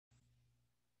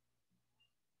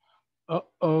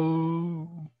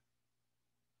Uh-oh.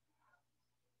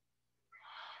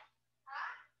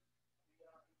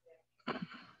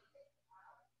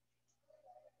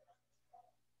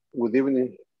 Good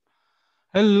evening.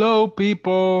 Hello,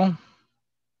 people.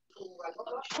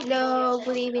 Hello,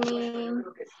 good evening.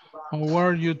 How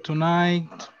are you tonight?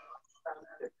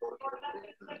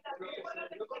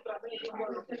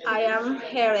 I am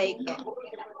headache.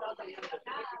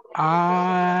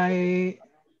 I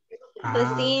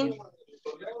Christine.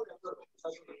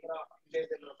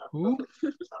 Who?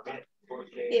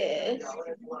 Yes.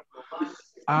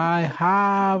 I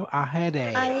have a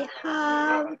headache. I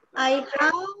have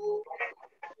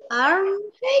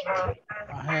armpit.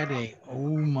 A headache.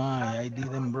 Oh my, I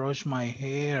didn't brush my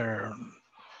hair.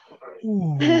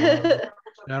 Ooh,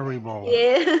 terrible.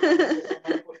 Yeah.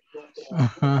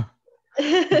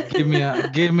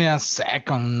 Give me a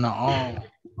second. No.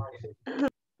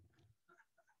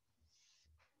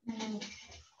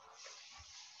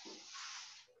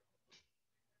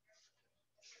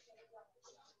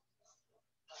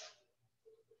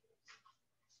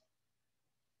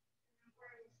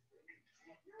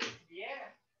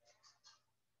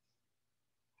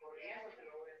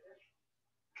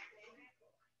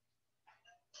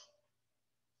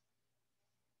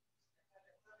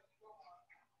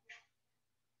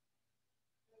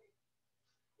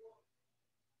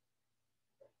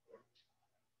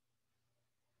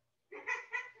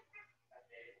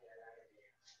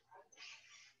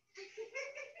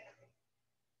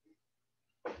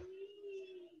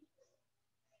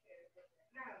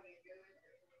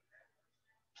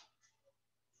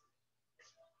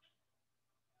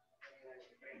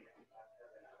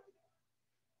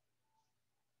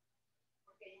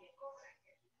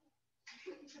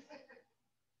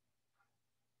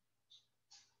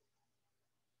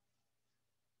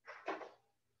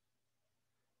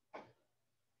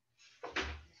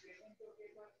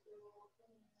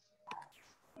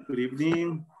 Good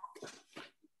evening.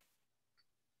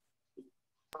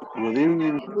 Good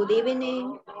evening. Good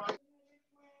evening.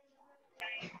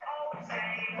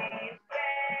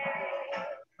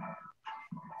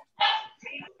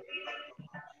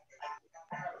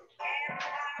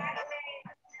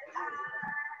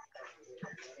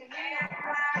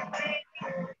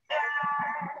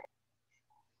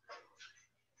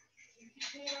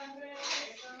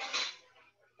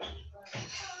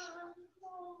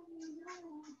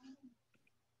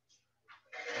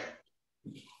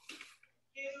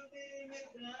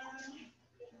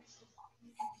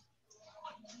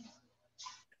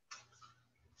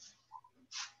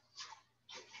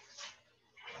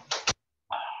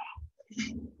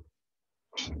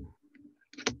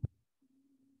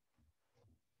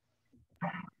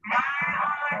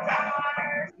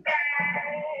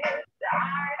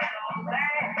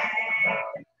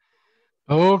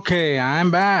 Okay, I'm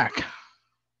back.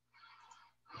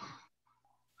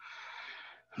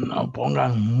 No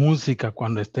pongan música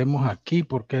cuando estemos aquí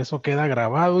porque eso queda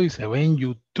grabado y se ve en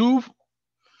YouTube.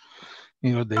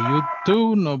 Y los de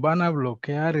YouTube nos van a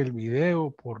bloquear el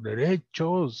video por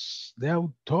derechos de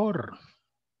autor.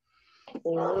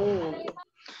 Oh.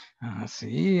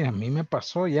 Sí, a mí me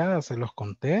pasó ya, se los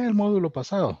conté el módulo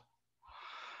pasado.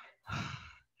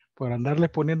 Por andarles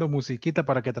poniendo musiquita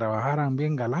para que trabajaran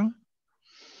bien galán.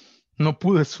 No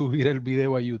pude subir el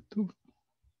video a YouTube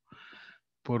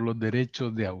por los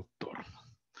derechos de autor.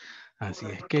 Así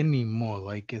es que ni modo,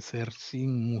 hay que ser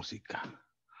sin música.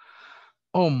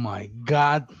 Oh my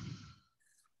God.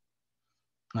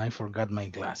 I forgot my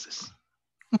glasses.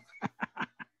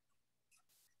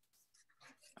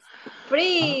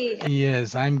 Free.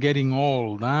 Yes, I'm getting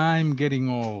old. I'm getting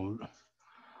old.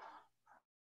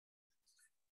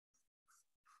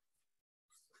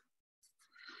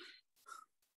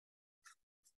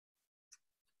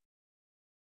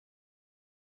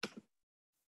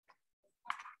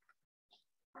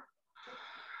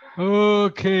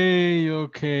 Okay.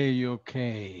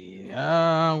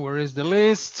 Where is the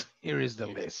list? Here is the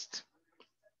list.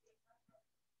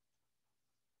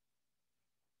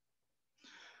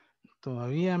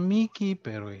 Todavía Mickey,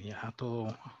 pero ya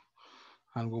todo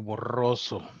algo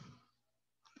borroso.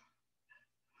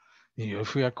 Y yo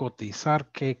fui a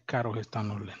cotizar qué caros están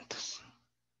los lentes.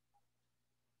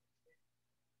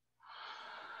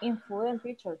 En Food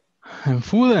Teacher. En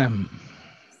Foodem.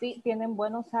 Sí, tienen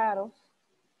buenos aros.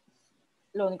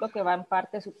 Lo único que va en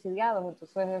parte subsidiados.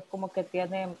 Entonces es como que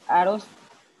tienen aros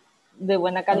de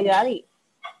buena calidad y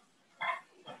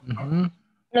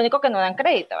lo único que no dan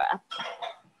crédito, ¿verdad?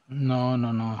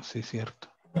 No, sí es cierto.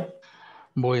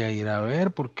 Voy a ir a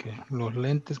ver porque los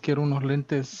lentes, quiero unos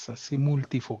lentes así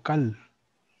multifocal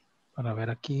Para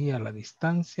ver aquí a la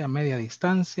distancia, media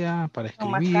distancia, para Son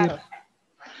más escribir. caros.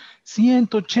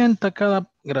 180 cada,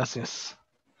 gracias.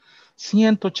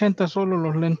 180 solo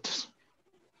los lentes.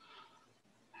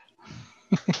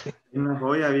 En la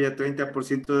joya había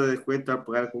 30% de descuento al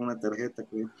pagar con una tarjeta,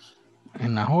 creo.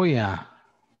 En la joya.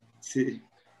 Sí,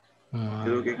 Ah,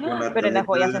 creo que con la Pero en las tarjeta.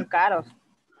 joyas son caros.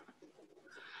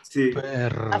 Sí,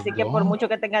 Así que por perdón. mucho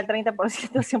que tenga el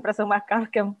 30%, siempre son más caros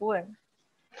que en Fuden.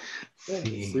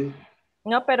 Sí. sí.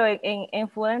 No, pero en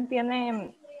Fuden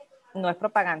tiene, no es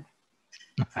propaganda.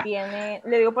 Tiene,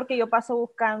 le digo porque yo paso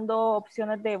buscando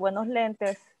opciones de buenos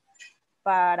lentes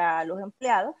para los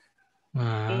empleados.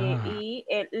 Y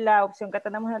la opción que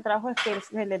tenemos en el trabajo es que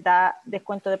se les da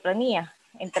descuento de planilla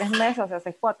en 3 meses, o sea,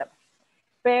 6 cuotas.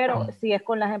 Pero si es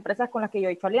con las empresas con las que yo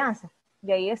he hecho alianza.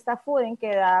 Y ahí está Fuden,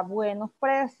 que da buenos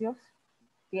precios,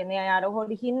 tiene aros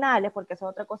originales, porque eso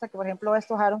es otra cosa que, por ejemplo,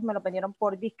 estos aros me los vendieron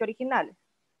por disque originales.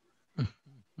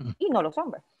 Y no lo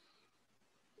son, ¿ves?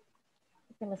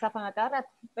 Se me zafan a cada rato.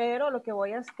 Pero lo que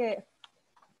voy es que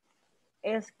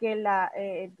la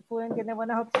Fuden tiene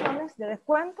buenas opciones de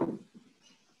descuento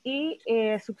y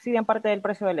subsidian parte del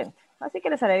precio del lente. Así que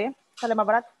le sale bien, sale más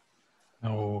barato.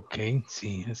 Ok,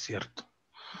 sí, es cierto.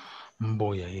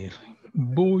 Voy a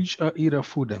ir a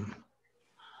Fuden.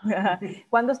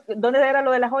 ¿Dónde era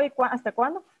lo de la joya y hasta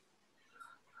cuándo?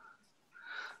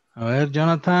 A ver,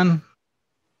 Jonathan,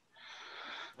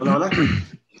 Hola, hola.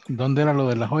 ¿dónde era lo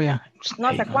de la joya?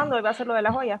 No, Ey, ¿hasta cuándo iba a ser lo de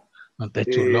la joya? no te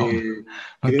chulón.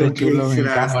 No te Creo que chulón en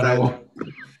cámara vos.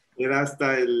 era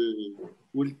hasta el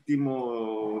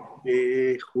último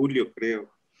julio, creo.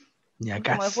 Ya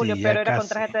Último de julio, casi, ya pero era con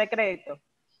casi. tarjeta de crédito.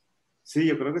 Sí,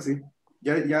 yo creo que sí.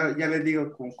 Ya les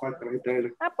digo con cuál tarjeta era.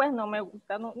 Ah, pues no me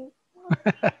gusta. No.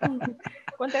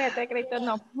 Con tarjeta de crédito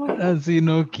no. Así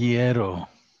no quiero.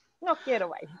 No quiero,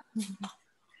 vaya.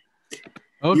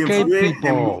 Y Ok,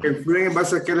 people. en Fuden, en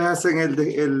base a qué les hacen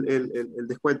el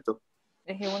descuento.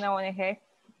 Es una ONG.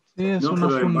 Sí, es No, una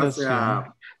pero en base fundación.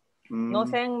 a... No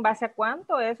sé en base a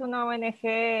cuánto. Es una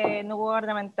ONG no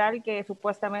gubernamental que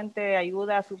supuestamente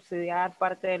ayuda a subsidiar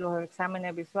parte de los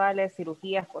exámenes visuales,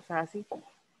 cirugías, cosas así.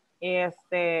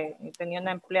 Tenía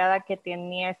una empleada que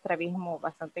tenía estrabismo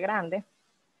bastante grande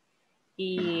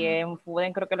y en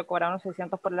Fuden creo que le cobraron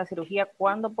 600 por la cirugía,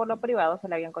 cuando por lo privado se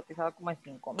le habían cotizado como en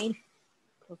 5,000.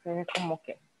 Entonces es como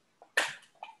que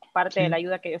parte de Sí. la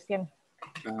ayuda que ellos tienen.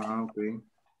 Ah, ok.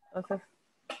 Entonces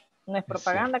no es Es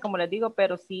propaganda, cierto. como les digo,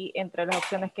 pero sí entre las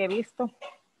opciones que he visto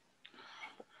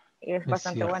es Es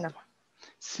bastante cierto. buena.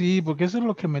 Sí, porque eso es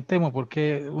lo que me temo,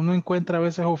 porque uno encuentra a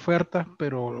veces ofertas,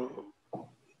 pero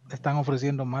están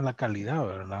ofreciendo mala calidad,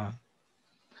 ¿verdad?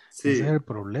 Ese es Sí. el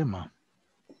problema,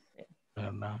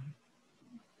 ¿verdad?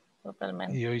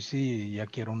 Totalmente. Y hoy sí ya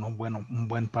quiero un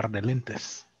buen par de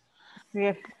lentes. Sí,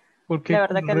 la Porque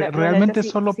verdad que los lentes realmente sí,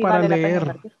 sí vale la pena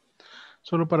invertir.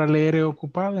 solo para leer he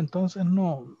ocupado, entonces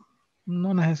no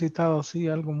he necesitado así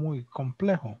algo muy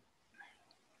complejo.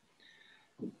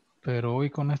 Pero hoy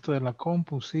con esto de la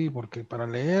compu sí, porque para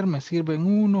leer me sirven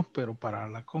unos, pero para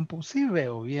la compu sí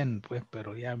veo bien, pues,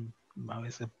 pero ya a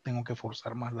veces tengo que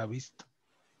forzar más la vista.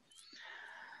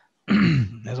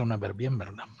 Eso no es ver bien,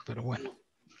 ¿verdad? Pero bueno,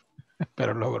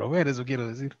 pero logro ver, eso quiero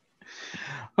decir.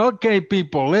 Okay,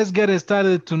 people, let's get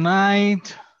started tonight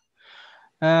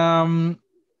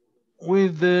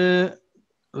with the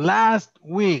last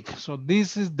week. So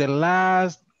this is the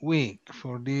last week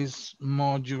for this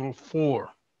module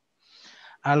 4.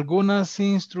 Algunas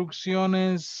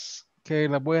instrucciones que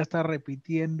las voy a estar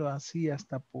repitiendo así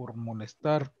hasta por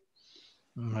molestar,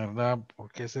 ¿verdad?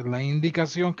 Porque esa es la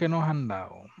indicación que nos han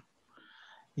dado.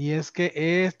 Y es que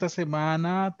esta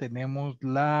semana tenemos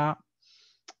la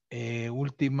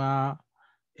última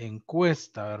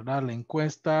encuesta, ¿verdad? La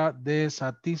encuesta de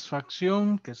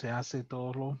satisfacción que se hace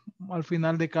al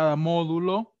final de cada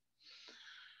módulo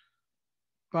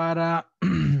para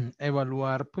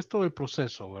evaluar pues todo el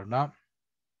proceso, ¿verdad?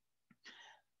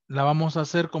 La vamos a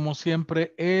hacer como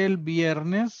siempre el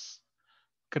viernes.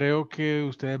 Creo que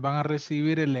ustedes van a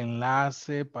recibir el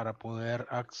enlace para poder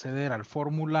acceder al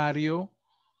formulario.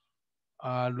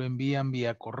 Lo envían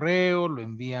vía correo, lo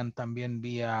envían también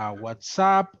vía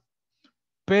WhatsApp,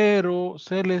 pero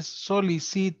se les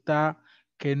solicita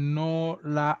que no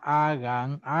la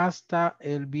hagan hasta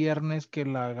el viernes que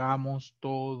la hagamos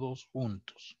todos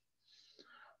juntos,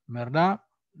 ¿verdad?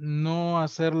 No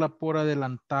hacerla por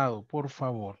adelantado, por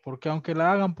favor, porque aunque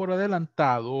la hagan por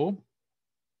adelantado,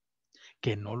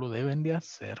 que no lo deben de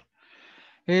hacer,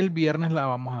 el viernes la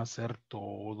vamos a hacer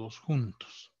todos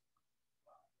juntos.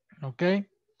 ¿Ok?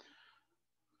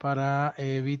 para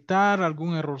evitar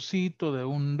algún errorcito de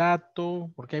un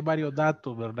dato, porque hay varios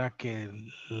datos, ¿verdad? Que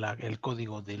el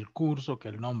código del curso, que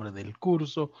el nombre del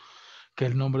curso, que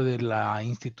el nombre de la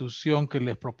institución que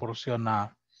les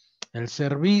proporciona el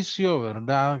servicio,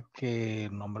 ¿verdad? Que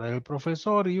el nombre del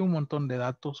profesor y un montón de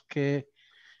datos que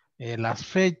las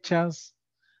fechas,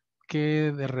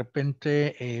 que de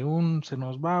repente se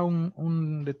nos va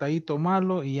un detallito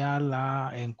malo y ya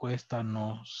la encuesta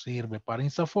no sirve para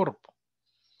INSAFORP.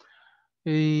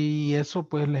 Y eso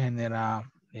pues le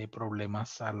genera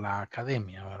problemas a la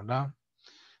academia, ¿verdad?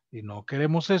 Y no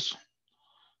queremos eso.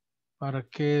 Para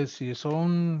que si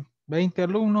son 20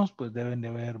 alumnos, pues deben de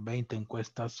haber 20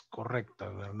 encuestas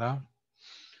correctas, ¿verdad?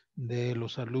 De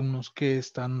los alumnos que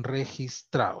están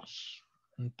registrados.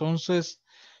 Entonces,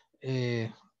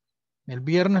 el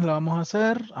viernes la vamos a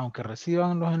hacer, aunque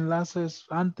reciban los enlaces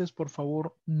antes, por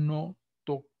favor, no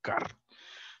tocar.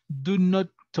 Do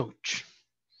not touch.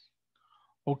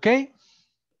 ¿Ok?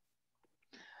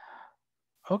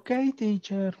 Ok,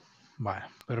 teacher. Vale,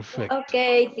 perfecto.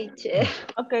 Okay, teacher.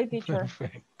 Ok, teacher.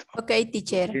 Perfecto. Ok,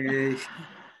 teacher. Ok.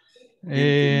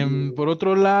 Entendido. Por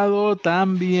otro lado,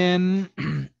 también,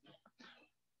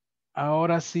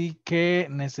 ahora sí que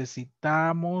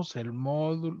necesitamos el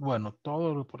módulo, bueno,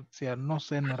 todo, porque no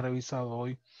sé, no he revisado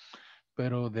hoy,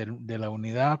 pero de la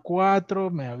unidad 4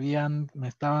 me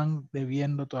estaban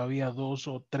debiendo todavía 2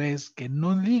 o 3, que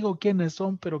no digo quiénes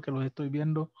son, pero que los estoy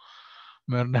viendo,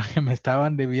 ¿verdad? Que me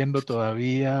estaban debiendo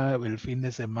todavía el fin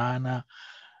de semana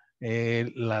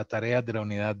la tarea de la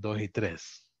unidad 2 y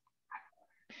 3.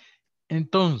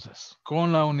 Entonces,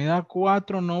 con la unidad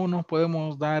 4 no nos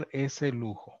podemos dar ese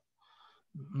lujo.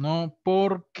 No,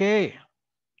 porque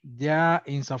ya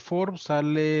INSAFORP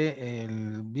sale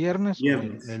el viernes o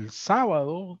el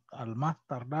sábado, al más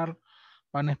tardar,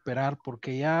 van a esperar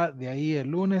porque ya de ahí el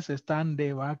lunes están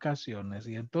de vacaciones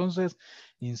y entonces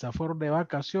INSAFORP de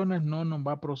vacaciones no nos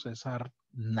va a procesar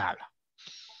nada.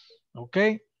 ¿Ok?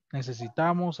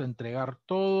 Necesitamos entregar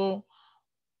todo.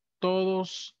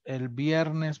 Todos el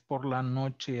viernes por la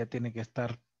noche ya tiene que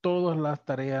estar todas las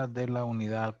tareas de la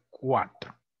unidad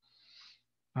 4.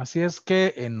 Así es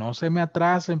que no se me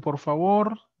atrasen, por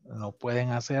favor. Lo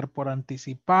pueden hacer por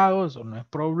anticipado, eso no es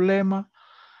problema.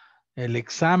 El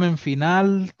examen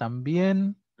final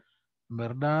también,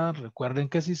 ¿verdad? Recuerden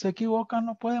que si se equivocan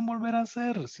lo pueden volver a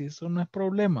hacer, si eso no es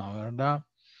problema, ¿verdad?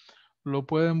 Lo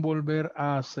pueden volver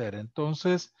a hacer.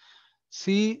 Entonces,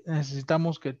 sí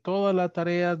necesitamos que todas las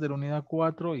tareas de la unidad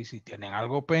 4 y si tienen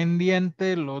algo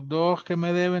pendiente, los dos que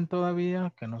me deben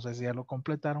todavía, que no sé si ya lo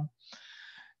completaron,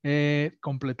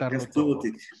 completarlo Estuvo, todo.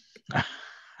 teacher.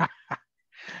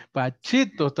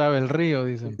 Pachito estaba el río,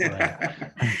 dicen por ahí.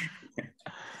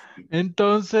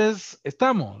 Entonces,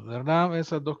 estamos, ¿verdad?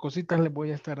 Esas dos cositas les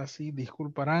voy a estar así.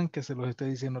 Disculparán que se los esté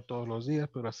diciendo todos los días,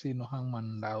 pero así nos han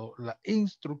mandado la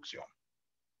instrucción.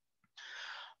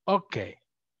 Ok.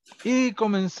 Y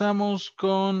comenzamos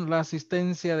con la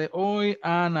asistencia de hoy.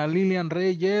 Ana Lilian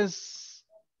Reyes.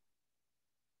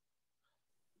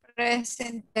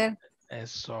 Presente.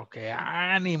 Eso, qué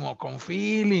ánimo, con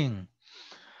feeling.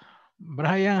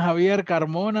 Brian Javier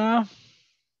Carmona.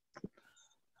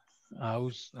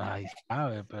 Ahí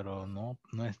sabe, pero no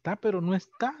está, pero no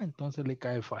está. Entonces le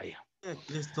cae falla.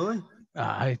 Aquí estoy.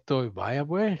 Ahí estoy. Vaya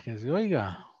pues, que se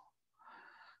oiga.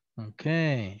 Ok.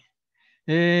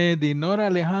 Dinora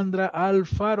Alejandra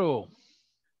Alfaro.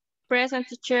 Present,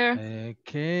 teacher.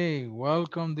 Okay,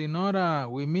 welcome Dinora.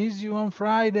 We miss you on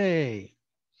Friday.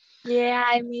 Yeah,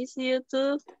 I miss you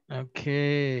too.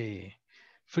 Okay.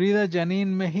 Frida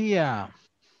Janine Mejía.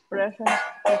 Present,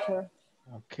 teacher.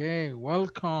 Okay,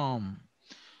 welcome.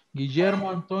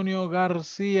 Guillermo Antonio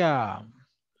García.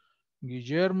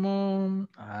 Guillermo,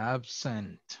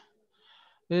 absent.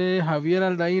 Javier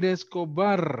Aldair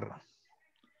Escobar.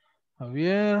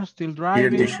 Javier, still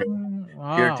driving? Here, teacher.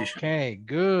 Here, teacher. Okay,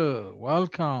 good.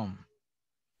 Welcome.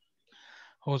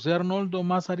 José Arnoldo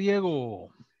Mazariego.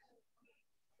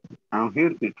 I'm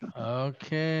here, teacher.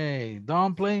 Okay,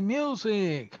 don't play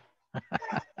music.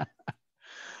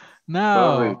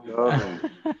 Now, Sorry.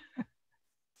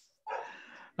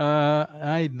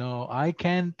 I know I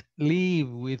can't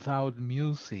live without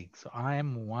music. So I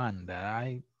am one that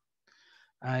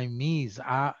I miss.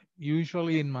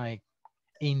 Usually in my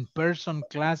in-person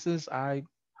classes, I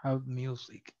have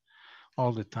music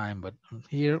all the time, but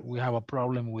here we have a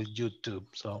problem with YouTube.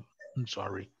 So I'm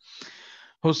sorry.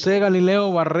 Jose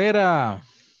Galileo Barrera.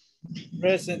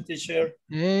 Present, teacher.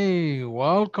 Hey,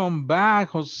 welcome back,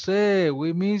 Jose.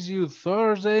 We miss you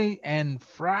Thursday and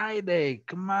Friday.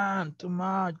 Come on, too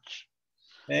much.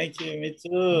 Thank you. Me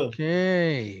too.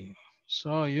 Okay.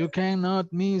 So you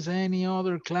cannot miss any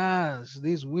other class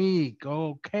this week,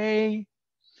 okay?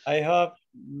 I hope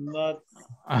not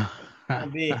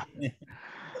be.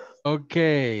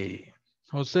 Okay.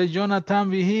 Jose Jonathan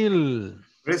Vigil.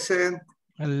 Present.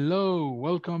 Hello,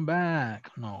 welcome back.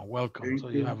 No, welcome, Thank so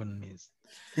you you. haven't missed.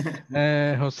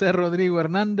 Jose Rodrigo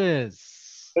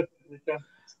Hernandez.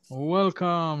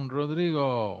 Welcome,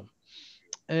 Rodrigo.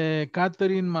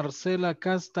 Catherine Marcela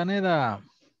Castaneda.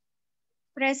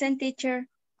 Present, teacher.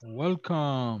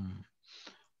 Welcome.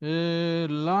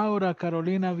 Laura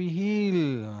Carolina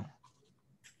Vigil.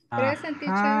 Present,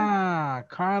 teacher. Aha,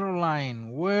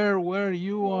 Caroline, where were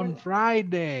you on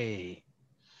Friday?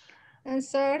 I'm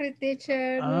sorry,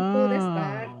 teacher. No pude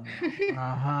estar.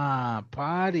 Ajá,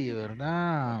 party,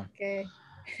 ¿verdad? Okay.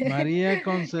 María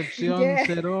Concepción Yeah.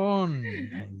 Cerón.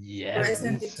 Yes,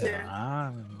 Present, dice, teacher.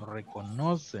 lo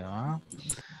reconoce, ¿ah?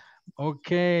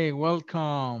 Ok,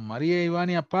 welcome. María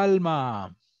Ivania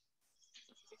Palma.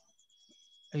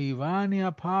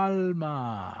 Ivania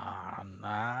Palma.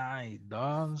 Nice.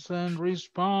 Doesn't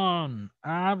respond.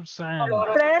 Absent.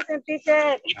 Present,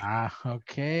 teacher. Ah,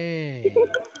 ok.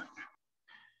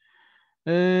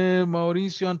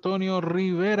 Mauricio Antonio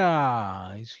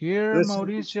Rivera. Is here Present.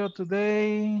 Mauricio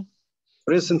today?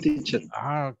 Present, teacher.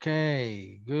 Ah,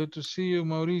 okay. Good to see you,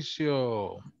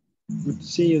 Mauricio. Good to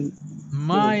see you.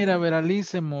 Mayra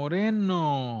Veralice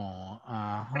Moreno.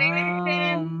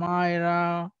 Ajá,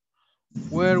 Mayra.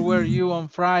 Where were you on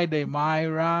Friday,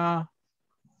 Mayra?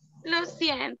 Lo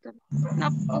siento.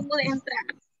 No pude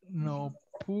entrar. No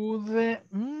pude.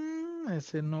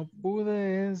 Ese no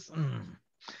pude es.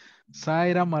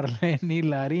 Zaira Marlene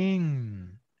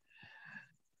Larín.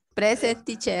 Present,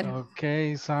 teacher.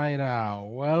 Okay, Zaira,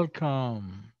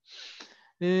 welcome.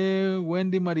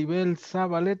 Wendy Maribel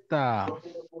Zabaleta.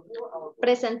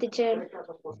 Present, teacher.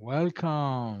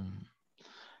 Welcome.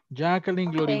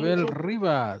 Jacqueline Thank Gloribel you.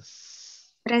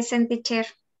 Rivas. Present, teacher.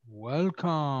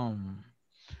 Welcome.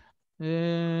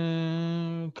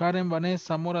 Karen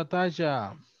Vanessa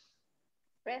Morataya.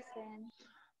 Present.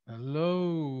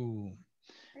 Hello.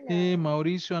 Hello.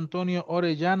 Mauricio Antonio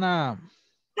Orellana.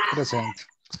 Present.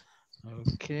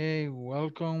 Okay,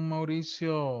 welcome,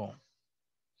 Mauricio.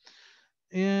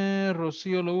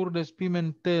 Rocío Lourdes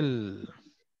Pimentel.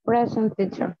 Present,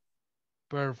 teacher.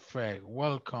 Perfect,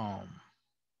 welcome.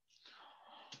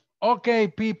 Okay,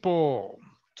 people,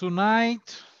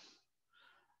 tonight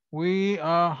we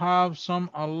have some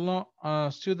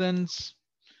students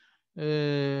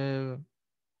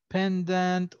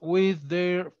pendant with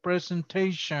their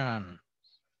presentation,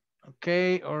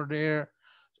 okay, or their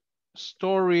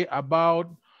story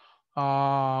about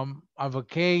a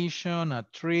vacation, a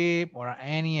trip, or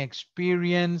any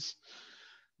experience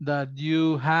that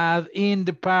you had in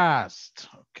the past,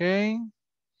 okay?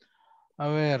 A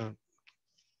ver,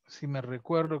 si me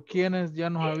recuerdo quiénes ya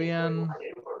nos habían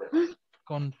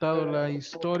contado la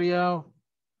historia.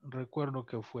 Recuerdo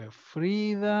que fue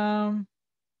Frida.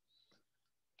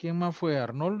 ¿Quién más fue?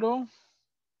 ¿Arnoldo?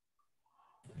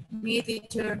 Me,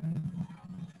 teacher.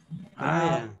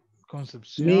 Brian.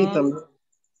 Concepción. Me también.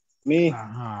 Me.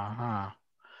 Ajá, ajá.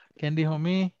 ¿Quién dijo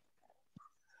me?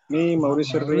 Me,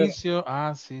 Mauricio Rivera. Mauricio.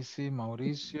 Sí, sí,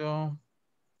 Mauricio.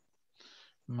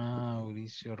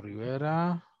 Mauricio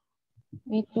Rivera.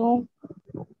 Me too.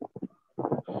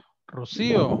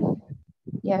 Rocío.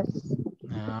 Yes.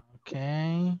 Ok.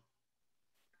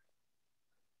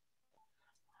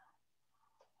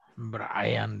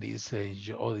 Brian dice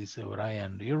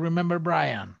Brian. Do you remember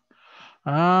Brian?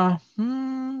 2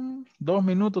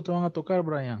 minutos te van a tocar,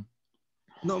 Brian.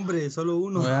 No, hombre, solo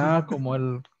uno.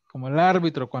 Como el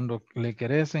árbitro cuando le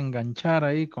querés enganchar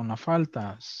ahí con la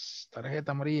falta.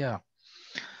 Tarjeta amarilla.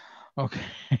 Ok.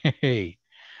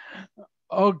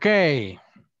 Ok.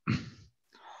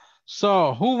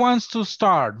 So, who wants to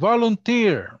start?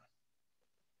 Volunteer.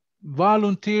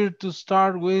 Volunteer to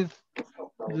start with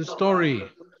the story.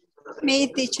 Me,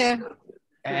 teacher.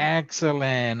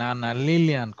 Excellent, Ana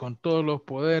Lilian, con todos los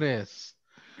poderes.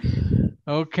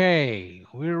 Okay,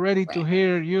 we're ready to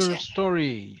hear your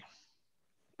story.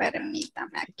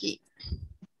 Permítame aquí.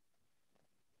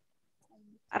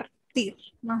 Compartir.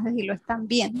 No sé si lo están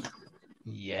viendo.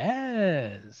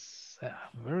 Yes,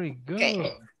 very good.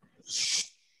 Okay.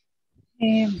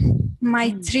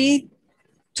 My trip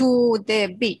to the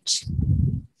beach.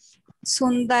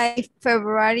 Sunday,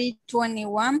 February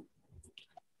 21,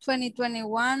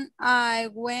 2021, I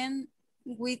went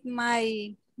with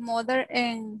my mother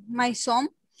and my son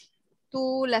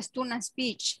to Las Tunas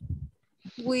Beach.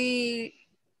 We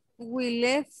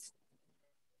left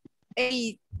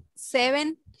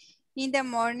 7 in the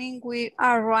morning. We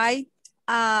arrived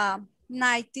at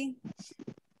 19.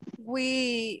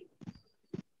 We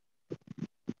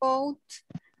out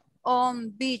on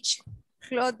beach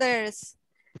clothes.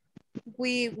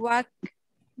 We walked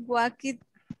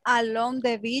along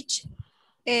the beach.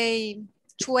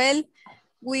 12.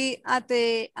 We at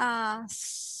the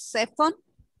 7.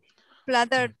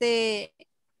 Flattered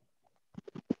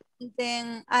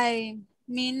then I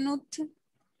minute.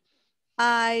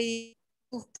 I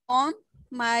phone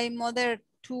my mother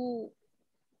to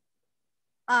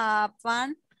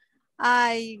van.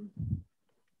 I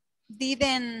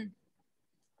didn't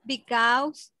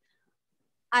because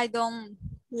I don't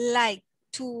like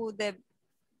to the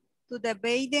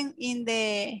bathing in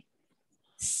the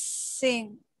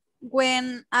sink.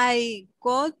 When I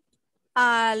got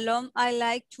alone, I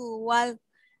like to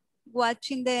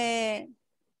watching the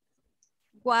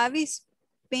waves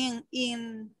being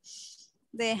in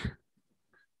the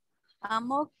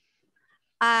hammock.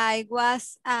 I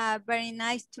was a very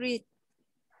nice treat.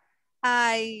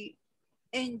 I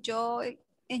enjoy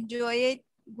it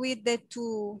with the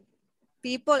two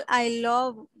people I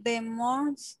love the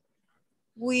most.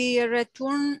 We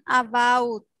return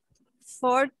about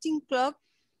 14 o'clock.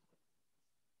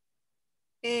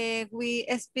 We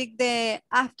speak the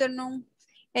afternoon,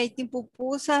 18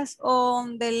 pupusas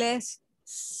on the last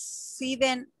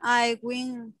season. I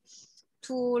went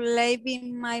to live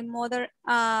in my mother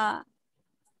at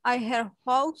her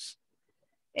house,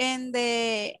 and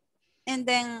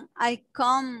then I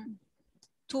come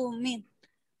to me.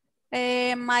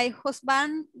 My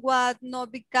husband was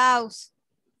not because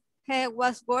he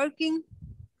was working,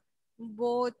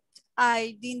 but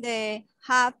I didn't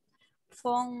have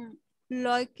fun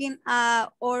looking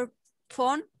at our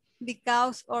phone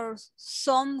because our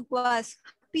son was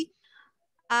happy.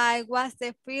 I was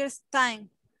the first time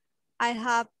I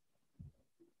have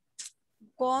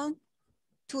gone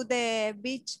to the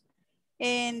beach,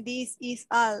 and this is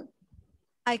all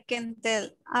I can tell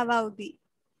about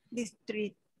this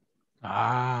trip.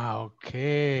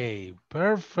 Okay,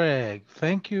 perfect.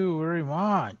 Thank you very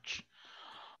much.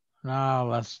 Now,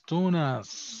 Las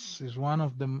Tunas is one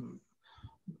of the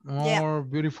more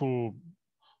beautiful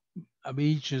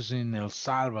beaches in El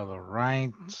Salvador,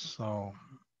 right? So,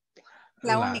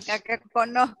 La única que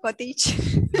conozco, teacher.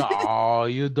 No,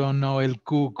 you don't know El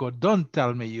Cuco. Don't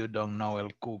tell me you don't know El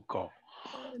Cuco.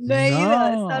 No he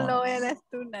ido, solo voy a Las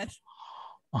Tunas.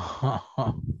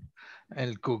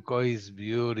 El Cuco is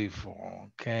beautiful,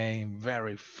 okay?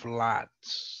 Very flat.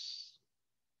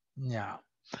 Yeah.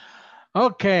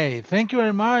 Okay, thank you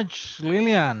very much,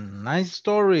 Lillian. Nice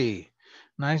story.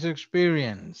 Nice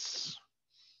experience.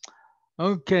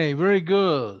 Okay, very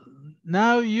good.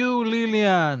 Now you,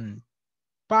 Lillian,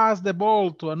 pass the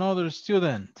ball to another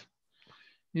student.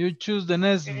 You choose the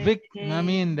next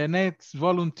the next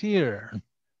volunteer.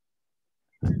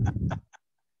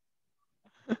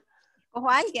 Ojo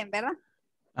a alguien, ¿verdad?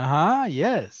 Ajá,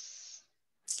 yes.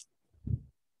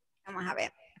 Vamos a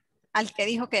ver. Al que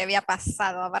dijo que había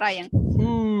pasado, a Brian.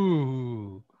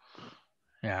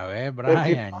 Ya ves,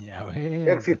 Brian, ya ves.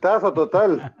 Exitazo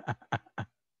total.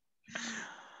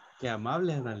 Qué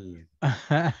amable, Analia.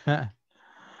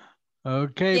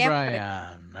 Okay, Siempre.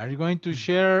 Brian, are you going to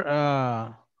share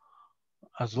a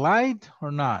slide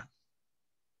or not?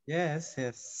 Yes,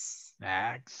 yes.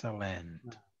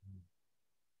 Excellent.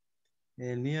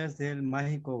 El mío es del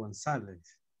Mágico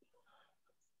González.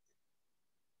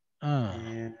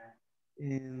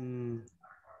 In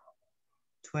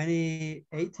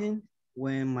 2018,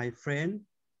 when my friend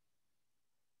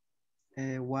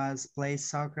was play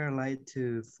soccer like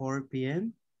to 4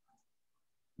 p.m.,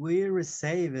 we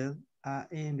received an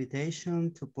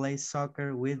invitation to play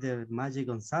soccer with the Magic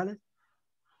Gonzalez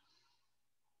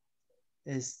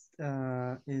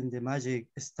in the Magic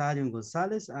Stadium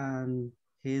Gonzalez and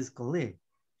his colleague.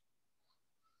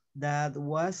 That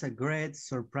was a great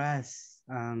surprise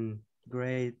and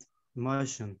great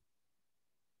emotion.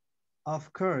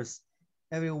 Of course,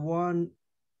 everyone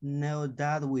knew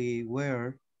that we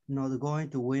were not going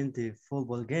to win the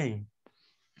football game.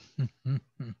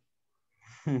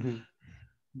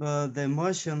 But the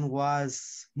emotion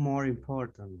was more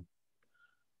important.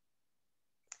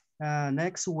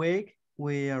 Next week,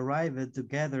 we arrived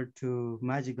together to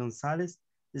Magic Gonzalez,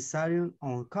 the stadium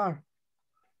on car.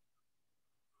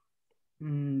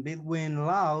 Between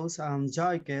laughs and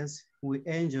jokes, we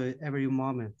enjoyed every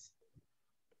moment.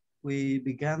 We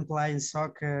began playing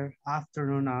soccer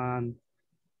afternoon and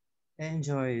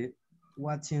enjoyed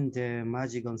watching the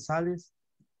Magic Gonzalez.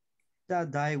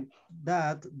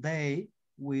 That day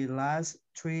we lost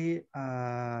 3-2,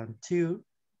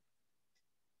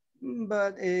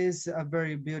 but it's a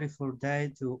very beautiful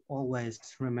day to always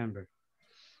remember.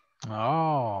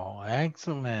 Oh,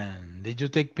 excellent. Did you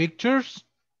take pictures?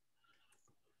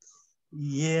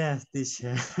 Yes,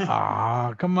 teacher.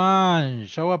 Ah, come on.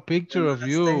 Show a picture of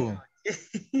you.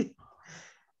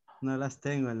 No las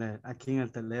tengo aquí en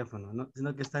el teléfono, no,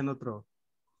 sino que está en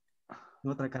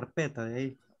otra carpeta de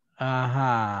ahí.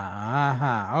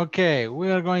 Okay,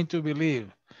 we are going to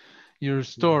believe your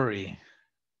story.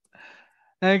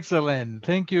 Excellent.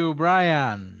 Thank you,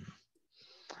 Brian.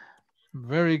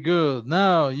 Very good.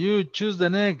 Now you choose the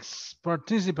next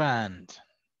participant.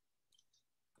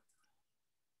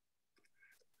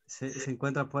 Se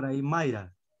encuentra por ahí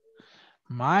Mayra.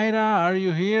 Mayra, are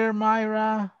you here,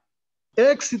 Mayra?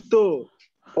 ¡Éxito!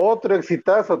 Otro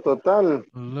exitazo total.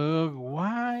 Look,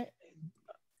 why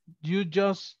you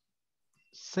just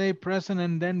say present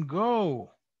and then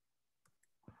go?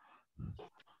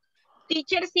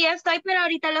 Teacher, sí estoy, pero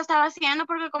ahorita lo estaba haciendo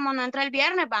porque como no entré el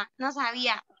viernes, va, no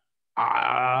sabía.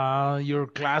 Your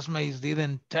classmates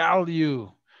didn't tell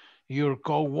you. Your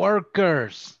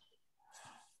co-workers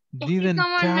Es que didn't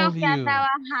como no tell fui a you.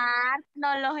 trabajar,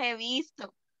 no los he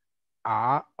visto.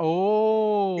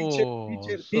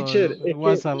 Teacher, So it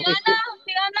was a... ¿Sí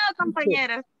o no,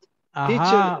 compañeros?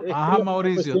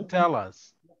 Mauricio, tell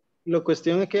us. La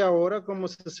cuestión es que ahora como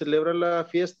se celebra la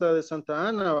fiesta de Santa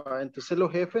Ana, ¿va? Entonces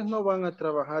los jefes no van a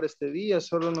trabajar este día,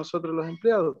 solo nosotros los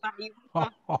empleados.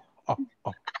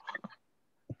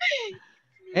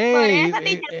 Hey, Por eso,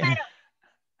 teacher, pero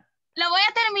lo voy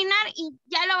a terminar y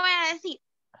ya lo voy a decir.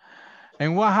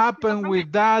 and what happened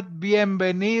with that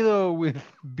bienvenido with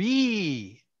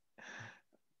B?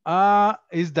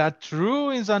 Is that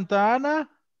true in Santa Ana?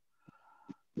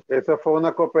 Esa fue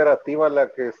una cooperativa la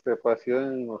que se pasó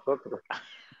en nosotros.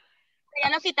 Ya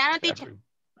lo quitaron, teacher.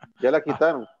 Ya la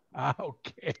quitaron.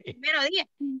 Okay. Pero dije.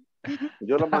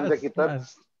 Yo la mandé a quitar.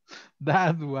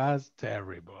 That was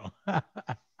terrible.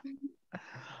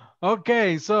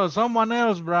 Okay, so someone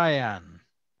else, Brian.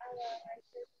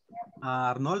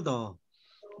 Arnoldo.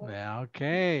 Yeah,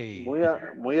 okay.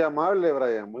 Muy amable,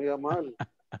 Brian, muy amable.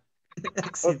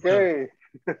 Éxito. Okay.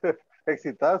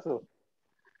 Exitazo.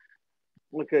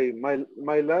 Okay,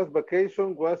 my last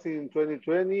vacation was in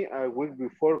 2020, a week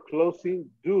before closing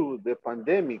due to the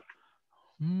pandemic.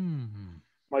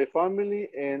 My family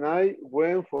and I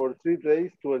went for 3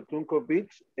 days to El Tunco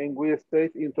Beach and we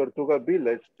stayed in Tortuga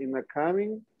Village in a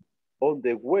cabin. On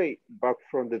the way back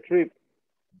from the trip,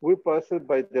 we passed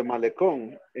by the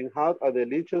Malecón and had a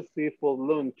delicious seafood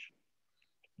lunch.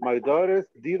 My daughters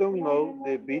didn't know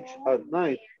the beach at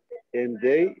night and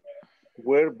they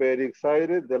were very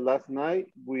excited the last night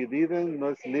we didn't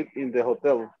not sleep in the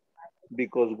hotel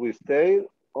because we stayed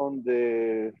on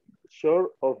the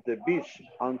shore of the beach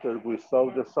until we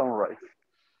saw the sunrise.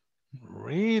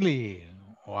 Really?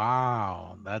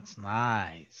 Wow, that's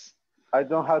nice. I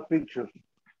don't have pictures.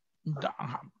 Don't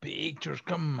have pictures,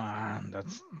 come on.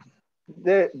 That's...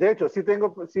 De hecho,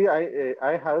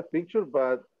 I have pictures,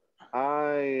 but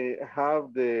I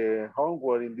have the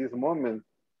homework in this moment.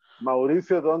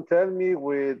 Mauricio, don't tell me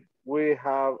we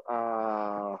have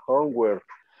homework.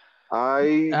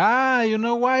 You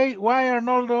know why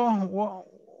Arnoldo?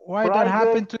 Why Friday, that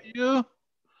happened to you?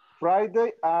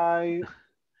 Friday I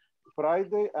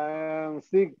am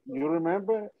sick. You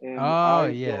remember?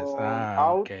 And yes.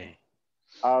 Okay.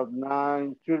 At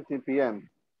 9:30 p.m.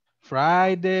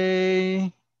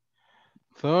 Friday,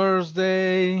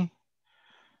 Thursday,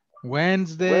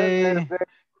 Wednesday,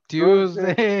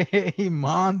 Tuesday, Thursday,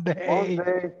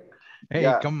 Monday. Hey,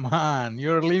 yeah. Come on,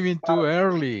 you're leaving too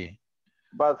early.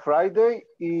 But Friday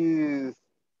is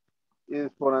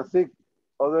for a sick.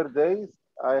 Other days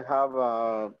I have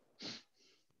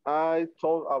I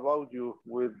told about you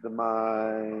with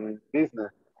my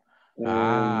business.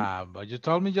 But you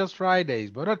told me just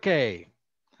Fridays, but okay.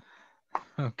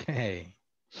 Okay.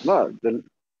 No,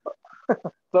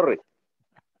 sorry.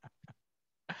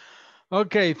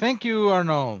 Okay, thank you,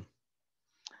 Arnold.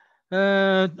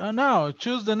 Now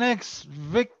choose the next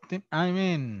victim,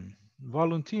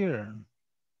 volunteer.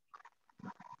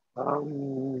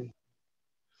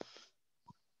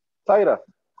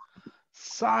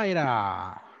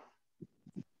 Zaira.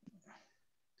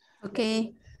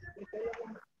 Okay.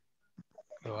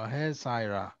 Go ahead,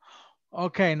 Zaira.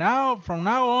 Okay, now from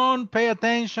now on, pay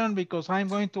attention because I'm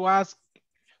going to ask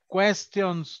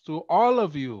questions to all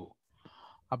of you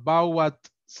about what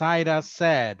Zaira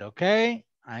said, okay?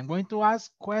 I'm going to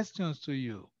ask questions to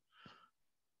you.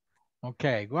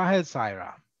 Okay, go ahead,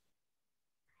 Zaira.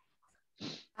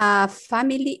 A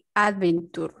family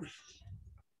adventure.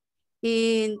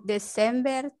 In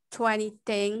December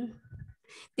 2010,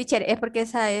 teacher, es porque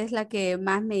esa es la que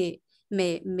más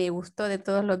me gustó de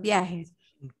todos los viajes.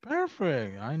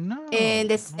 Perfect. I know. In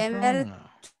No December problem.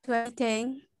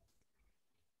 2010,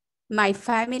 my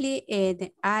family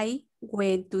and I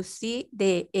went to see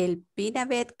the El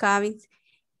Pinabet cabins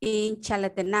in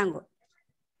Chalatenango.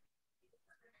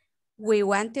 We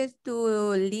wanted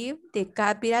to leave the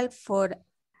capital for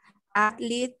at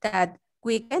least that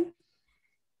weekend.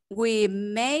 We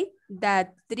made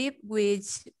that trip,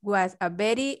 which was a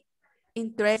very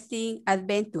interesting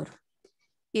adventure.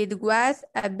 It was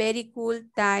a very cool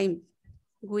time.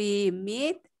 We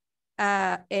met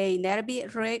a Nervi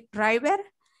River,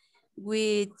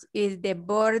 which is the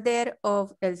border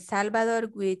of El Salvador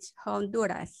with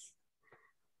Honduras.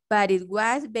 But it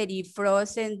was very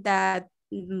frozen that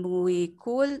we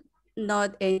could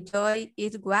not enjoy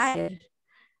its water.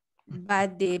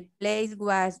 But the place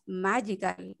was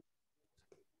magical.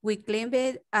 We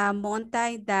climbed a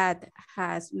mountain that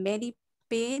has many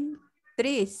pine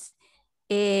trees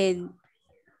and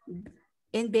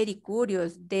very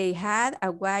curious. They had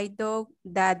a white dog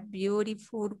that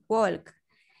beautiful walk.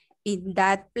 In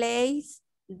that place,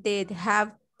 they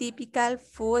have typical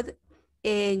food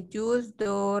and just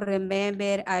don't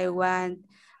remember I want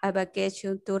a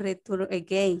vacation to return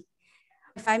again.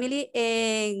 Family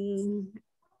and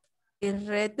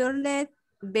returned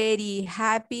very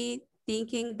happy,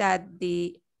 thinking that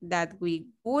we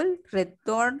will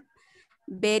return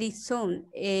very soon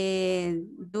and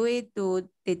due to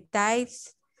the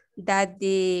types that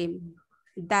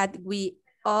we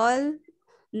all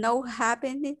know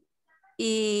happened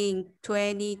in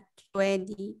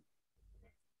 2020.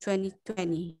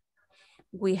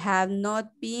 We have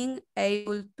not been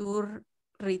able to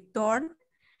return,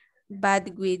 but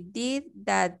we did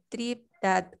that trip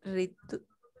that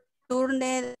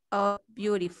returned out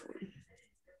beautiful.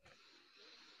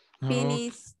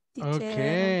 Finish, teacher.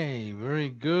 Okay, very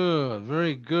good,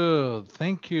 very good.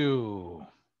 Thank you.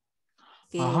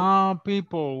 Okay.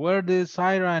 People, where did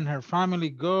Syra and her family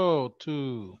go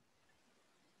to?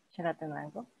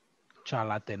 Chalatenango.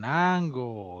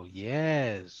 Chalatenango,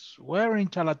 yes. Where in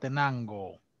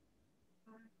Chalatenango?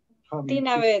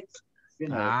 Pinabet.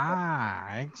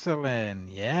 Excellent,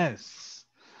 yes.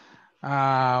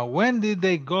 When did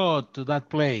they go to that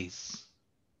place?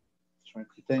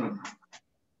 2010.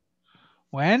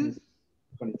 When?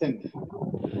 2010.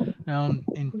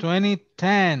 In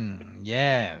 2010,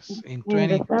 yes, in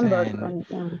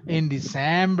 2010. In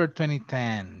December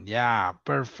 2010, yeah,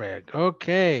 perfect.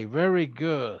 Okay, very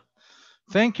good.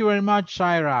 Thank you very much,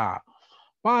 Shaira.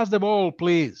 Pass the ball,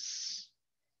 please.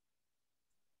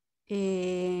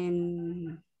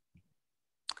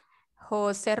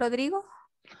 José Rodrigo.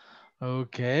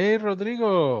 Okay,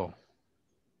 Rodrigo.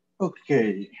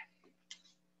 Okay.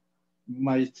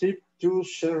 My trip to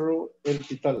Cerro El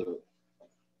Pital.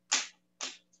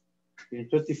 In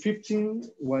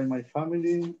 2015, while my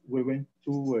family, we went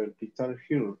to El Pital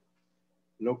Hill,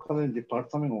 local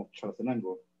department of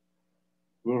Chalatenango.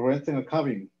 We rented a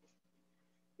cabin.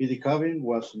 In the cabin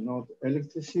was not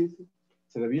electricity,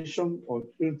 television, or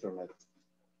internet.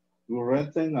 We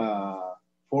rented a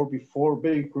 4x4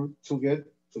 vehicle to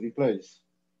get to the place.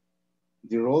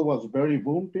 The road was very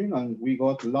bumpy and we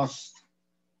got lost.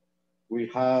 We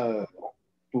had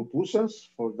pupusas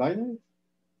for dinner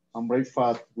and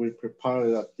breakfast. We prepared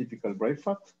a typical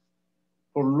breakfast.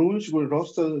 For lunch, we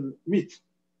roasted meat.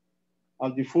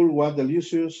 And the food was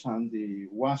delicious and it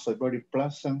was a very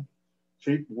pleasant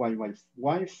trip with my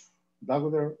wife,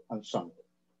 daughter, and son.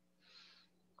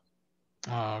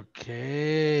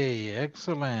 Okay,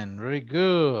 excellent, very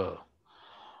good.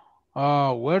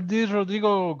 Where did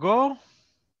Rodrigo go?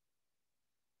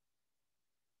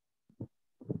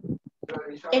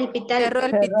 El Pital. Cerro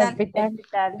El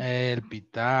Pital. El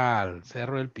Pital,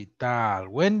 Cerro El Pital.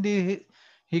 When did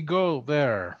he go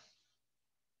there?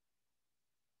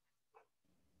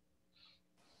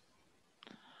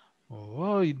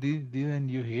 Oh, didn't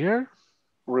you hear?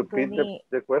 Repeat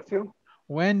the question.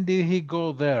 When did he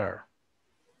go there?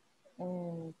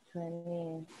 In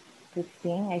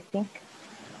 2015, I think.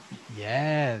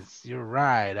 Yes, you're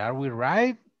right. Are we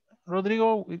right,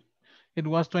 Rodrigo? It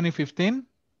was 2015?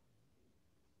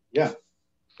 Yeah,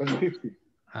 2015.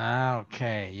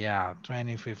 Okay, yeah,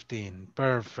 2015.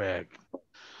 Perfect.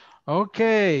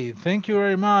 Okay, thank you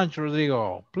very much,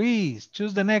 Rodrigo. Please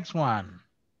choose the next one.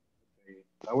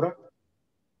 Laura?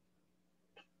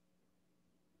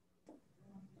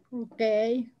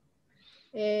 Okay.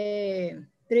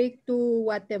 Trip to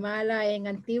Guatemala and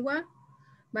Antigua.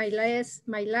 My last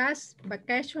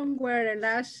vacation were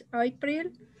last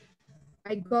April.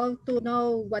 I go to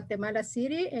know Guatemala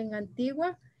City and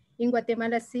Antigua. In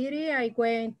Guatemala City, I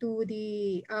went to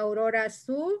the Aurora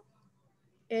Zoo.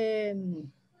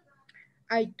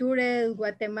 I toured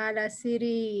Guatemala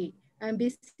City and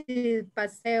visited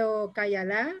Paseo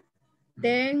Cayala.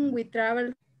 Then we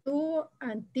traveled to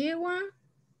Antigua.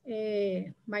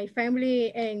 My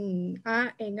family and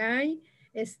I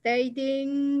stayed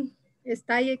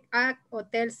at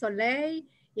Hotel Soleil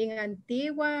in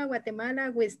Antigua,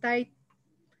 Guatemala. We stayed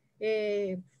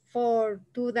for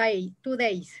 2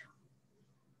 days.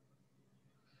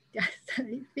 Just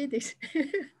finished.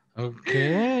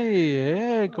 Okay,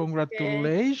 yeah,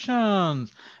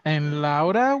 congratulations. And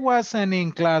Laura wasn't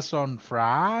in class on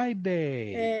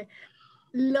Friday.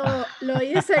 Lo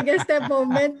hice en este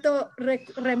momento,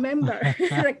 recordando,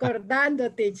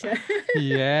 teacher.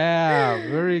 Yeah,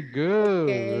 very good,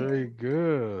 Okay. very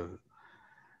good.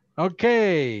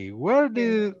 Okay, where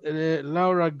did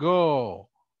Laura go?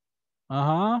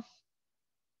 Uh-huh.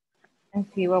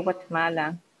 Antigua,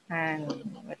 Guatemala, and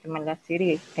Guatemala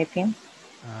City, I think.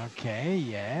 Okay,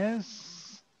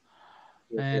 yes.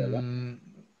 And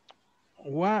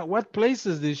what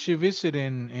places did she visit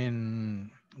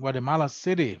in Guatemala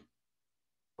City?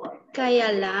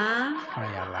 Cayala.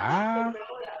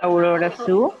 Aurora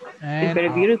Zoo. And It's very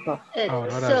beautiful.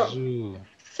 Aurora Zoo.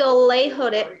 Soleil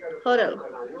Hotel.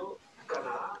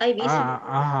 I visit.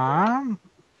 Uh-huh.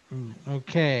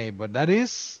 Okay, but that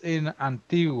is in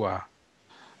Antigua.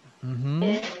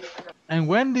 And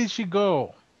when did she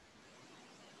go?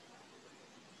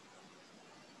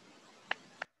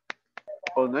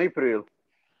 On April.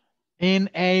 In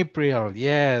April,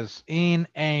 yes, in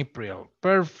April.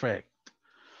 Perfect.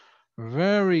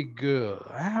 Very good.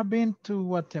 I have been to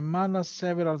Guatemala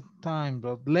several times,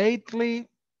 but lately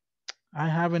I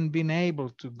haven't been able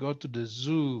to go to the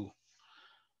zoo.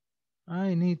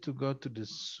 I need to go to the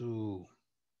zoo.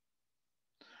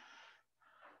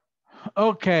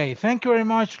 Okay, thank you very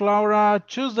much, Laura.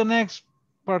 Choose the next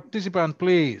participant,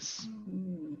 please.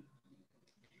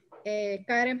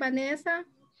 Karen Vanessa.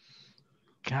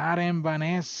 Karen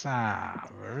Vanessa,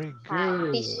 very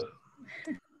good.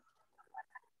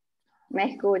 Me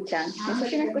escuchan. No sé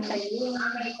si me escuchan.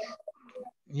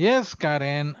 Yes,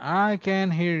 Karen, I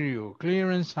can hear you. Clear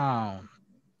and sound.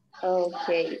 Ok.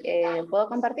 ¿Puedo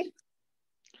compartir?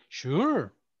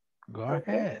 Sure. Go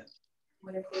ahead.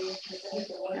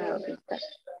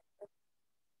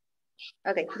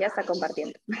 Ok, ya está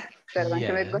compartiendo. Perdón,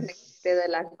 que me conecté de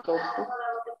la compu.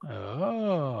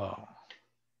 Oh.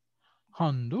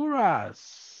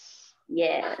 Honduras.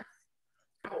 Yes.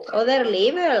 Other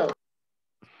level.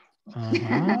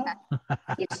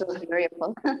 It's so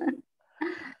beautiful.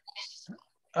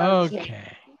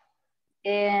 Okay.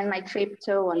 In my trip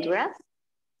to Honduras,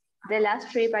 the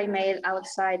last trip I made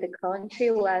outside the country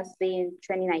was in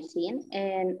 2019,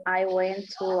 and I went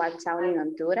to a town in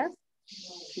Honduras.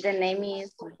 The name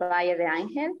is Valle de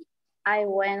Ángel. I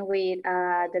went with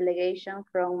a delegation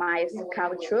from my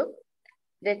scout troop.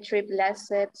 The trip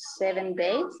lasted 7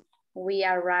 days. We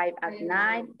arrived at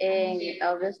night, and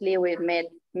obviously we met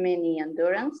many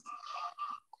Hondurans.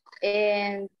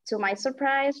 And to my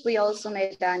surprise, we also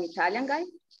met an Italian guy.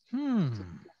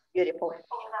 Beautiful.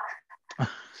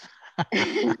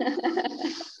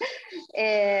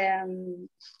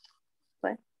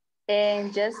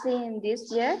 And just in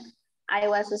this year, I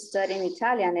was studying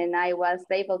Italian and I was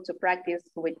able to practice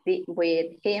with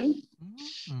him.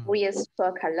 We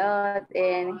spoke a lot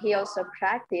and he also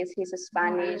practiced his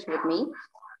Spanish with me.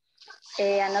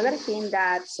 Another thing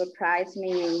that surprised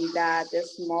me is that the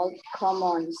small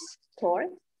common store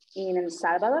in El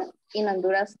Salvador, in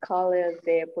Honduras, called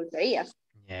the pulperias.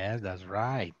 Yeah, that's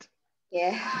right.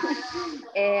 Yeah,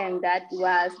 and that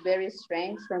was very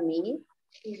strange for me,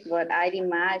 but I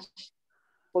imagine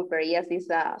pulperias is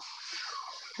a,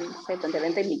 no sé, donde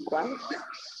venden licuados.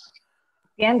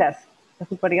 Tiendas, las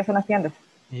pulperías son las tiendas.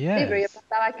 Yes. Sí, pero yo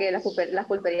pensaba que las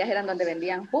pulperías eran donde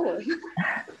vendían jugos.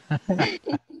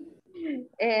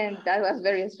 And that was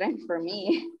very strange for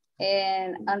me.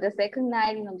 And on the second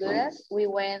night in Honduras, we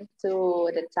went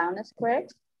to the town square.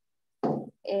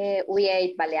 We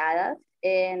ate baleadas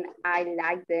and I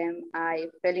liked them. I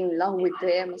fell in love with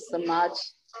them so much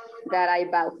that I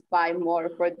bought 5 more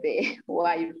for the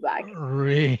white bag.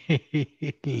 Really?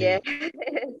 Yes,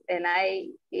 and I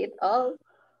eat all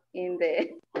in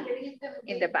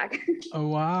the bag. Oh,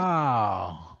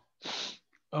 wow.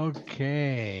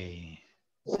 Okay.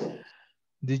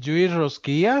 Did you eat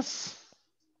rosquillas?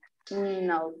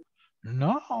 No.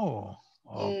 No.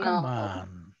 Oh, come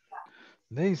on.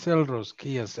 They sell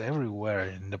rosquillas everywhere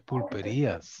in the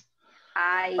pulperias.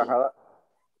 I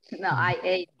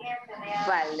ate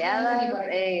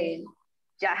baleadas.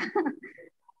 Ya.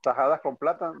 Tajadas con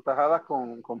plátano, tajadas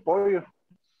con pollo.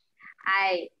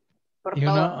 Por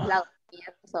todos lados. Y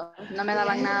eso, no me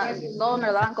daban nada, todo me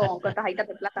lo daban con tajitas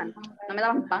de plátano. No me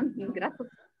daban pan, ingratos.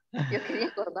 Yo quería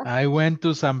acordar. I went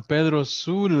to San Pedro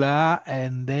Sula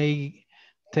and they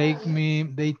took me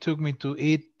to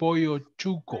eat pollo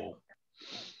chuco.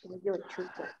 Pollo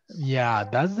chuco. Yeah,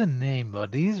 that's the name,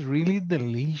 but it is really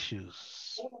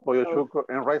delicious. Pollo chuco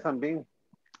and rice and beans.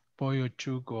 Pollo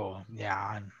chuco,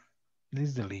 yeah, it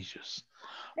is delicious.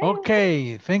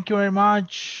 Okay, thank you very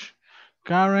much,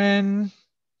 Karen.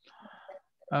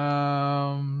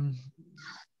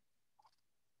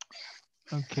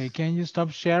 Okay, can you stop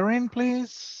sharing,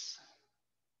 please?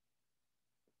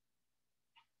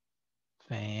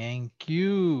 Thank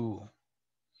you.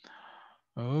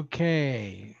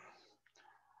 Okay.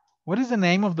 What is the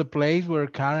name of the place where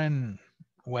Karen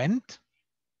went?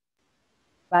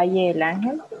 Valle del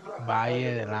Ángel.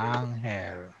 Valle del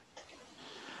Ángel.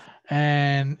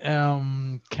 And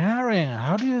Karen,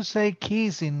 how do you say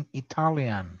kiss in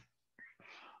Italian?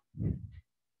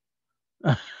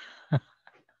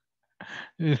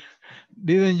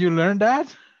 Didn't you learn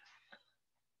that?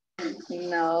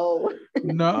 No.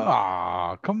 No,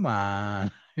 oh, come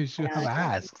on. You should have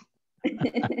asked. No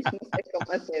sé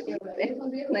cómo se dice. No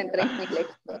entré en mi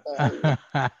léxico todavía.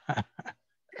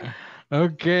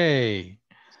 Okay.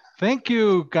 Thank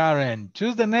you, Karen.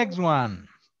 Choose the next one.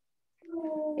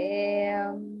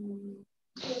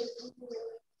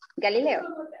 Galileo.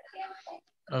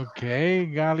 Okay,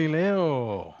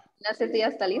 Galileo. No sé si ya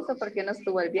está listo porque no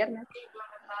estuvo el viernes.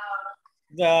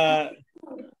 Ya,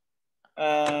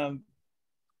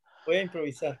 voy a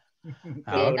improvisar. Okay.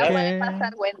 Ya puede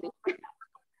pasar, Wendy.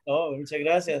 Oh, muchas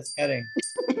gracias, Karen.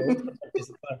 Me gusta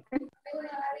participar.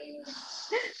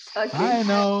 Okay. I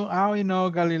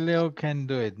know Galileo can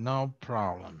do it, no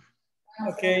problem.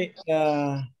 Okay,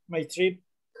 my trip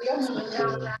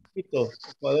to Quito,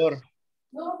 Ecuador.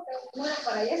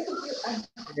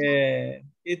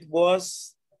 It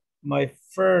was my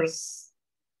first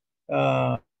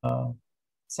time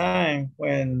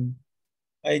when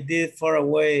I did far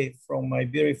away from my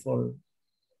beautiful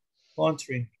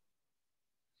country.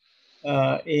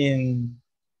 In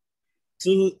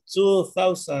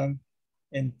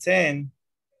 2010,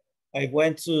 I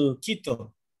went to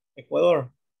Quito,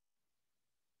 Ecuador.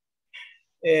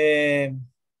 I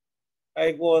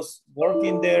was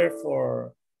working there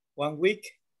for 1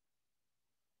 week.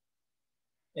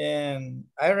 And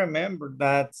I remember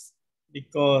that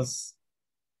because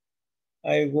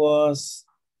I was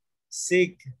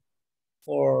sick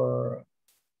for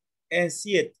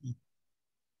anxiety.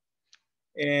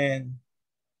 And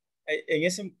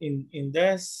in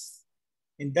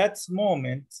that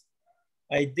moment,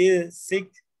 I did sick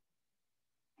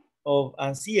of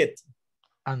anxiety.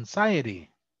 Anxiety.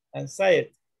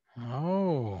 Anxiety.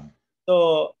 Oh.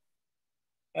 So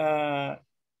I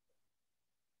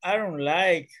don't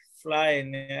like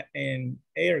flying in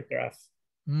aircraft.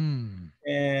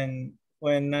 And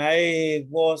when I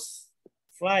was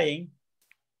flying,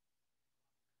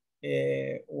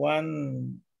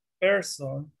 one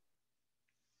person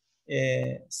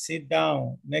sit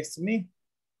down next to me,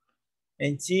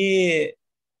 and she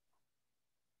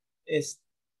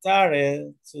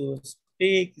started to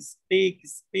speak,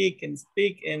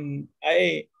 and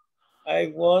I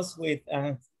was with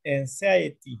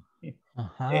anxiety.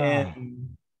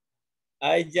 And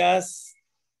I just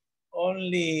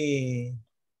only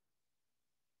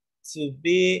to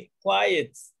be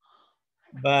quiet,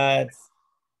 but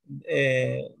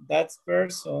that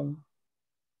person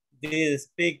did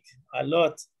speak a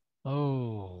lot.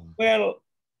 Oh. Well,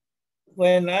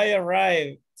 when I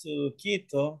arrived to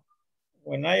Quito,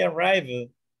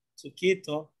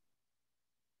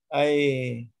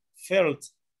 I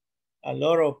felt a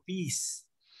lot of peace.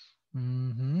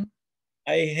 I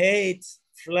hate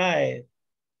flying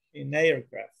in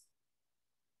aircraft.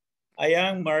 I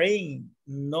am marine,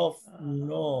 no.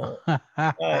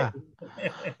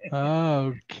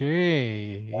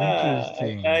 Okay,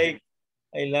 interesting. I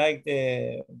like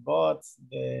the boats,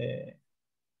 the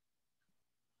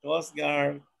Coast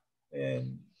Guard,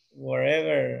 and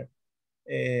wherever.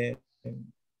 Ship.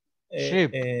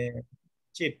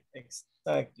 Ship,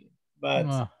 exactly. But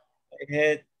I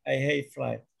hate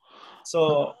flight.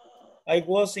 So I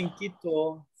was in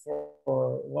Quito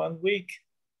for 1 week.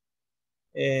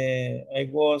 I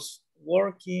was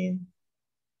working.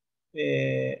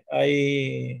 I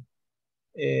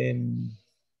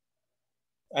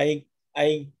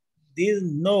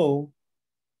didn't know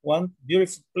one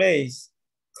beautiful place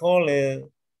called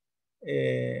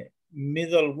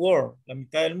Middle World, la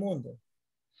mitad del mundo.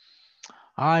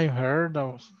 I heard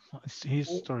those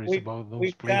histories about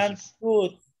those places. Can't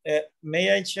put,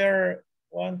 may I share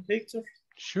one picture?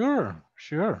 Sure,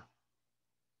 sure.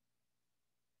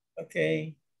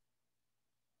 Okay.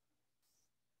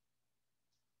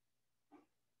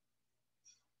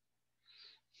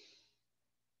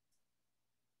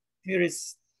 Here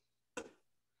is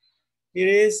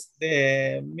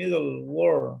the middle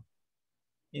war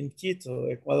in Quito,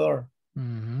 Ecuador.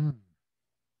 Mm-hmm.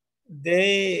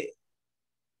 They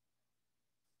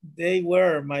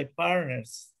were my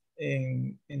partners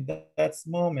in that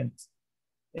moment.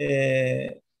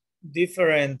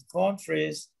 Different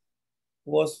countries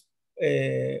was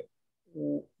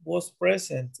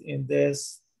present in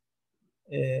this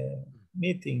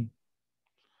meeting.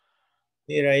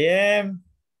 Here I am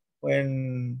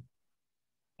when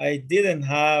I didn't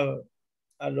have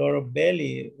a lot of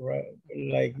belly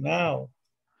like now.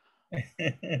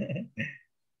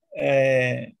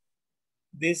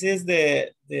 This is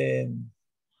the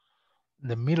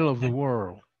middle of the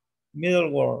world. Middle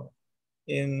world.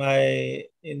 In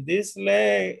this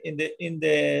leg, in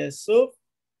the soup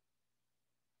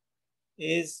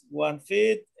is 1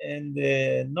 feet and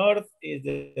the north is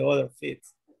the other feet.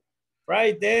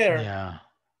 Right there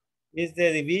is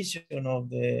the division of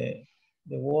the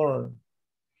world.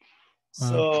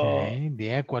 So okay, the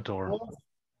Equator.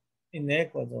 In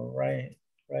Ecuador, right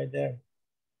there.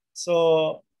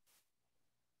 So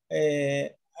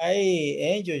I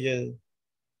enjoyed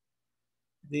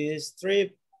this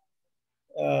trip,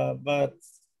 but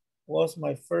was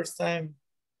my first time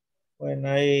when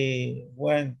I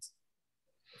went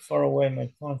far away my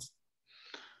country.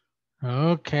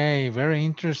 Okay, very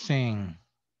interesting.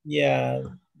 Yeah,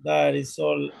 that is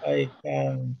all I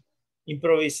can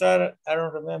improvisar. I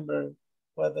don't remember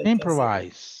what I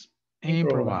improvise. Can say.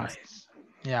 Improvise.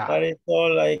 Yeah. That is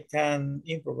all I can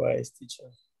improvise,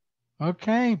 teacher.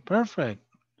 Okay, perfect.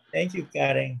 Thank you,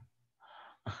 Karen.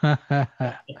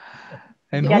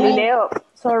 And Galileo,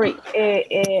 sorry,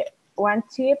 one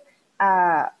tip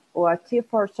or a tip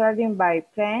for charging by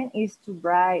plane is to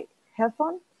buy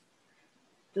headphones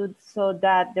so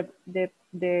that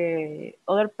the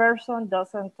other person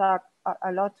doesn't talk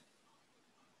a lot.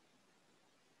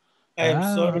 I'm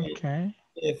sorry, okay.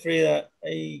 Frida,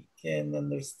 I can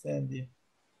understand you.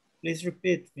 Please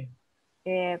repeat me.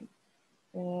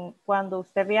 Cuando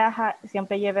usted viaja,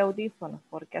 siempre lleve audífonos,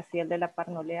 porque así el de la par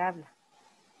no le habla.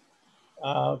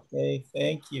 Okay,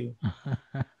 thank you.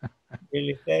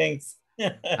 Really, thanks.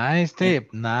 Nice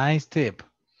tip, nice tip.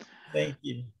 Thank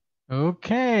you.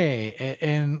 Okay,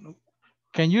 and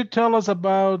can you tell us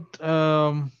about,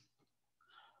 I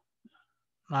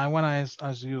want to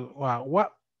ask you,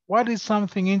 what is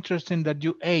something interesting that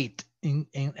you ate in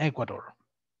Ecuador?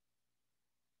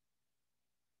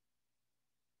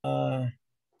 I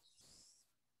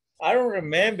don't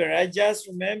remember. I just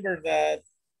remember that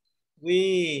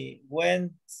we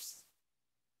went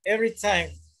every time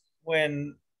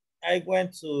when I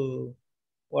went to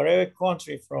whatever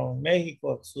country from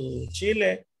Mexico to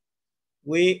Chile,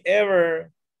 we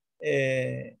ever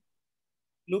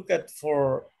look at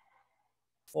for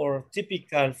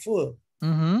typical food.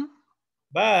 Mm-hmm.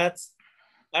 But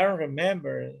I don't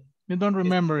remember. You don't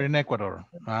remember in Ecuador?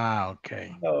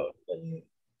 Okay. No,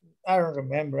 I don't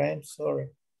remember. I'm sorry.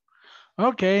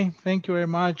 Okay, thank you very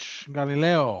much,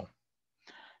 Galileo.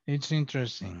 It's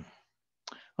interesting.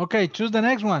 Okay, choose the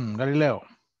next one, Galileo.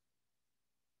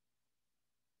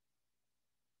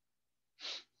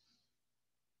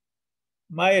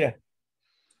 Mayra.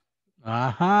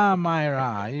 Ajá,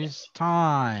 Mayra, it's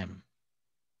time.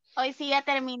 Hoy sí ya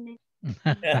terminé.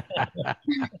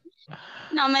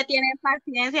 No me tienen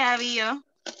paciencia, David.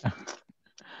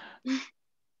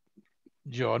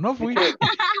 Yo no fui.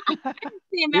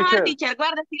 Sí, mejor, teacher,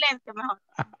 guarda silencio, mejor.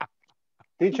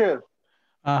 Teacher.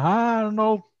 Ajá,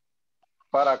 no.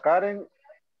 Para Karen,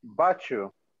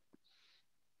 bacio.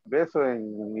 Beso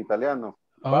en italiano.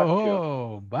 Bacio.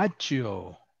 Oh,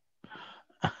 bacio.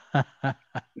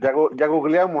 Ya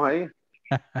googleamos ahí.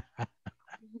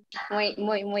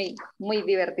 Muy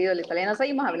divertido el italiano.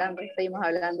 Seguimos hablando.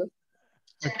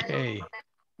 Okay.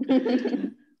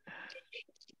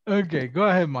 Okay, go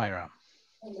ahead, Mayra.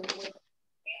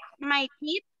 My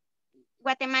tip,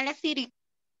 Guatemala City.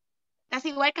 Casi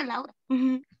igual que Laura.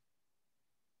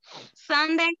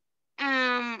 Sunday,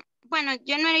 bueno,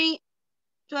 January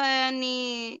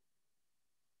 20,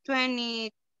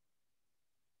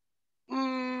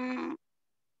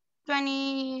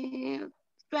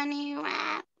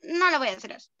 no lo voy a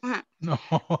decir eso. No.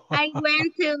 I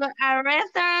went to a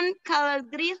restaurant called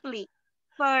Grizzly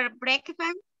for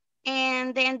breakfast,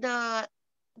 and then the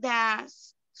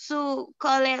zoo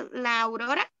called La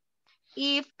Aurora.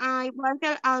 If I walked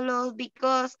a lot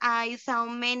because I saw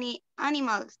many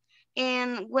animals,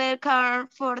 and welcome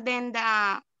for then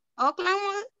the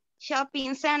Oakland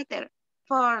shopping center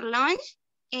for lunch,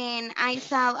 and I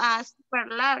saw a super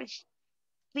large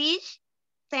fish.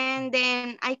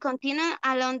 Then I continue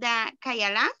along the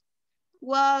Kayala,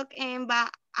 walk and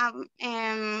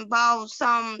bought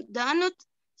some donuts,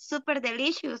 super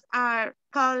delicious, are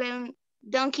called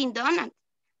Dunkin' Donuts.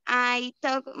 I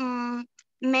took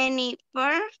many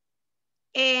first,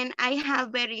 and I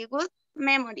have very good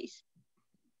memories.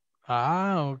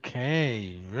 Ah,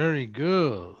 okay. Very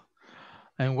good.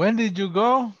 And when did you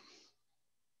go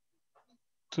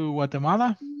to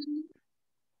Guatemala?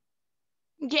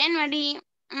 January,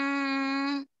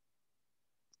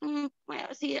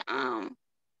 bueno, sí,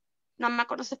 no me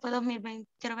acuerdo si fue 2020,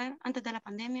 quiero ver, antes de la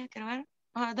pandemia, quiero ver,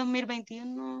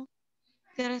 2021,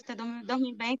 quiero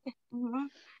 2020.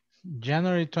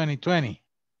 January 2020.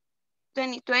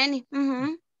 2020.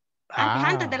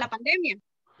 Antes de la pandemia.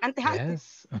 Antes.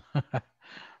 Yes.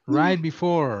 Right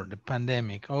before the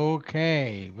pandemic.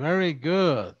 Okay, very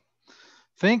good.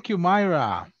 Thank you,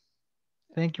 Myra.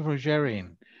 Thank you for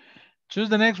sharing. Choose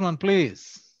the next one,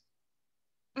 please.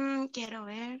 Quiero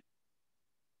ver.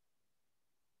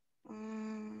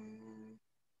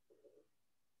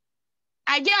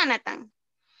 Jonathan.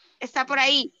 Está por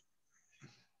ahí.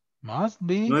 Must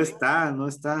be. No está, no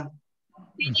está.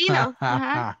 Seguido.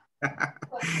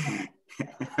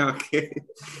 Okay.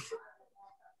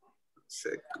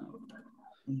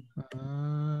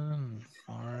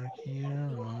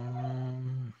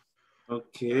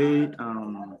 Okay.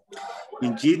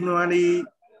 In January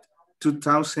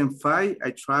 2005,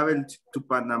 I traveled to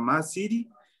Panama City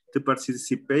to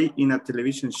participate in a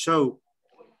television show.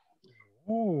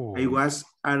 Ooh. I was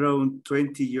around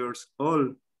 20 years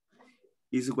old.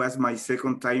 It was my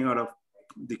second time out of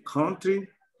the country.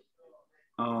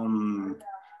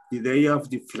 The day of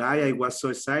the flight, I was so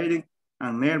excited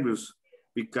and nervous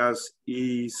because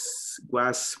it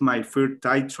was my first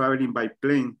time traveling by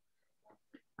plane.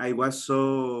 I was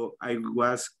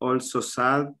also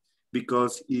sad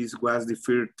because it was the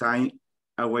first time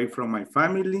away from my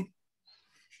family,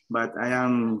 but I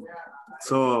am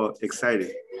so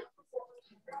excited.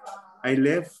 I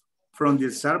left from the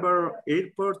El Salvador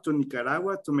airport to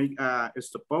Nicaragua to make a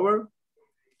stopover.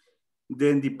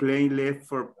 Then the plane left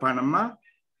for Panama.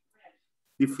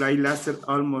 The flight lasted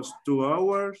almost 2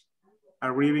 hours,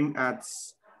 arriving at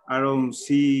around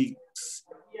 6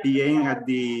 p.m.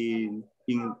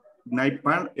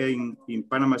 in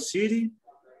Panama City.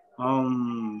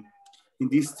 In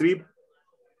this trip,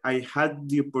 I had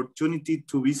the opportunity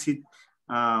to visit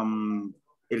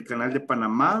El Canal de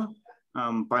Panamá,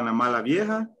 Panamá la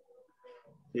Vieja,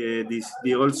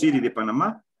 the old city de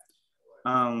Panamá,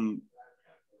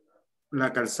 la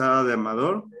Calzada de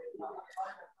Amador,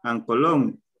 and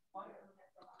Colón.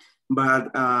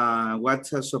 But what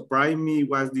surprised me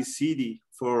was the city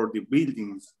for the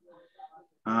buildings.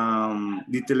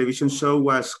 The television show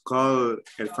was called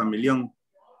El Familión.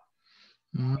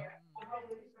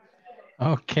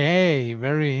 Okay,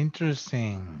 very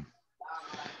interesting.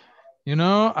 You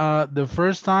know, the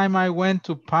first time I went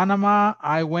to Panama,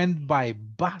 I went by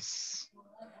bus.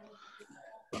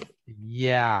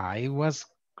 Yeah, it was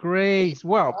great.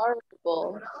 Well,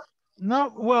 Horrible.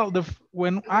 no, well,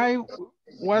 when I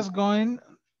was going,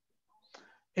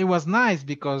 it was nice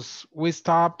because we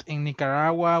stopped in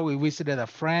Nicaragua. We visited a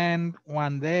friend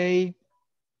one day.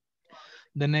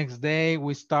 The next day,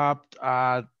 we stopped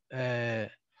at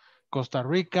Costa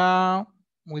Rica.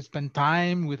 We spent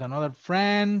time with another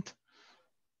friend,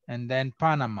 and then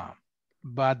Panama.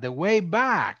 But the way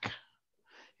back,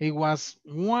 it was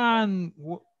one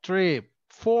trip,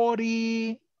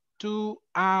 42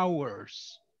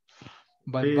 hours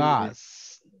by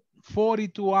bus,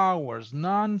 42 hours,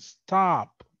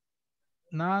 non-stop,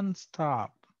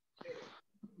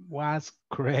 was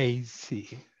crazy.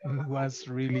 It was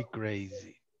really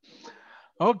crazy.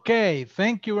 Okay,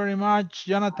 thank you very much,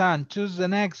 Jonathan. Choose the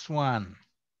next one.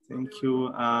 Thank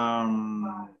you.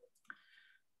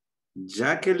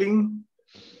 Jacqueline.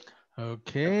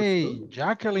 Okay,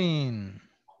 Jacqueline.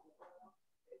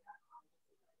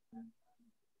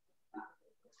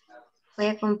 Voy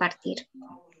a compartir.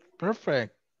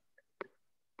 Perfect.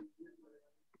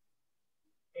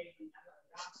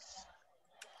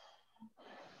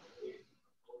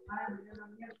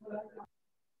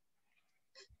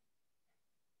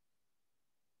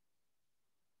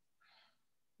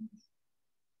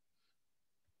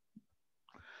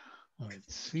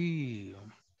 Let's see.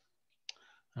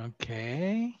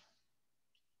 Okay.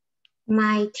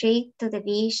 My trip to the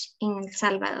beach in El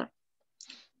Salvador.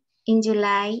 In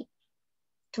July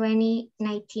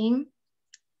 2019,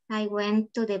 I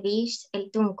went to the beach El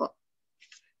Tunco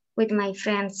with my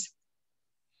friends.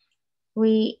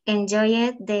 We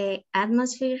enjoyed the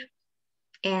atmosphere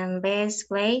and best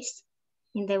ways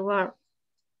in the world.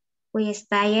 We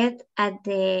stayed at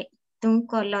the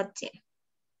Tunco Lodge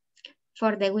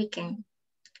for the weekend.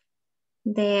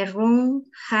 The room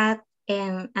had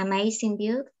an amazing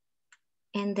view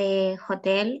and the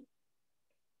hotel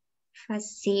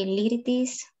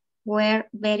facilities were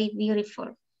very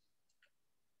beautiful.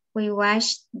 We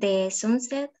watched the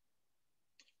sunset.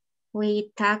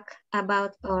 We talked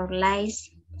about our lives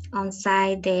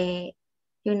outside the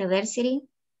university.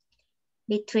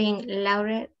 Between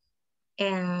laughter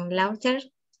and laughter,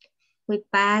 we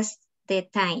passed the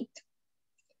time.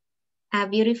 A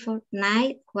beautiful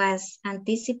night was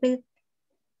anticipated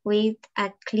with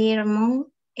a clear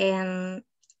moon and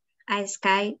a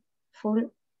sky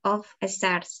full of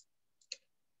stars.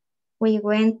 We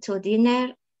went to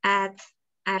dinner at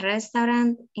a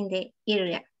restaurant in the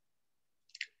area.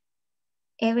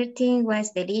 Everything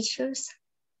was delicious.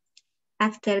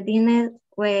 After dinner,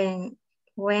 we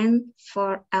went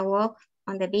for a walk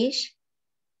on the beach.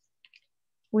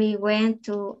 We went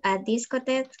to a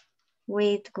discotheque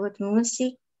with good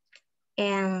music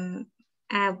and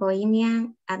a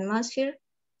bohemian atmosphere.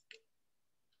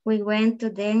 We went to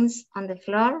dance on the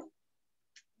floor.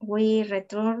 We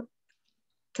returned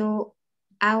to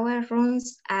our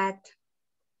rooms at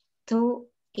 2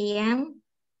 a.m.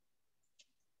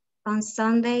 On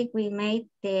Sunday, we made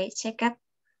the checkup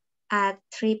at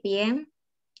 3 p.m.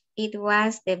 It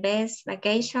was the best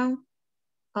vacation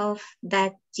of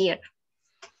that year.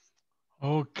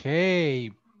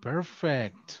 Okay,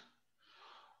 perfect.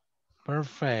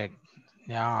 Perfect.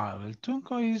 Yeah, el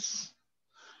Tunco is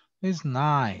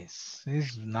nice.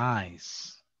 It's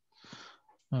nice.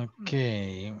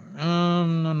 Okay.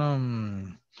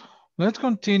 Let's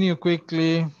continue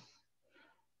quickly.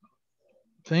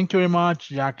 Thank you very much,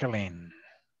 Jacqueline.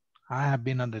 I have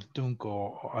been on the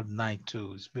Tunco at night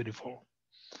too. It's beautiful.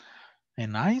 A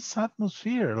nice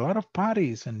atmosphere, a lot of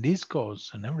parties and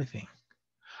discos and everything.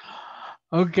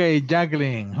 Okay,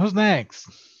 Jacqueline, who's next?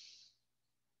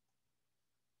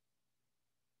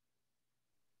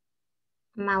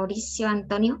 Mauricio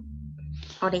Antonio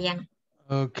Orellana.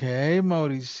 Okay,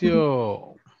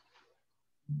 Mauricio.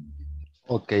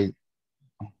 Okay.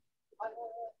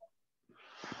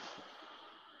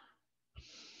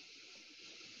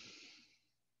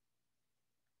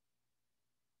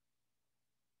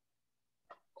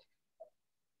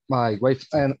 My wife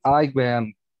and I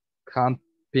went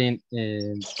camping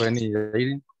in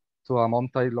 2018 to a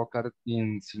mountain located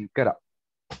in Sinquera.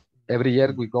 Every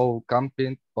year we go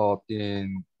camping, but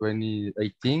in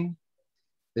 2018,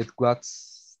 it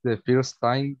was the first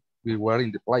time we were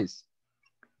in the place.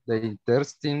 The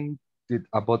interesting thing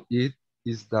about it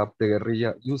is that the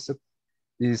guerrilla used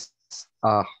is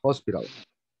a hospital.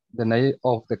 The name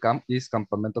of the camp is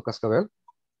Campamento Cascabel.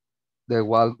 The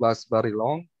walk was very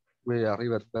long. We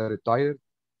arrived very tired.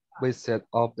 We set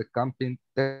up the camping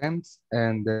tents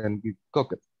and then we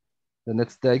cooked. The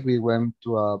next day we went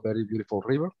to a very beautiful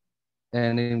river.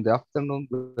 And in the afternoon,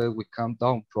 we came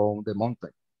down from the mountain.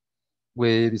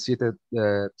 We visited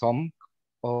the tomb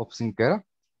of Sinquera.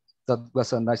 That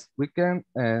was a nice weekend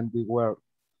and we were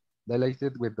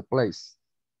delighted with the place.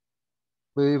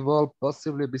 We will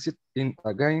possibly visit in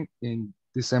again in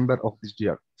December of this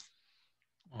year.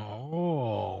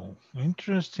 Oh,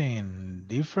 interesting.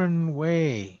 Different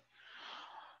way.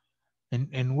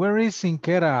 And where is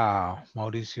Sinquera,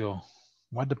 Mauricio?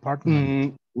 What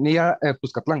department? Near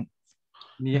Cuscatlán.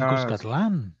 In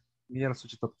Cuscatlán? Near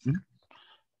Suchitoto.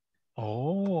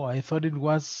 Oh, I thought it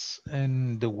was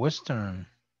in the western.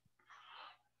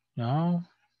 No?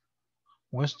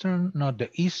 Western? No, the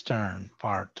eastern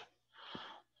part.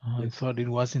 I thought it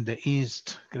was in the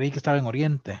east. Creí que estaba en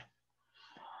Oriente.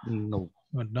 No.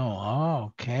 But no. Oh,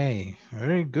 okay.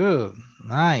 Very good.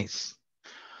 Nice.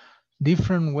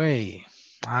 Different way.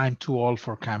 I'm too old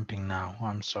for camping now.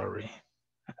 I'm sorry.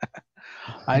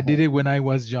 I did it when I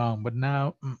was young, but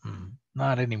now,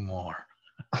 not anymore.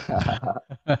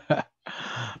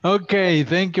 Okay,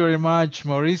 thank you very much,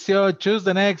 Mauricio. Choose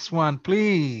the next one,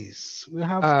 please. We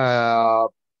have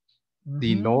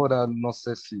Dinora, no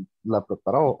sé si la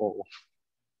preparó o...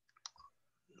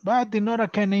 But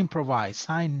Dinora can improvise.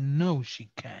 I know she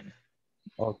can.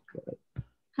 Okay.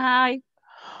 Hi.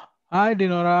 Hi,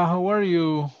 Dinora. How are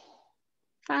you?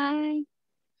 Fine.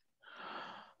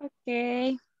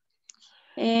 Okay.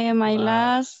 My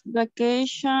last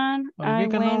vacation, I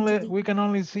went we can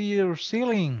only see your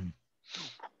ceiling.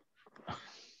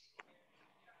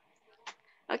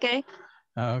 Okay.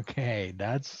 Okay,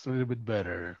 that's a little bit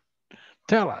better.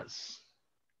 Tell us.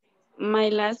 My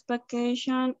last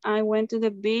vacation, I went to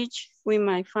the beach with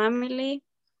my family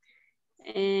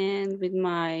and with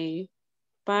my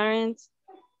parents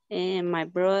and my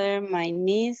brother, my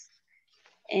niece.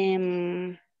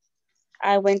 And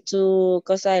I went to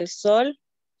Costa del Sol,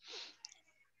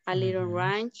 a little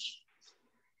ranch.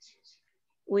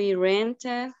 We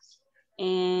rented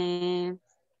and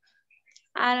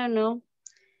I don't know,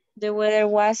 the weather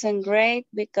wasn't great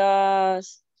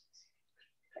because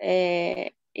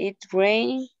it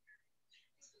rained.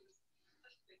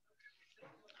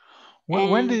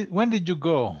 When did you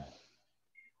go?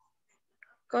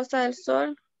 Costa del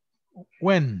Sol.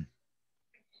 When?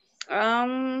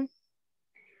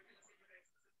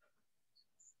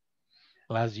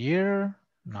 Last year?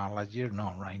 No, last year,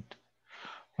 no, right?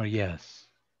 Or yes?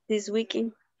 This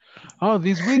weekend. Oh,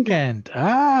 this weekend.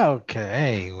 Ah,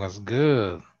 okay. It was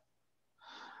good.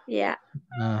 Yeah.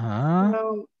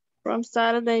 Uh-huh. From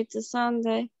Saturday to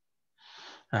Sunday.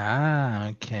 Ah,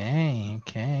 okay,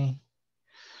 okay.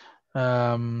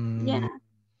 Yeah,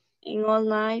 and all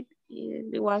night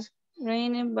it was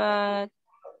raining, but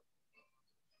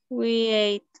we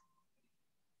ate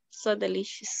so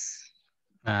delicious.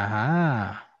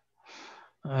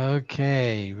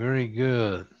 Okay, very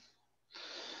good.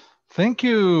 Thank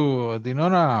you,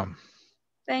 Dinora.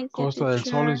 Thank you, Costa del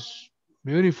Sol teacher. is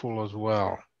beautiful as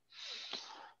well.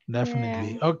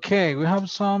 Definitely. Yeah. Okay, we have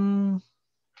some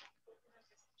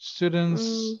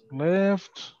students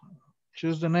left.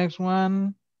 Choose the next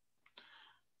one.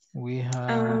 We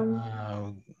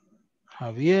have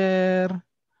Javier.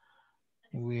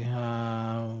 We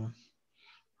have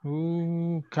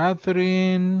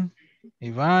Catherine,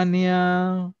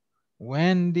 Ivania,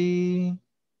 Wendy,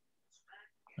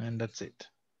 and that's it.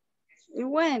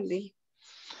 Wendy.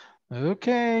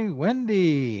 Okay,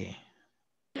 Wendy.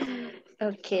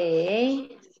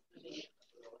 Okay.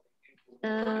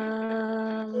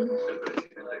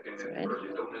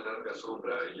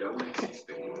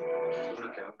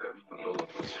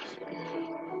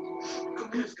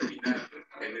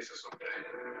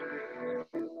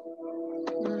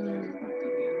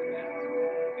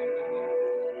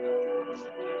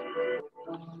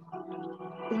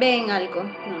 ¿Ven algo?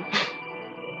 No.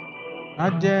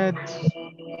 Not yet,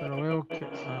 pero veo que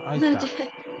ahí está.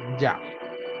 Ya.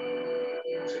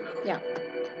 Ya.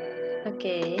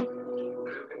 Okay.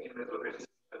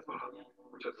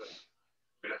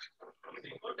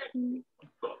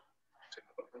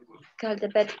 Call the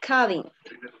bed cabin.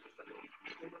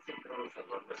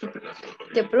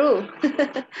 The brew.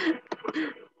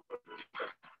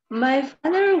 My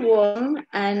father won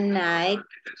a night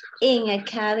in a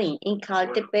cabin in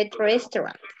Caltepet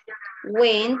restaurant.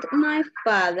 Went my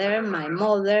father, my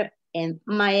mother, and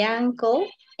my uncle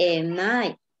and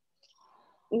I.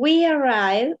 We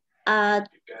arrived at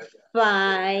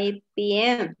 5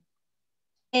 p.m.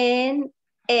 and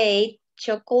ate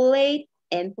chocolate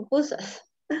and pupusas.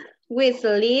 We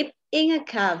slept in a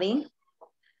cabin.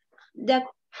 The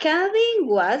cabin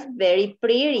was very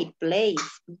pretty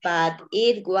place, but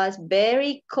it was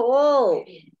very cold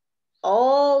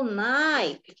all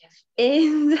night.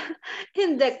 In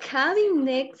the cabin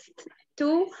next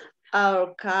to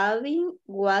our cabin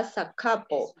was a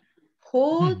couple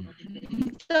who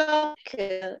talked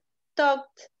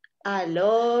a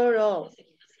lot of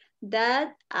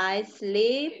that I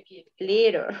sleep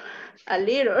a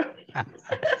little.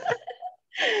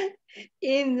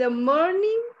 In the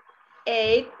morning,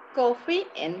 ate coffee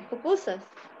and pupusas.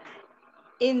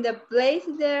 In the place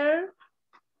there,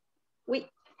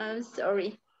 I'm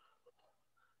sorry.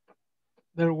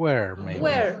 There were, maybe.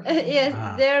 Yes,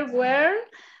 there were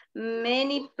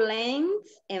many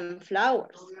plants and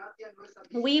flowers.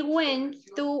 We went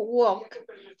to walk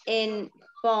and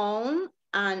found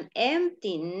an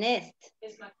empty nest.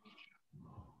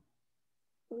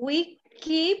 We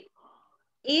keep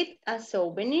it a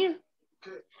souvenir.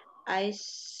 I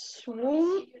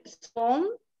swung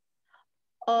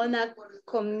on a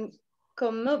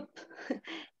commute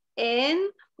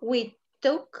and we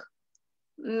took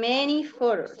many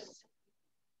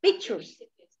pictures.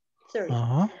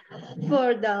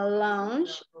 For the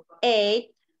lunch,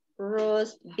 ate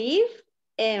roast beef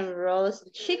and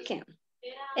roast chicken.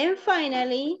 And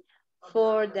finally,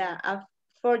 for the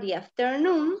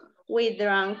afternoon, we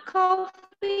drank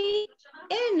coffee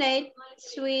and ate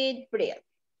sweet bread.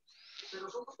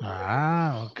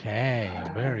 Okay,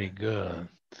 very good.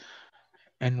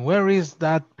 And where is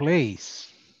that place?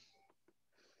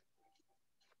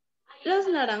 Los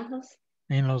Naranjos.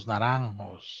 In Los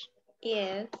Naranjos.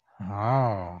 Yes.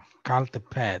 Oh,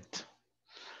 Caltepet.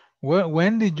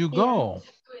 When did you go?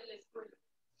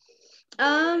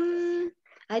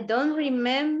 I don't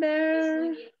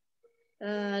remember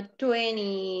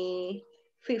 2015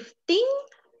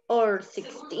 or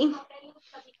 16.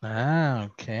 Ah,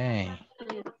 okay.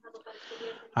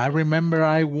 I remember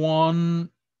I won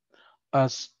a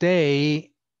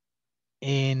stay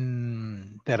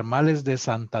in Termales de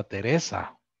Santa Teresa.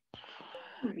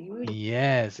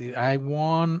 Yes, I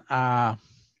won a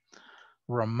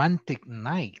romantic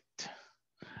night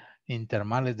in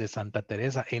Termales de Santa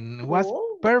Teresa, and it was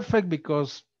perfect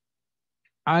because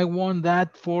I won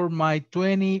that for my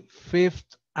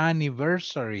 25th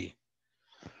anniversary.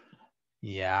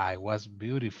 Yeah, it was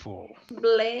beautiful.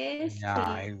 Bless.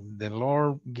 Yeah, the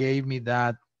Lord gave me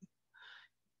that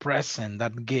present,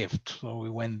 that gift. So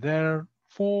we went there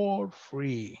for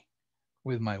free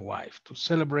with my wife to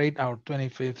celebrate our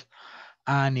 25th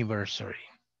anniversary.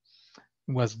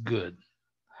 It was good.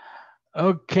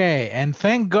 Okay, and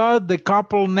thank God the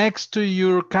couple next to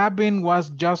your cabin was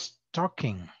just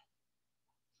talking.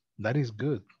 That is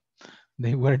good.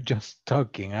 They were just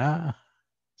talking, huh?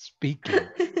 Speaking.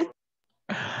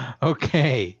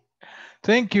 Okay.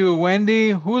 Thank you, Wendy.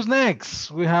 Who's next?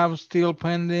 We have still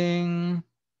pending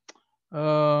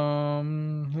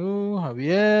who?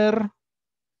 Javier,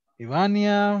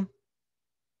 Ivania.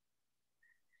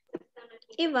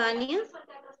 Ivania.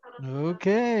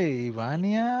 Okay,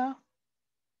 Ivania.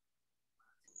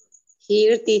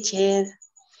 Here, teacher.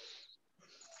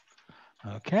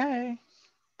 Okay.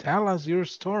 Tell us your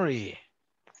story.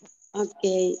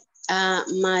 Okay.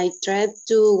 My trip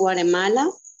to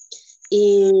Guatemala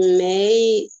in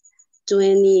May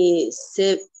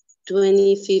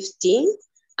 2015.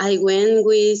 I went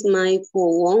with my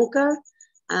co-worker,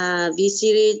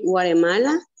 visited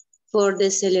Guatemala for the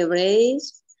celebration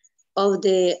of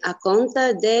the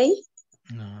Aconta Day.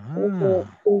 The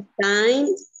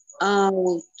time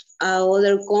of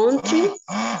other country,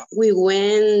 we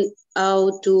went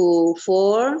out to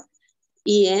 4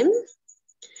 p.m.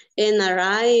 and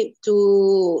arrived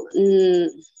to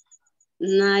 9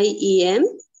 a.m.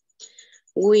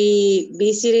 We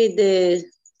visited the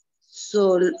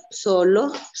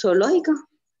zoological.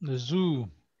 The zoo.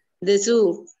 The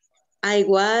zoo. I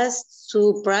was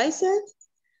surprised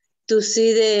to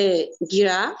see the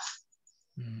giraffe,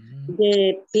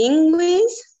 the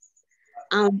penguins,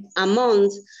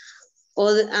 among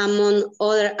other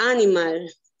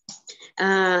animals.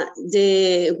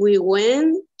 We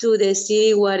went to the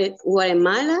city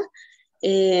Guatemala,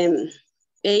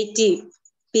 ate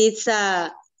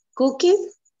pizza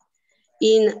cookies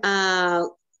in a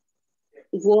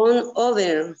one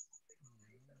over.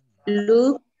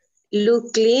 Look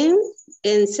clean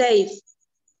and safe.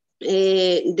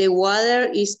 The water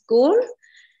is cool.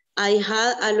 I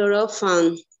had a lot of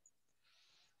fun.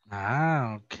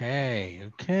 Ah, okay,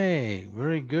 okay,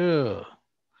 very good.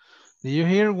 Did you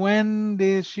hear when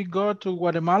did she go to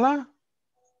Guatemala?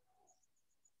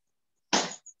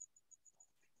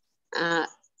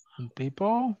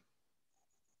 People?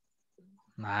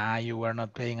 Nah, you were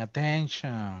not paying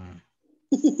attention.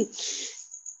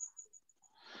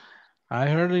 I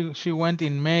heard she went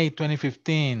in May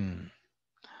 2015.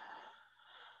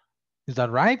 Is that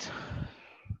right?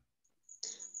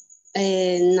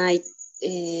 9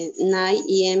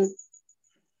 a.m.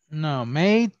 No,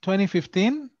 May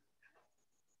 2015?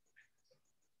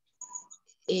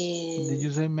 Did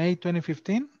you say May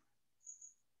 2015?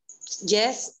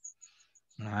 Yes.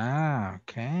 Ah,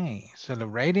 okay.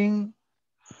 Celebrating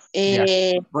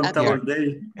Accountable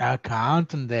Day.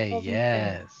 Accountant Day,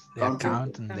 yes. The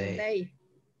Accountant Day.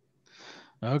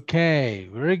 Okay,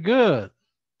 very good.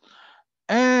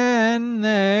 And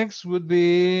next would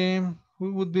be,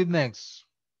 who would be next?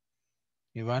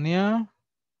 Ivania.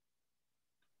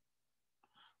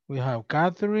 We have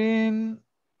Catherine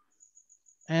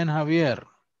and Javier.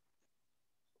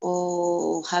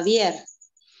 Oh, Javier.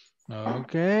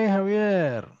 Okay,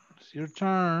 Javier, it's your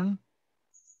turn.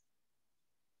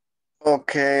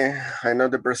 Okay, I know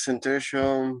the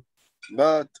presentation,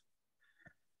 but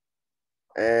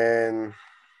in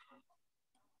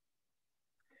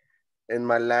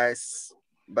my last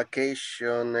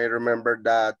vacation, I remember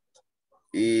that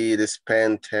I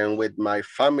spent time with my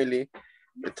family.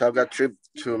 We took a trip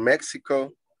to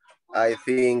Mexico. I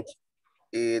think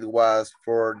it was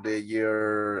for the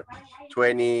year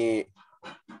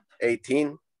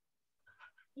 2018.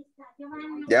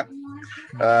 Yeah.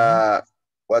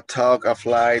 We took a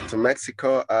flight to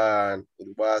Mexico, and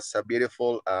it was a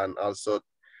beautiful and also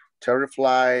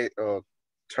terrifying,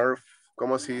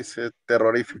 ¿cómo se dice?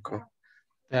 Terrorífico.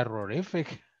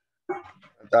 Terrorific.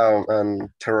 And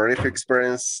terrific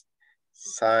experience.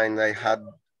 Sign I had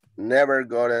never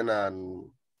gotten on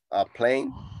a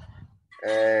plane.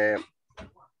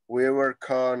 we work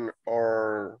on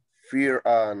our fear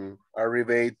and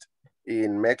arrived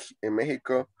in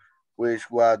Mexico, which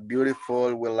was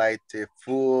beautiful. We like the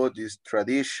food, its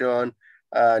tradition,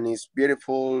 and its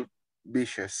beautiful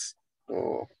beaches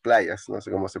o playas, no sé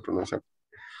cómo se pronuncia.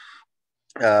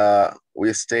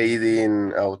 We stayed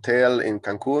in a hotel in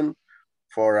Cancun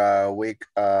for a week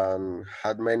and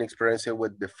had many experiences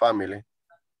with the family.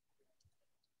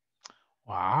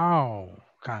 Wow,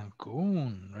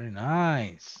 Cancun, very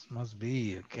nice. Must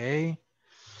be, okay.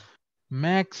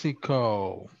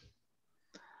 Mexico.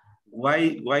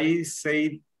 Why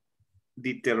say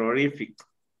the terrorific?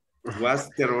 What's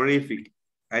terrorific?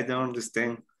 I don't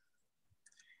understand.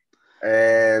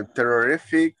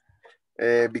 Terrorific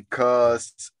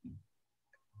because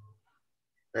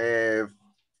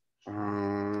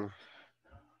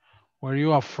were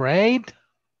you afraid?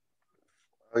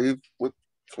 We would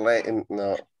fly in,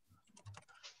 no.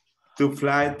 To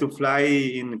fly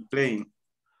in a plane.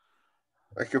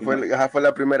 Es que fue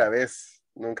la primera vez.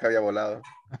 Nunca había volado.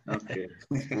 Okay.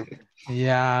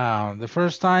 Yeah, the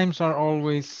first times are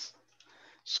always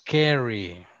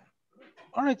scary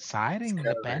or exciting,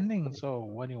 depending. So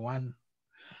what do you want?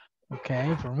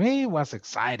 Okay, for me, it was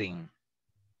exciting.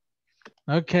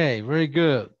 Okay, very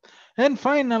good. And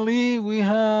finally, we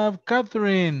have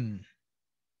Catherine.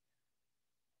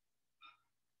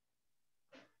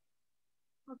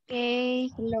 Okay,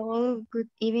 hello, good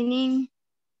evening.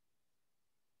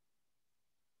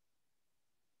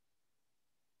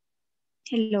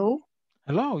 Hello.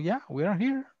 Hello, yeah, we are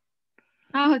here.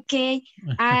 Okay,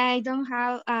 I don't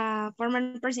have a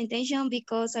formal presentation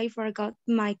because I forgot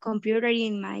my computer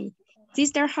in my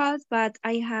sister's house, but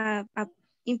I have a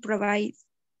improvised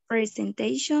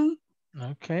presentation.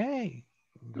 Okay,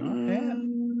 go ahead.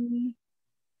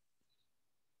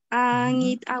 And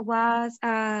it was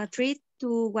a trip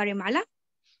to Guatemala.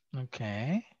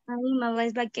 Okay. In my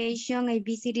last vacation, I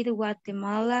visited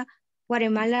Guatemala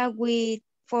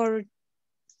for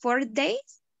 4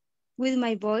 days with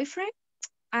my boyfriend.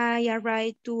 I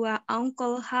arrived to an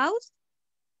uncle's house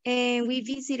and we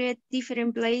visited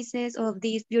different places of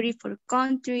this beautiful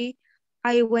country.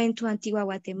 I went to Antigua,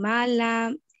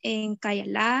 Guatemala, and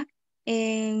Cayala,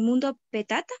 and Mundo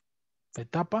Petata.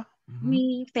 Petapa?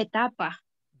 Petapa.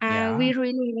 Yeah. We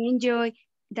really enjoy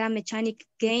the mechanic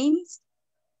games.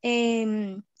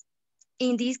 In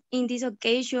this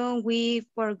occasion, we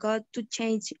forgot to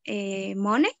change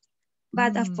money,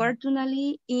 but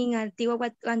unfortunately, in Antigua,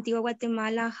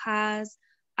 Guatemala has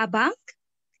a bank,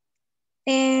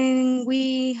 and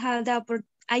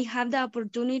I have the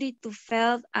opportunity to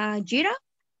fill a gira,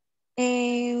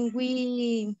 and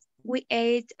we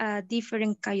ate a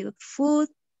different kind of food,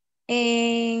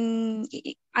 and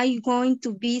I'm going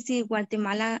to visit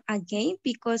Guatemala again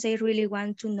because I really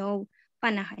want to know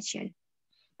Panajachel.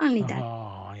 Only that.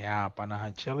 Oh, yeah,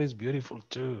 Panajachel is beautiful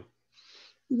too.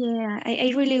 Yeah,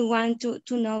 I really want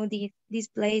to know this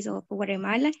place of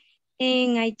Guatemala,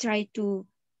 and I try to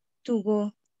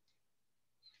go.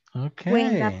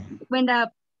 Okay. When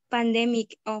the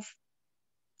pandemic off.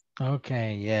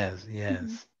 Okay, yes.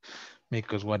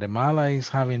 Because Guatemala is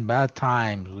having bad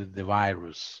times with the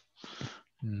virus.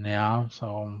 Yeah,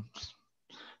 so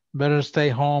better stay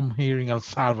home here in El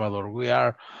Salvador. We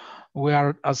are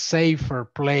a safer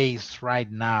place right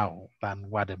now than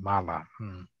Guatemala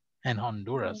and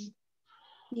Honduras.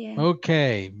 Yeah.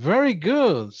 Okay, very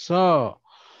good. So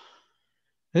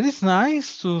it is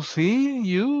nice to see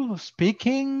you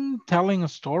speaking, telling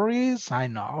stories. I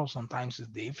know sometimes it's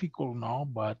difficult, no,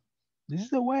 but this is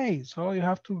the way. So you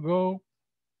have to go.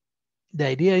 The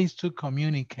idea is to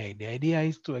communicate. The idea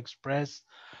is to express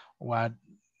what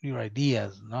your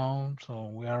ideas, no? So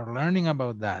we are learning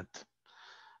about that.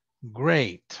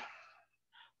 Great.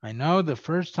 I know the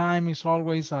first time is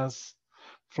always as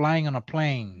flying on a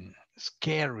plane,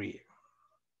 scary,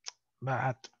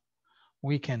 but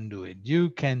we can do it. You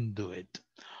can do it.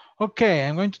 Okay,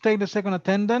 I'm going to take the second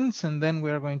attendance and then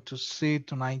we are going to see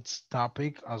tonight's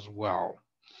topic as well.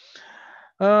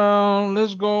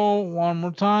 Let's go one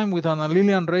more time with Ana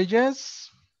Lilian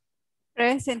Reyes.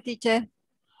 Present, teacher.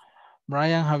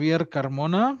 Brian Javier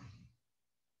Carmona.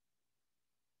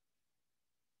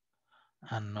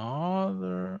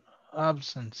 Another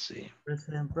absentee.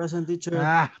 Present,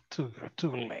 teacher. Too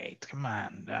late. Come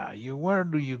on. Where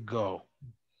do you go?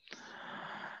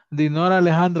 Dinora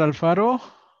Alejandra Alfaro.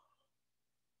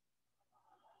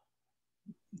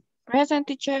 Present,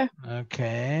 teacher.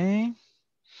 Okay.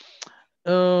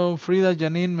 Frida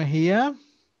Janine Mejia.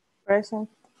 Present,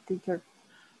 teacher.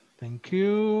 Thank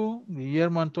you.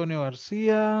 Guillermo Antonio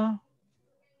García.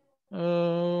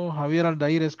 Javier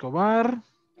Aldair Escobar.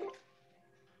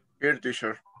 Here,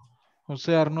 teacher.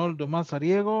 José Arnoldo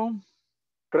Mazariego.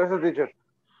 Present, teacher.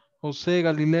 José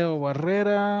Galileo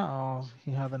Barrera. Oh,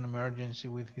 he had an emergency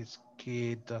with his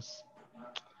kid. That's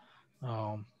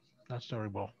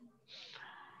terrible.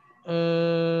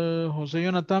 José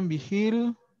Jonathan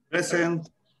Vigil. Present.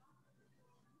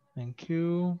 Thank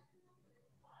you.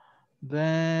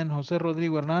 Then José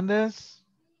Rodrigo Hernández.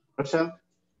 Present.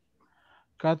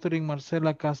 Catherine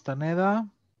Marcela Castaneda.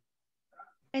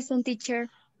 Present, teacher.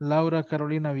 Laura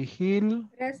Carolina Vigil.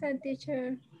 Present,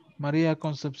 teacher. María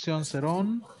Concepción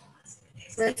Cerón.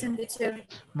 Present, teacher.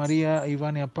 María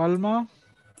Ivania Palma.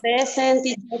 Present,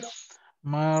 teacher.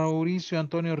 Mauricio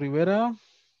Antonio Rivera.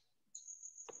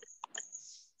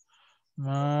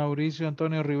 Mauricio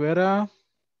Antonio Rivera.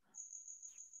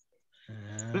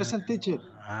 Present, teacher.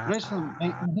 Present.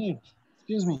 I'm here.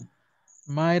 Excuse me.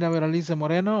 Mayra Veralice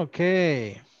Moreno. Ok.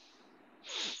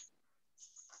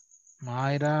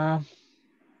 Mayra.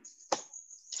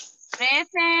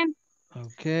 Present.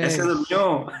 Ok. Ese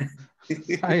durmió.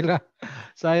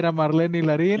 Zaira Marlene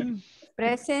Larín.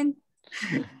 Present.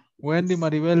 Wendy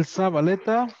Maribel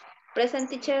Zabaleta. Present,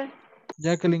 teacher.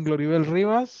 Jacqueline Gloribel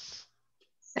Rivas.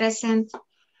 Present.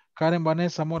 Karen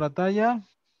Vanessa Morataya.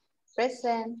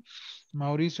 Present.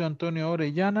 Mauricio Antonio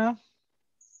Orellana.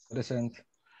 Present.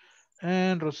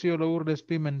 And Rocío Lourdes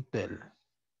Pimentel.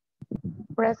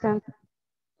 Present.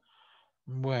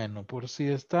 Bueno, por si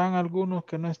están algunos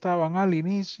que no estaban al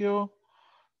inicio,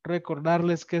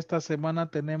 recordarles que esta semana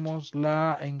tenemos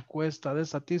la encuesta de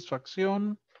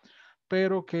satisfacción,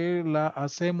 pero que la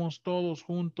hacemos todos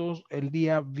juntos el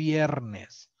día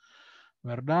viernes,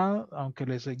 ¿verdad? Aunque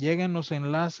les lleguen los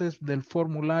enlaces del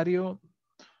formulario,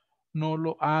 no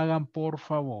lo hagan por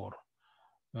favor,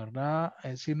 ¿verdad?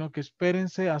 Sino que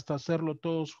espérense hasta hacerlo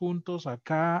todos juntos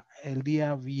acá el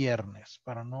día viernes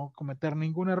para no cometer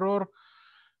ningún error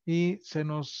y se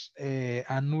nos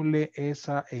anule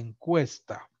esa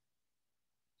encuesta.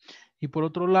 Y por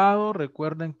otro lado,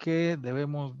 recuerden que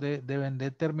deben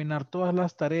de terminar todas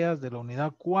las tareas de la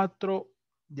unidad 4,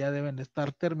 ya deben de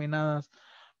estar terminadas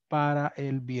para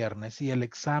el viernes y el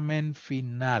examen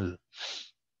final,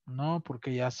 ¿no?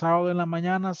 Porque ya sábado en la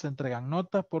mañana se entregan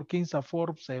notas porque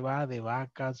INSAFORP se va de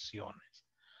vacaciones.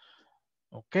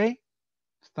 ¿Ok?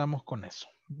 Estamos con eso.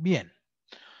 Bien.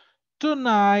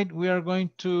 Tonight we are going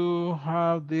to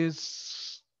have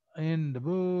this in the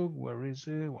book. Where is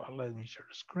it? Well, let me share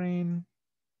the screen.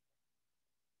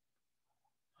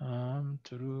 Let me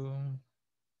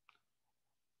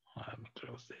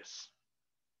close this.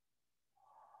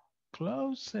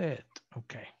 Close it.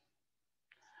 Okay.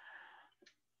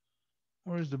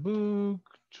 Where's the book?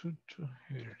 Here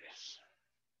it is.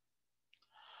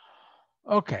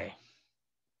 Okay.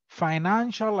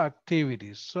 Financial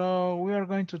activities. So we are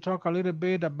going to talk a little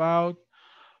bit about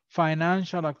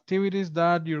financial activities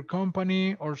that your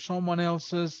company or someone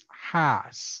else's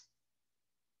has.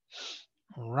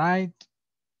 All right.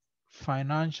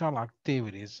 Financial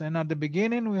activities. And at the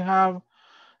beginning, we have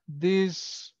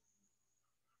this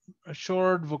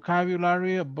short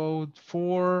vocabulary about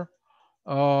 4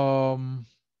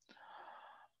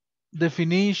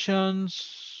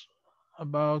 definitions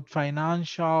about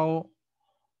financial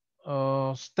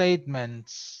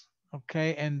statements,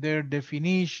 okay, and their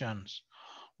definitions.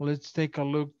 Let's take a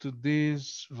look to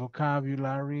this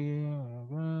vocabulary.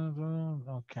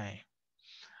 Okay.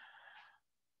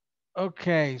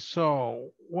 Okay,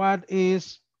 so what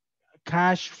is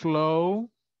cash flow?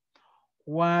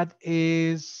 What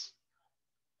is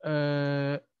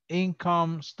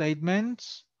income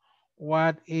statements?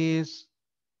 What is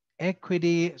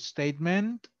equity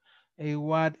statement? And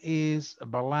what is a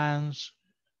balance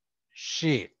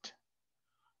sheet?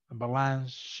 A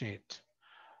balance sheet.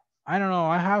 I don't know.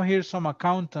 I have here some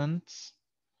accountants,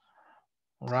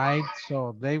 right?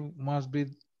 So they must be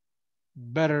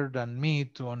better than me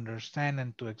to understand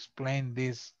and to explain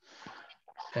these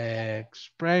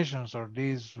expressions or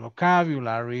this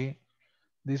vocabulary,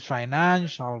 this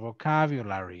financial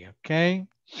vocabulary, okay?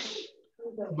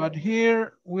 But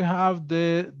here we have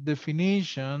the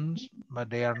definitions, but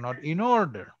they are not in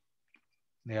order.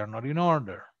 They are not in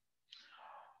order.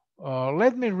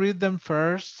 Let me read them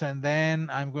first, and then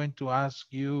I'm going to ask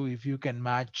you if you can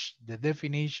match the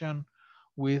definition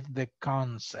with the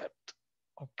concept,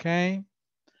 okay?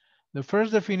 The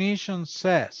first definition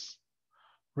says,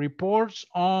 reports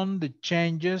on the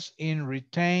changes in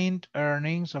retained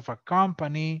earnings of a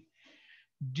company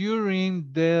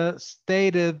during the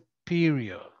stated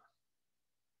period.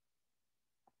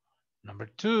 Number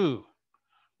 2,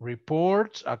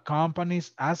 reports a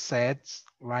company's assets,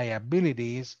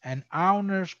 liabilities, and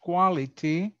owner's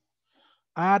quality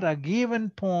at a given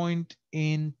point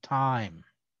in time.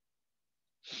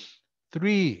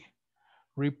 3,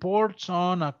 reports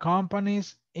on a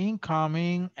company's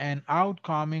incoming and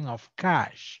outgoing of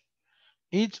cash,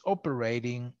 its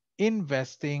operating,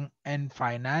 investing, and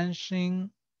financing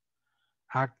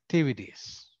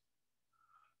activities.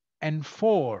 And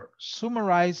 4,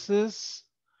 summarizes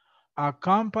a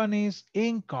company's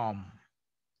income,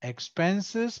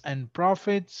 expenses, and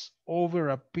profits over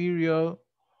a period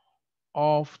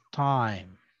of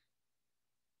time.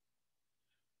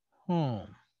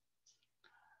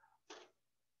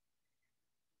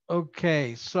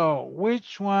 Okay, so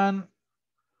which one?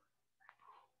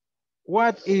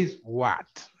 What is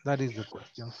what? That is the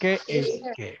question. ¿Qué es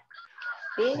qué?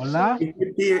 Hola?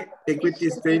 Equity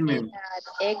statement.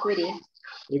 Equity.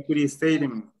 Equity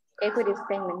statement. Equity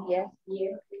statement, yes.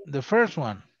 The first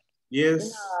one.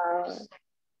 Yes.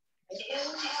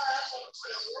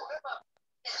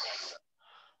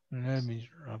 Let me,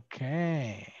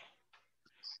 okay.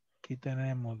 Aquí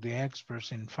tenemos the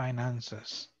experts in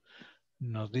finances.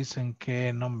 Nos dicen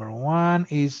que number 1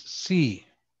 is C.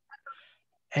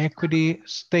 Equity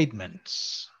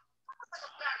statements.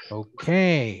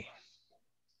 Okay.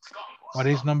 What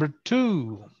is number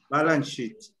 2? Balance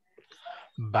sheet.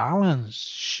 Balance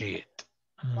sheet.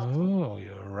 Oh,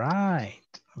 you're right.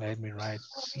 Let me write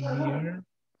here.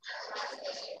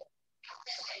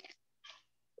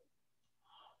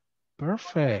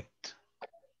 Perfect.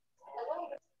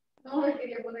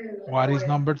 What is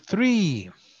number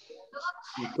 3?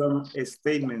 Income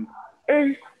statement.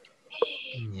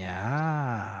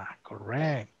 Yeah,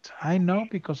 correct. I know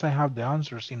because I have the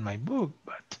answers in my book,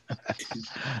 but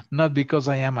not because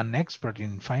I am an expert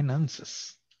in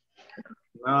finances.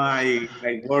 No, I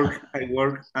work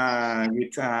with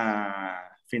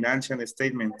financial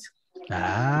statement.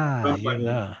 Ah, you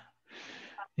know.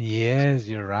 Yes,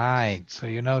 you're right. So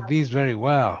you know this very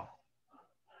well.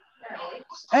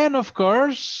 And of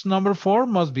course, number 4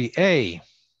 must be A.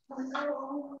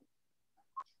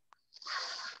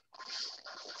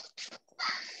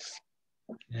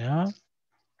 Yeah.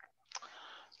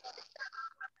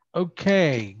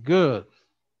 Okay, good.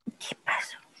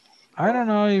 I don't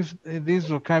know if this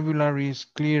vocabulary is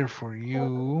clear for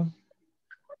you.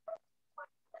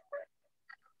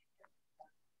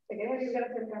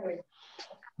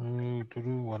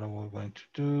 What are we going to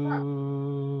do?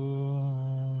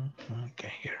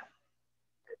 Okay, here.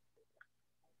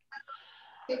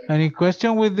 Any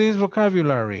question with this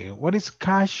vocabulary? What is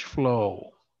cash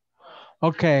flow?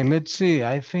 Okay, let's see.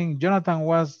 I think Jonathan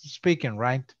was speaking,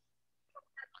 right?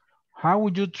 How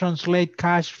would you translate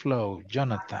cash flow,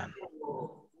 Jonathan?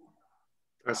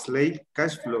 Translate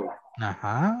cash flow.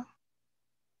 Uh-huh.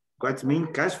 What means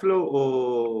cash flow,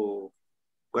 or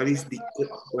what is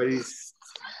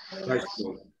cash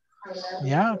flow?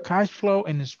 Yeah, cash flow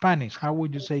in Spanish. How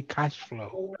would you say cash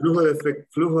flow?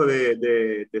 Flujo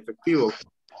de efectivo.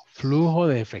 Flujo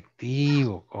de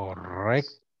efectivo,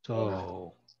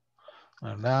 correcto.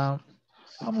 ¿Verdad?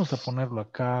 Vamos a ponerlo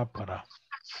acá para...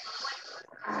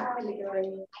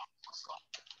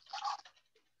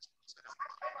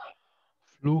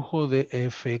 Flujo de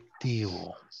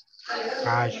efectivo.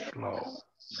 Cash flow.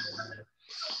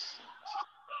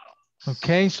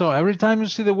 Okay, so every time you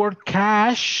see the word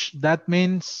cash, that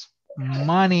means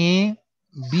money,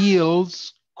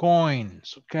 bills,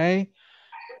 coins, okay?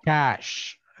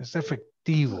 Cash. Es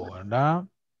efectivo, ¿verdad?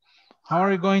 How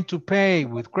are you going to pay?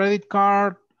 With credit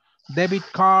card, debit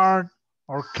card,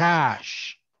 or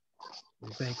cash?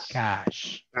 We say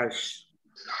cash. Cash.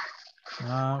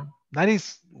 That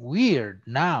is weird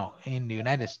now in the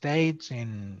United States,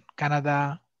 in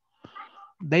Canada.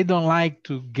 They don't like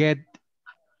to get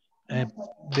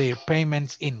their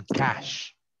payments in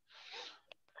cash.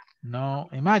 No,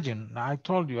 imagine, I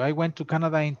told you, I went to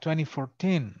Canada in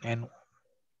 2014, and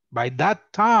by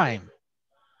that time,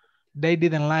 they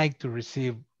didn't like to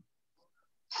receive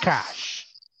cash.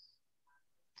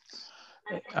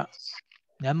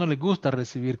 Ya no les gusta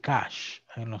recibir cash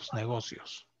en los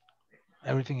negocios.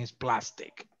 Everything is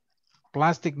plastic.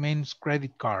 Plastic means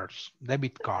credit cards,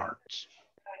 debit cards.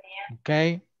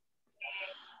 Okay.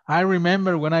 I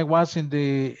remember when I was in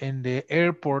the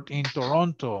airport in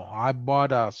Toronto, I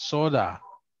bought a soda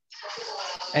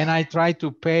and I tried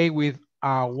to pay with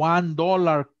a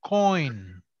 $1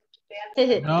 coin.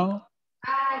 No,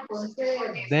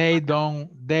 they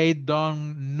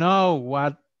don't know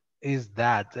what is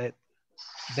that.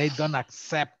 They don't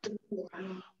accept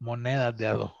monedas de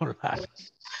 $1.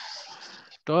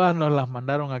 Todas nos las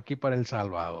mandaron aquí para El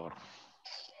Salvador.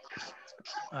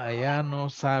 Allá no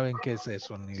saben qué es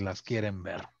eso, ni las quieren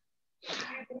ver.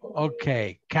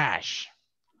 Okay, cash.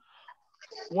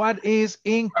 What is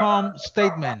income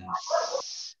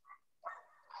statements?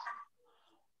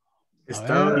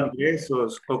 Estado de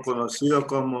ingresos o conocido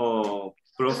como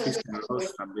profits and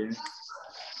loss también.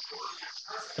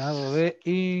 Estado de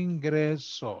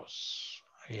ingresos.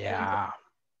 Yeah.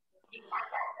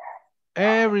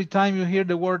 Every time you hear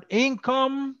the word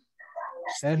income,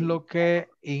 es lo que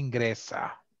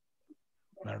ingresa.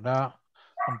 ¿Verdad?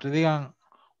 Cuando te digan,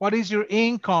 what is your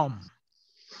income?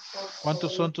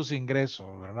 ¿Cuántos son tus ingresos?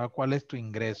 ¿Verdad? ¿Cuál es tu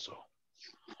ingreso?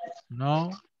 No.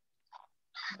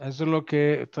 Eso es lo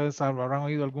que ustedes habrán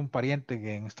oído algún pariente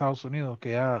que en Estados Unidos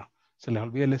que ya se les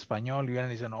olvida el español y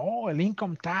vienen diciendo, oh, el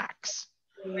income tax.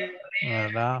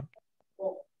 ¿Verdad?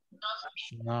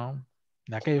 No.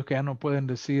 De aquellos que ya no pueden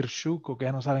decir chuco, que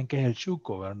ya no saben qué es el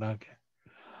chuco, ¿verdad?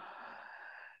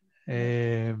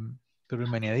 Pero el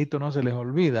meneadito no se les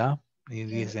olvida y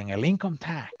dicen el income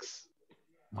tax.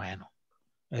 Bueno,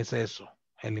 es eso,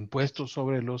 el impuesto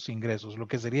sobre los ingresos. Lo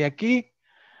que sería aquí.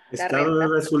 Estado de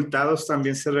resultados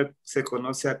también se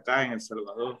conoce acá en El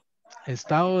Salvador.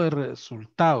 Estado de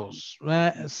resultados.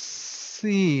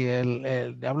 Sí,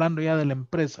 hablando ya de la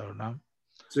empresa, ¿verdad?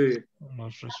 Sí.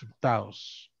 Los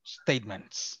resultados,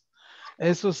 statements.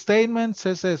 Esos statements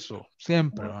es eso,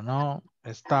 siempre, ¿no?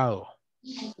 Estado.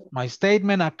 My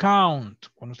statement account.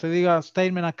 Cuando usted diga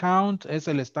statement account, es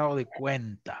el estado de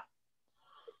cuenta.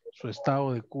 Su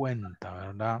estado de cuenta,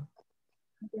 ¿verdad?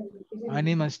 I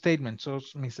need my statement, son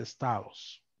mis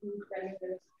estados.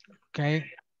 Ok.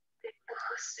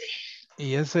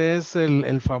 Y ese es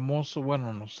el famoso,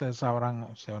 bueno, no sé, se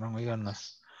habrán oído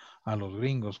a los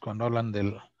gringos cuando hablan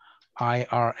del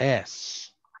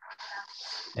IRS.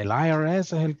 El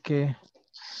IRS es el que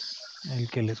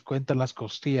les cuenta las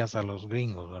costillas a los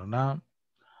gringos, ¿verdad?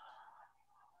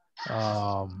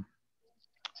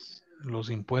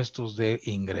 Los impuestos de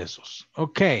ingresos.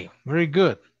 Okay, very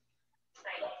good.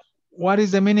 What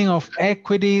is the meaning of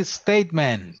equity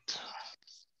statement?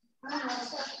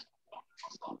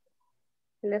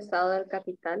 El estado del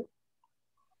capital.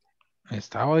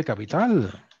 Estado de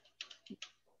capital.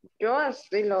 Yo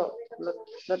así lo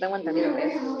tengo entendido.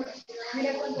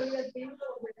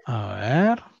 A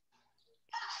ver.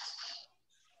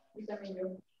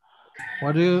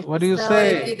 What do you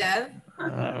say?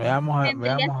 Veamos.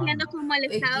 Vendría siendo como el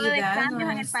estado de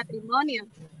cambios en el patrimonio.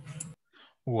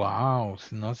 Wow,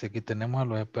 no sé, aquí tenemos a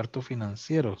los expertos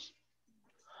financieros.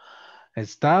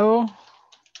 Estado.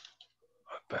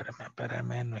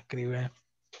 Espérame, no escribe.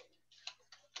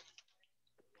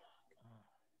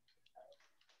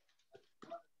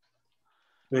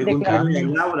 Pregúntale a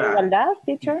Laura. ¿Igualdad,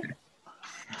 teacher?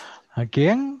 ¿A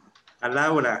quién? A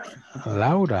Laura.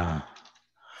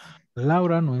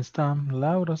 Laura no está.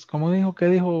 Laura, ¿cómo dijo? ¿Qué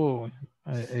dijo?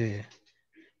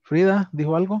 Frida,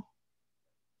 ¿dijo algo?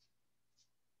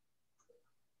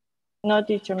 No,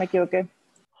 teacher, me equivoqué.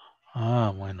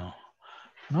 Ah, bueno.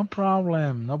 No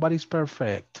problem. Nobody's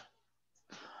perfect.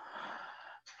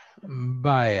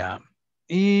 Vaya.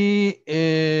 Y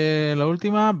la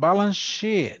última, balance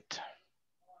sheet.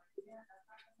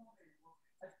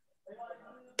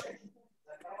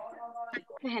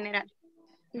 General.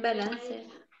 Balance.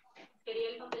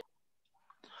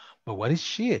 But what is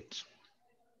sheet?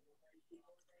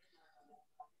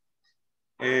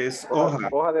 Es hoja.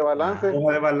 Hoja de balance.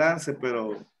 Hoja de balance,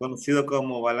 pero conocido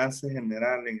como balance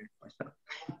general en español.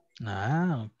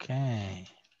 Ah, ok.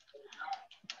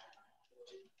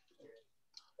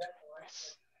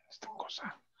 Esta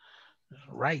cosa.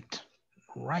 Right.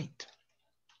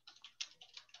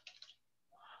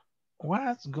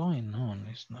 What's going on?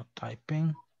 It's not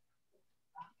typing.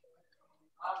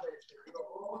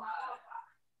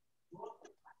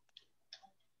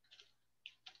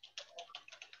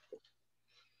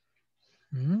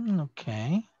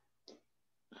 Okay.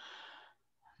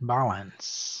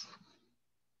 Balance.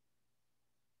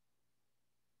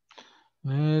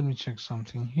 Let me check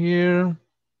something here.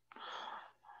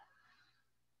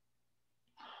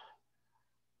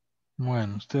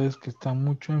 Bueno, ustedes que están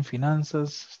mucho en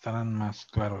finanzas estarán más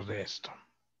claros de esto.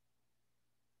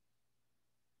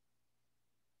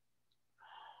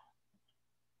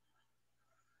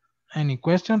 Any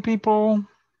question, people?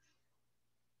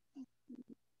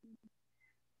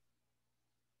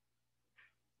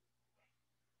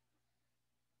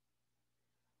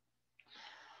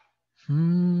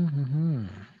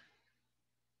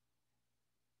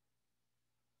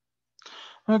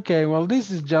 Okay, well,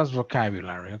 this is just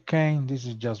vocabulary, okay? This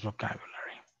is just vocabulary.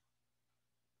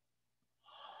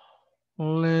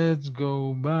 Let's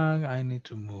go back. I need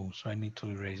to move, so I need to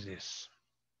erase this.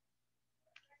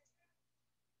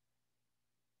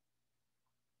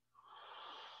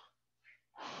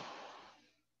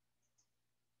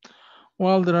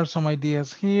 Well, there are some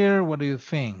ideas here. What do you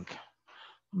think?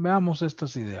 Veamos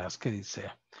estas ideas. ¿Qué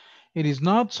dice? It is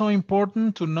not so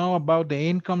important to know about the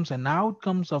incomes and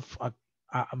outcomes of a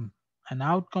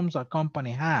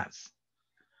company has.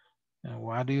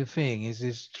 What do you think? Is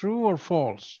this true or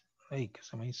false? Hey, ¿qué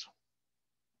se me hizo?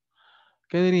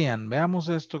 ¿Qué dirían? Veamos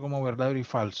esto como verdadero y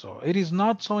falso. It is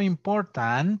not so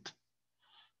important.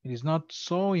 It is not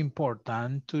so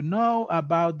important to know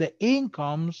about the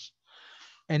incomes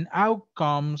and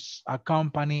outcomes a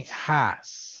company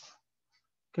has.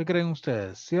 ¿Qué creen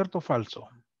ustedes? ¿Cierto o falso?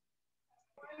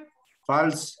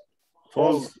 False.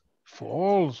 False.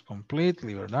 False,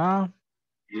 completely, ¿verdad?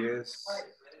 Yes.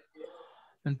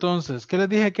 Entonces, ¿qué les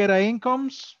dije que era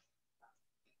incomes?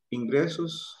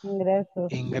 Ingresos.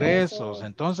 Ingresos.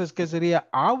 Entonces, ¿qué sería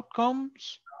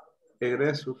outcomes?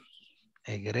 Egresos.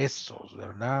 Egresos,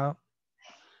 ¿verdad?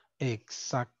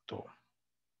 Exacto.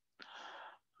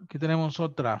 Aquí tenemos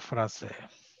otra frase.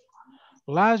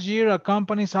 Last year, a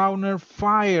company's owner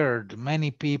fired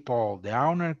many people. The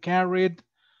owner carried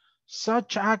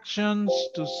such actions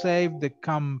to save the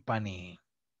company.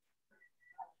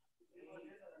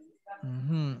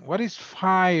 What is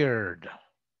fired?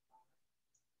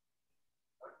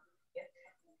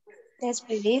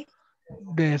 Despedir.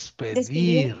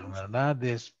 Despedir, ¿verdad?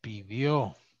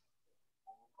 Despidió.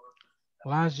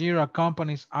 Last year, a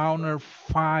company's owner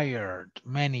fired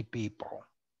many people.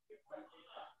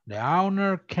 The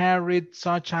owner carried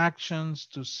such actions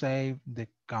to save the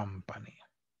company.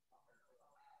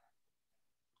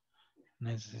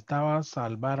 Necesitaba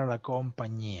salvar a la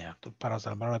compañía. Para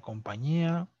salvar a la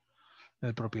compañía,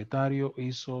 el propietario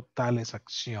hizo tales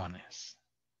acciones.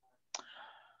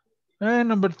 And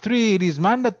number 3, it is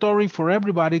mandatory for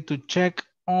everybody to check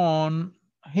on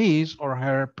his or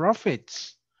her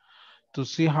profits to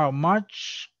see how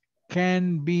much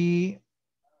can be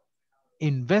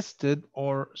invested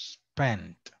or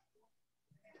spent.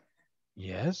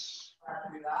 Yes.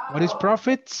 What is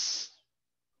profits?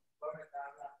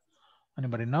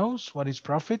 Anybody knows what is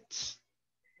profits?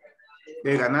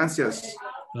 Ganancias.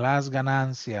 Las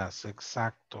ganancias,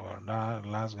 exacto, ¿verdad?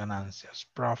 Las ganancias,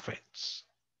 profits.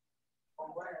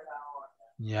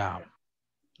 Ya,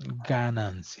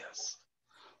 ganancias.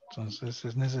 Entonces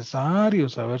es necesario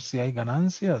saber si hay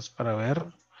ganancias para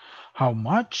ver how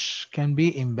much can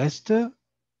be invested,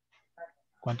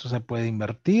 cuánto se puede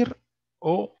invertir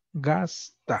o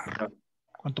gastar.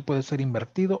 Cuánto puede ser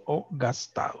invertido o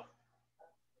gastado.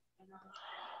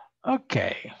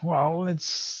 Okay, well,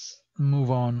 let's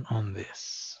move on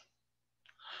this.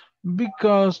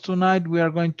 Because tonight we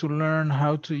are going to learn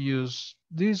how to use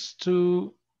these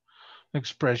two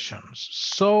expressions,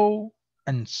 so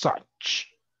and such.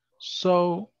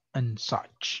 So and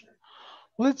such.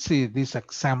 Let's see these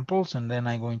examples and then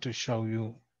I'm going to show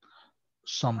you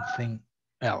something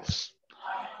else.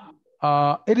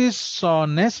 It is so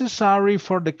necessary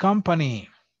for the company.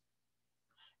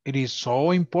 It is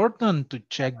so important to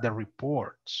check the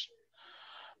reports.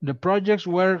 The projects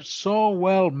were so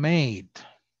well made.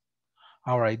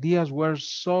 Our ideas were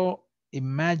so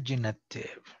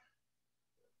imaginative.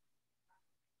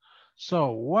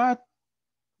 So, what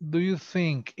do you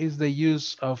think is the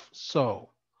use of so?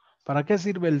 ¿Para qué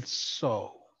sirve el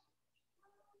so?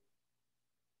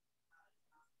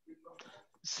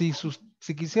 Si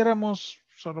quisiéramos,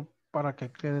 solo para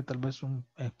que quede tal vez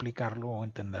explicarlo o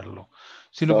entenderlo.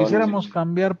 Si lo quisiéramos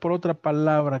cambiar por otra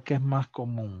palabra que es más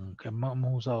común, que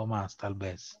hemos usado más tal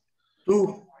vez.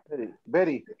 Tú.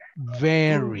 Very.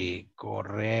 Very,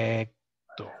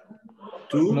 correcto.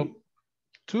 Tú.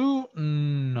 To,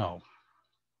 no.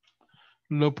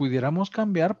 Lo pudiéramos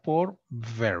cambiar por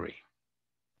very.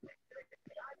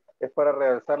 Es para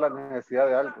realzar la necesidad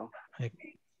de algo.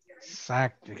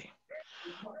 Exactly.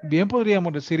 Bien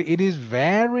podríamos decir, it is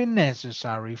very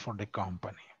necessary for the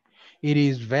company. It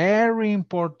is very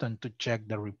important to check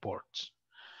the reports.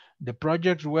 The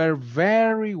projects were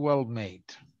very well made.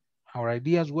 Our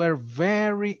ideas were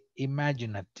very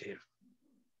imaginative.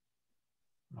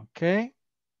 Okay?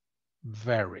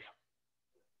 Very.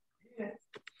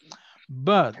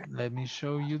 But let me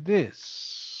show you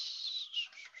this.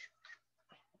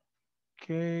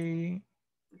 Okay.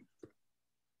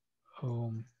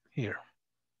 Here.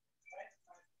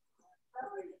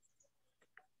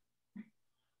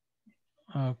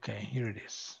 Okay, here it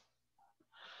is.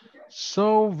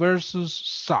 So versus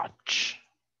such.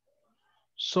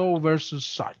 So versus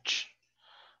such.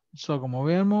 So como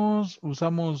vemos,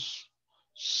 usamos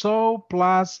so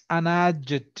plus an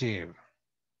adjective.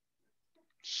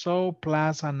 So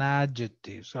plus an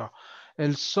adjective. So,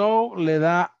 el so le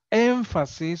da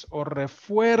énfasis o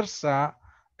refuerza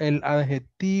el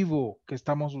adjetivo que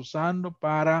estamos usando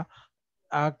para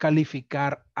a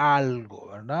calificar algo,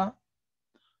 ¿verdad?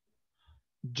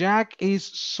 Jack is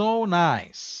so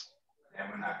nice.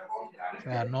 O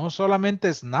sea, no solamente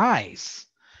es nice,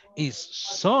 is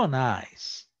so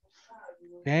nice.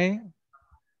 Okay.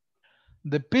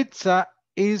 The pizza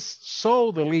is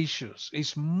so delicious.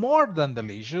 It's more than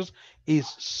delicious.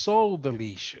 It's so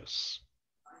delicious.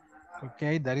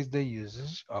 Okay, that is the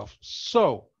usage of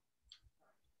so.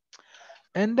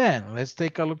 And then let's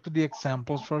take a look at the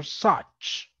examples for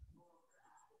such.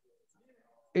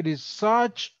 It is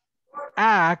such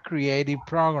a creative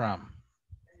program.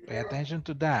 Pay attention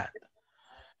to that.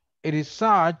 It is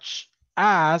such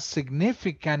a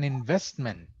significant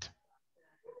investment.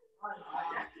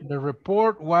 The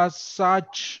report was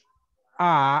such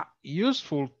a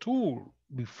useful tool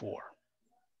before.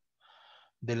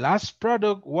 The last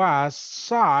product was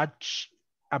such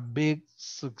a big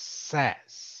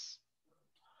success.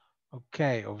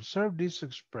 Okay, observe these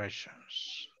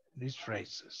expressions, these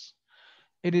phrases.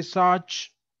 It is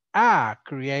such a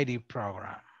creative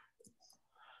program.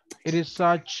 It is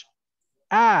such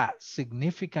a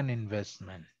significant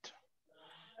investment.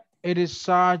 It is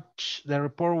such, the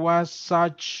report was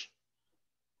such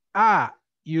a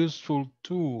useful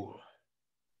tool.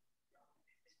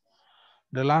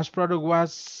 The last product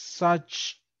was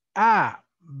such a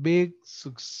big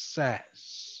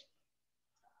success.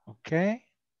 Ok.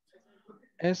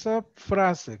 Esa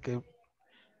frase que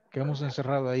hemos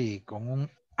encerrado ahí con un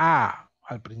a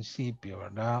al principio,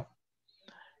 ¿verdad?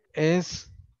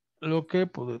 Es lo que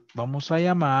vamos a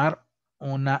llamar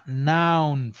una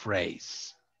noun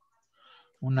phrase.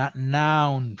 Una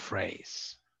noun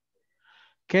phrase.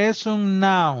 ¿Qué es un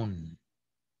noun?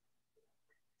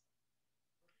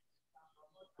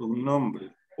 Un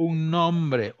nombre. Un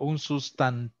nombre, un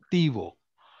sustantivo.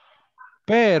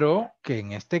 Pero que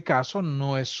en este caso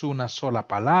no es una sola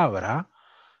palabra,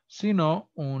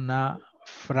 sino una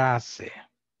frase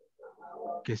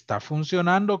que está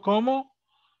funcionando como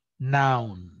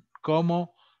noun,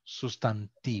 como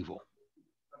sustantivo.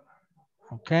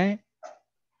 ¿Ok?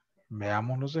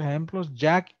 Veamos los ejemplos.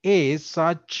 Jack is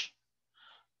such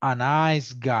a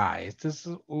nice guy. Este es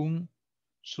un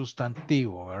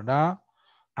sustantivo, ¿verdad?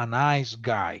 A nice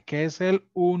guy. ¿Qué es él?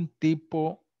 Un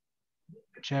tipo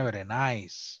chévere,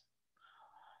 nice.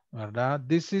 ¿Verdad?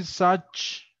 This is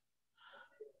such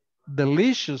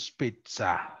delicious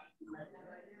pizza.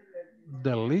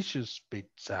 Delicious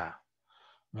pizza.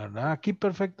 ¿Verdad? Aquí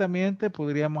perfectamente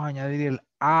podríamos añadir el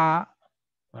a,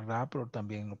 ¿verdad? Pero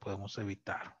también lo podemos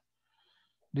evitar.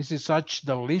 This is such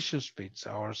delicious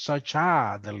pizza or such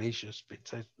a delicious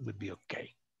pizza. It would be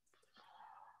okay.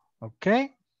 Ok.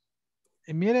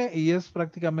 Y mire, y es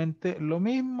prácticamente lo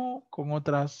mismo con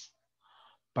otras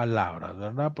palabras,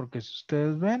 ¿verdad? Porque si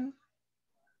ustedes ven,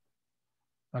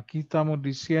 aquí estamos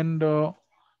diciendo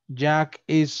Jack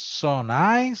is so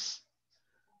nice.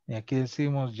 Y aquí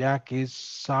decimos Jack is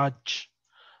such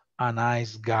a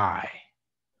nice guy.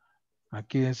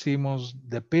 Aquí decimos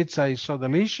the pizza is so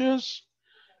delicious.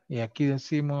 Y aquí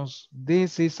decimos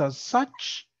this is a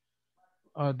such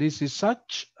a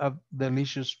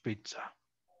delicious pizza.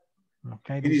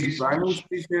 Okay, En español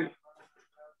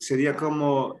sería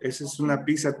como, esa es una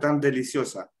pizza tan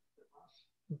deliciosa.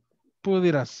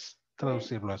 Pudieras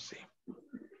traducirlo así.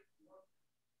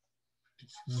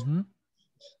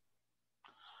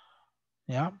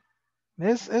 ¿Ya?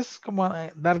 Es como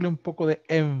darle un poco de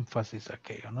énfasis a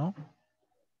aquello, ¿no?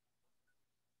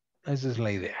 Esa es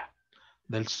la idea.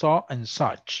 Del so and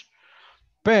such.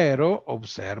 Pero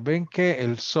observen que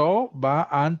el so va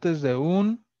antes de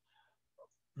un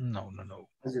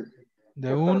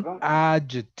de un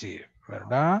adjective,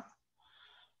 ¿verdad?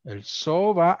 El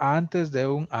so va antes de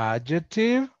un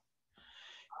adjective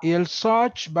y el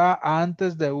such va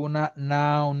antes de una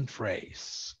noun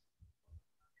phrase.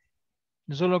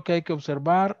 Eso es lo que hay que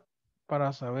observar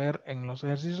para saber en los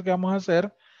ejercicios que vamos a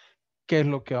hacer qué es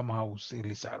lo que vamos a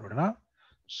utilizar, ¿verdad?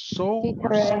 So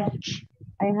or such.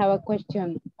 I have a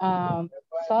question.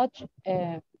 Such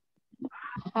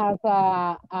has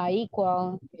a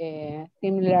equal,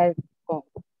 similar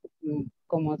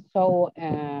como so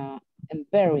and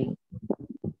very.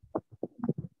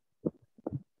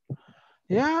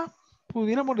 Ya,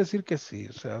 pudiéramos decir que sí,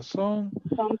 o sea, son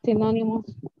sinónimos.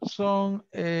 Son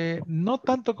no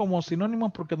tanto como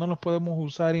sinónimos porque no los podemos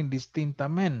usar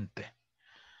indistintamente,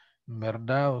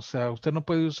 ¿verdad? O sea, usted no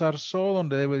puede usar so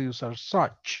donde debe de usar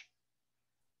such.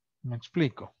 ¿Me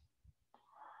explico?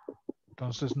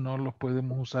 Entonces no los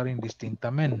podemos usar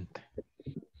indistintamente.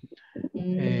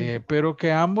 Pero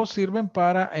que ambos sirven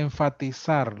para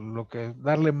enfatizar lo que,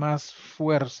 darle más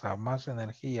fuerza, más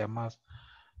energía, más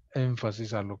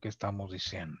énfasis a lo que estamos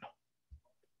diciendo.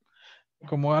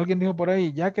 como alguien dijo por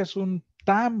ahí, ya que es un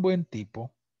tan buen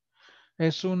tipo,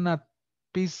 es una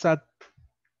pizza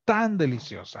tan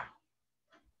deliciosa,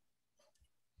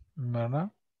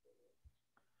 ¿verdad?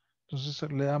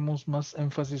 Entonces le damos más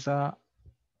énfasis al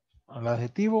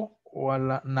adjetivo o a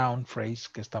la noun phrase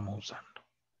que estamos usando.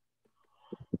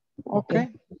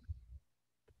 Okay.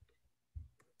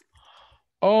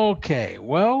 Okay,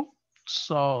 well,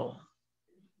 so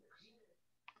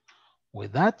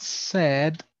with that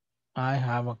said, I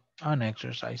have an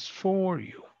exercise for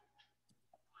you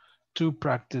to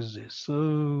practice this. So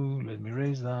let me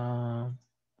raise that.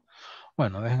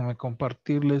 Bueno, déjenme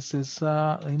compartirles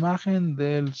esa imagen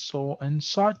del so and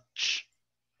such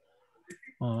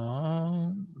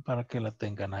para que la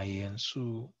tengan ahí en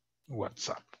su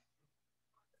WhatsApp.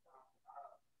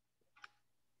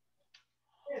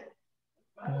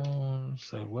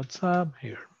 So WhatsApp,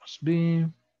 here must be.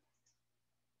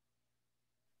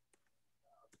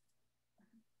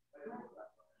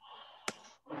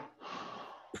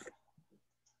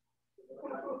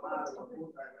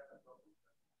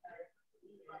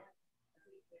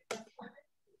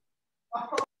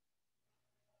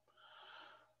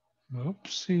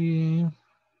 Oopsie,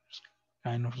 it's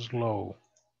kind of slow.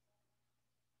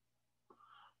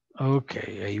 Ok,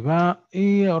 ahí va.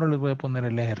 Y ahora les voy a poner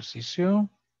el ejercicio.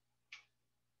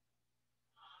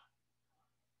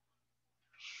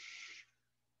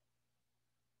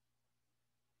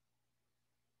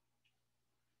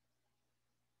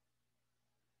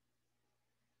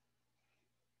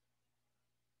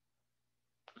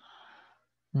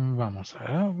 Vamos a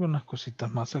ver algunas cositas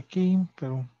más aquí,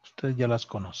 pero ustedes ya las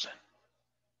conocen.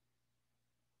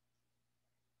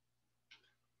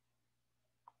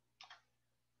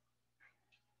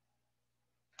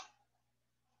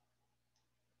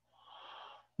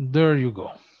 There you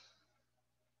go.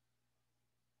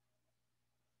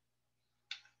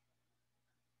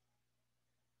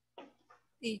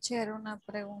 Teacher, una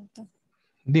pregunta.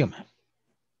 Dígame.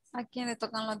 ¿A quién le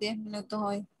tocan los 10 minutos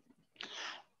hoy?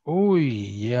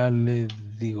 Uy, ya les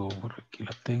digo, por aquí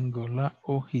la tengo, la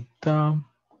hojita.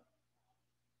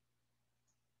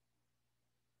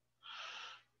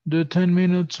 The 10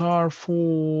 minutes are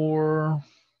for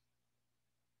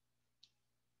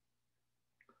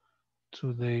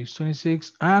today's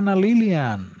 26. Ana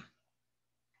Lilian.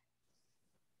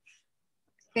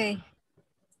 Okay.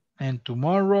 And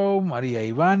tomorrow, María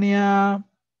Ivania.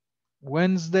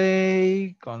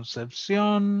 Wednesday,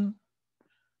 Concepción.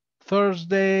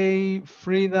 Thursday,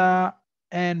 Frida.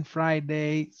 And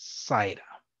Friday, Zaira.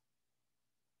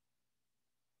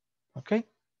 Okay.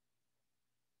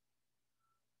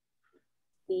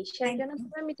 Teacher, yo no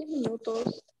tuve mis 10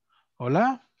 minutos.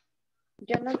 Hola.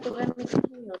 Yo no tuve mis 10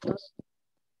 minutos.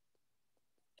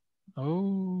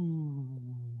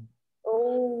 Oh.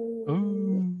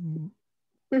 Oh.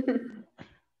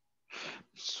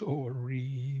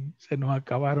 Sorry. Se nos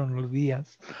acabaron los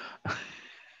días.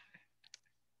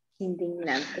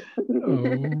 Indignante. Oh.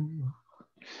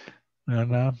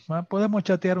 No. Podemos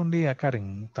chatear un día,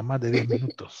 Karen. Hasta más de 10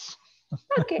 minutos.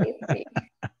 Ok, sí.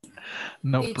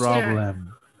 No Teacher,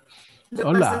 problem. Lo que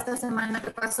Hola. pasó esta semana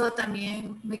que pasó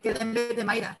también me quedé en vez de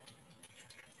Mayra.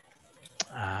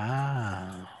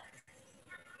 Ah.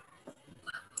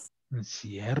 Es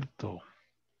cierto.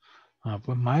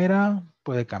 Pues Mayra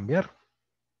puede cambiar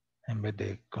en vez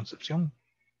de Concepción.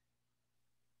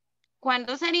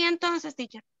 ¿Cuándo sería entonces,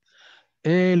 teacher?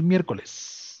 El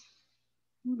miércoles.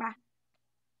 Va.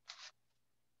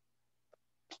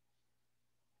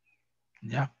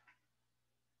 Ya.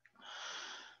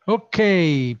 Ok,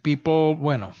 people.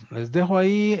 Bueno, les dejo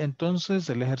ahí entonces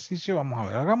el ejercicio. Vamos a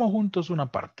ver, hagamos juntos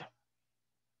una parte.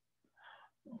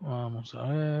 Vamos a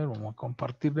ver, vamos a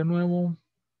compartir de nuevo.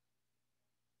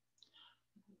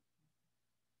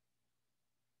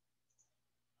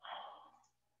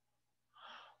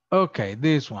 Ok,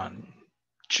 this one.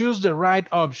 Choose the right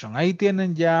option. Ahí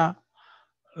tienen ya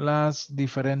las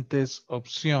diferentes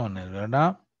opciones,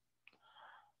 ¿verdad?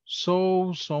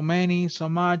 So, so many, so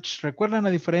much. Recuerden la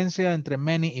diferencia entre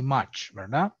many y much,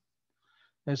 ¿verdad?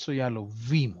 Eso ya lo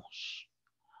vimos.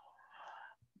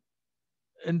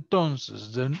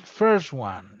 Entonces, the first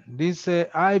one dice,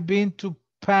 I've been to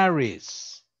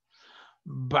Paris.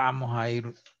 Vamos a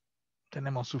ir,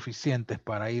 tenemos suficientes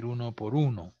para ir uno por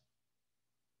uno.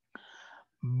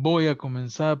 Voy a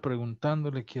comenzar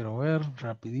preguntándole, quiero ver,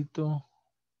 rapidito.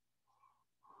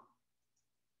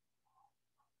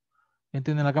 ¿Quién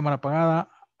tiene la cámara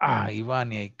apagada? Ah,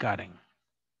 Ivania y Karen.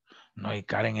 No, y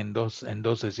Karen en dos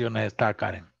sesiones está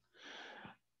Karen.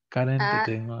 Karen,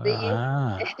 te tengo. Sí.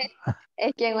 Ah.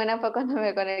 Es que en una poco no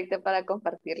me conecté para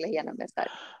compartirles, ya no me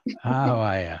sale. Ah,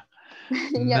 vaya.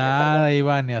 Nada,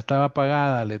 Ivania, estaba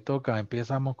apagada, le toca.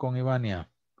 Empezamos con Ivania.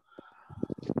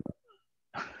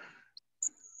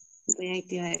 Voy a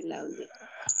activar el audio.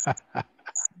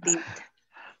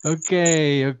 Ok,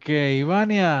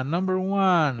 Ivania, number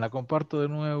 1, la comparto de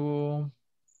nuevo.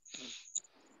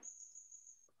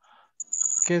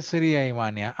 ¿Qué sería,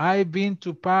 Ivania? I've been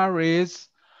to Paris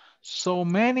so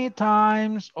many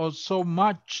times or so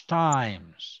much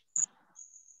times.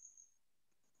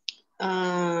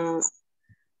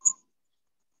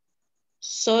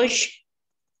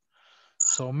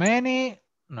 So many,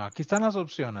 no, aquí están las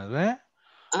opciones, ¿ve?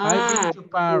 I've been to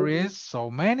Paris so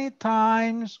many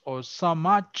times or so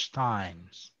much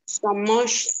times. So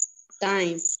much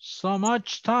times. So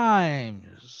much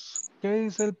times. ¿Qué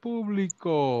dice el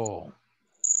público?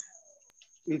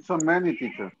 It's so many,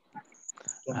 teacher.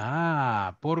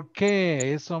 Ah, ¿por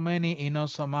qué es so many y no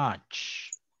so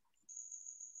much?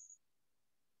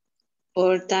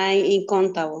 Por time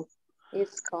uncountable.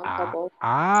 It's countable.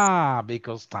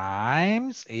 Because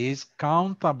times is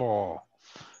countable.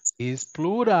 Is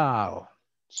plural.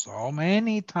 So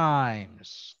many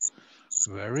times.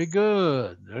 Very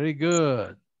good, very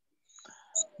good.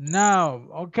 Now,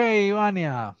 okay,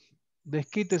 Ivania,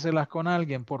 desquíteselas con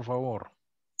alguien, por favor.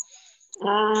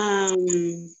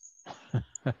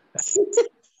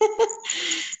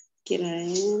 Quiero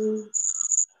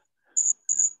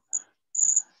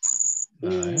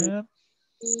ver.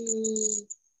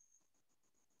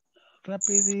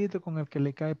 Rapidito con el que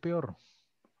le cae peor.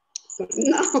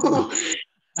 No,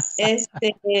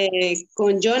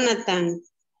 con Jonathan.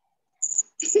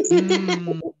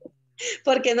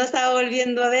 Porque no estaba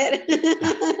volviendo a ver.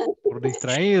 Por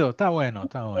distraído, está bueno,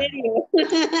 está bueno.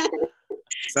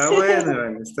 Está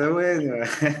bueno, está bueno.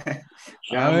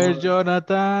 A ver,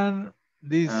 Jonathan,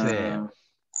 dice.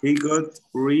 He got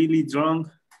really drunk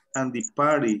at the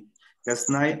party last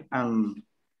night and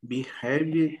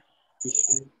behaved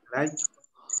like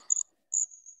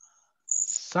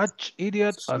such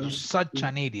idiot or such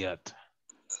an idiot?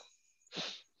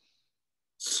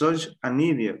 Such an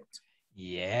idiot.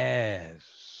 Yes.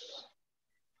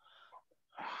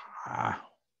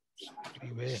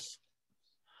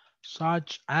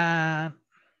 Such an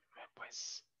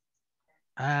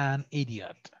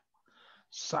idiot.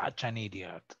 Such an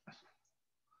idiot.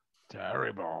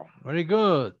 Terrible. Very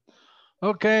good.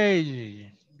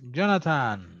 Okay,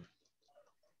 Jonathan.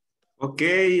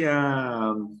 Okay,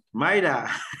 Mayra.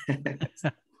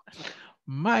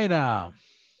 Mayra.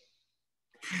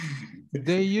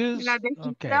 They use...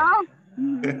 Okay.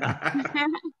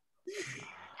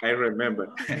 I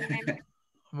remember.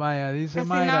 Vaya, dice Casi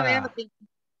Mayra. no veo.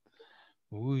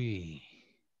 Uy.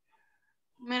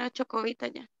 Mero chocobita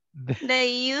ya.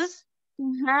 They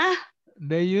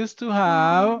used to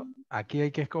have, aquí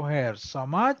hay que escoger so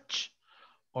much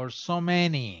or so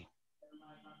many.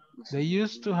 They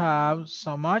used to have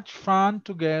so much fun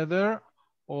together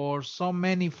or so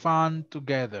many fun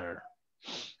together.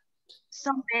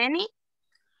 So many.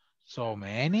 So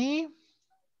many.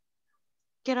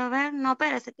 Quiero ver, no,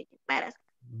 espérese.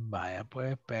 Vaya,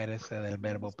 pues espérese del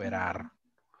verbo operar.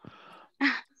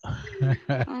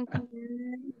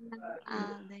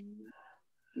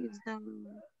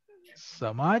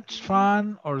 So much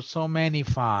fun or so many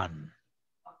fun?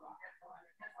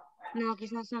 No,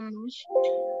 quizás so much.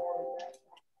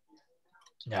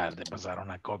 Ya te pasaron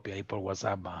una copia ahí por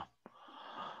WhatsApp.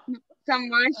 So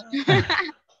much.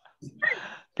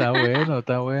 Está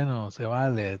bueno, se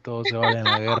vale, todo se vale en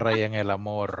la guerra y en el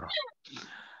amor.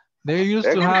 They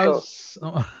used to have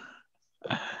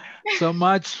so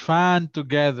much fun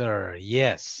together,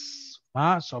 yes.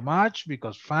 So much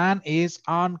because fun is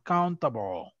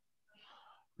uncountable.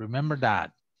 Remember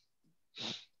that.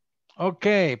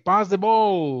 Okay, pass the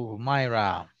ball,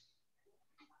 Mayra.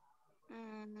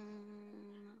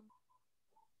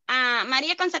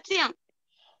 María Concepción.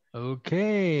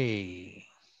 Okay.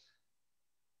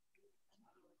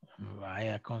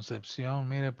 Vaya Concepción,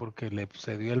 mire, porque le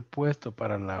cedió el puesto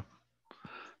para la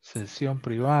sesión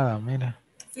privada, mire.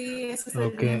 Sí, eso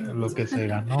lo que se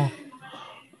ganó.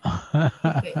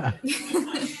 Okay.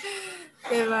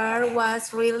 The bar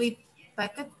was really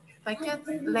packed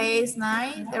last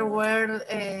night. There were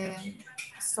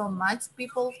so much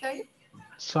people there.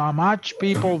 So much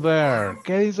people there.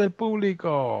 ¿Qué dice el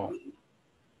público?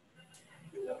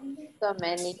 So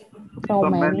many. So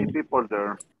many people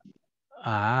there.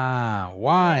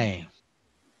 Why?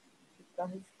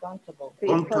 Because it's countable.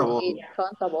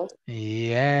 Countable.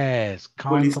 Yes,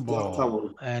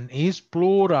 countable. And it's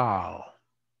plural.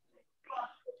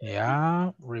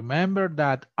 Yeah, remember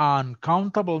that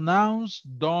uncountable nouns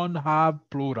don't have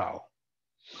plural.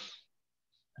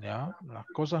 ¿Ya? Las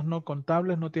cosas no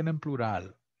contables no tienen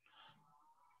plural.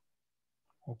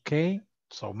 Okay,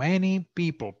 so many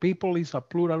people. People is a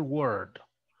plural word.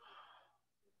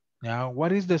 Now,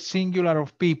 what is the singular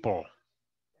of people?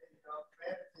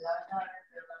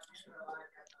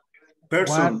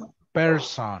 Person. One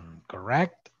person,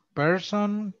 correct?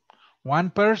 Person,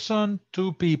 one person,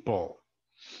 two people.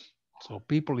 So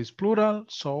people is plural,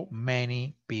 so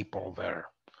many people there.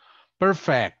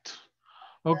 Perfect.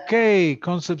 Okay,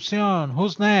 Concepcion,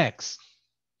 who's next?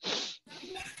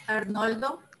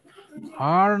 Arnoldo.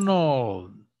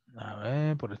 Arnold. A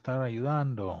ver, por estar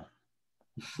ayudando.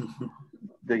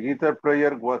 The guitar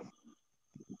player was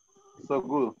so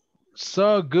good.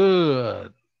 So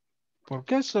good. ¿Por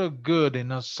qué so good and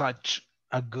not such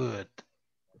a good?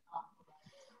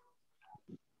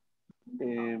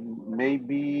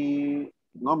 Maybe,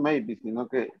 no maybe, sino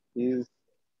que is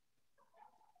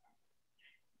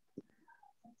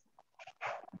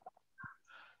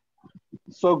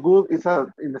so good is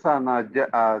an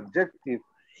adjective.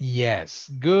 Yes,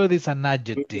 good is an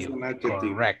adjective.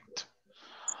 Correct.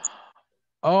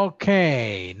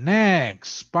 Okay,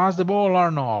 next. Pass the ball,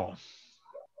 Arnold.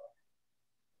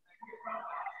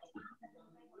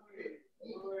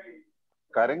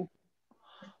 Karen.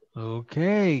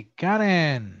 Okay,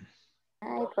 Karen.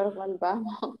 Ay, por cuál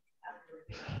vamos.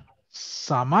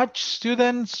 So much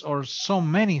students or so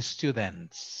many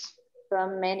students?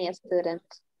 From many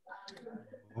students.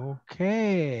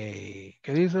 Okay,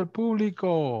 ¿qué dice el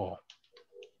público?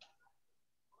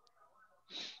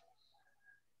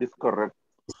 It's correct.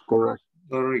 It's correct.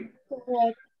 Sorry.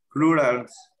 Correct.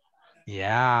 Plurals.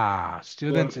 Yeah,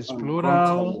 students is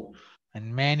plural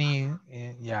and many,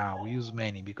 yeah, we use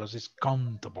many because it's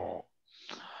countable.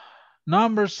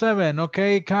 Number 7,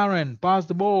 okay, Karen, pass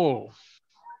the ball.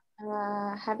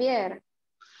 Javier.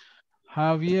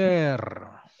 Javier.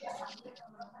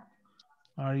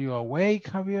 Are you awake,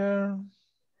 Javier?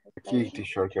 Aquí,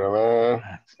 teacher, quiero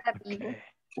ver. Okay.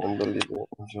 Can't believe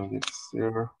it.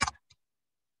 Here.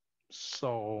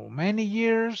 So many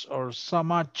years or so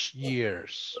much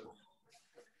years?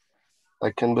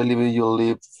 I can't believe you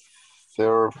lived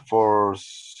there for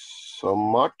so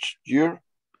much year.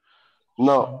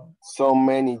 No, so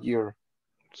many years.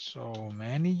 So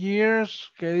many years.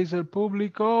 ¿Qué dice el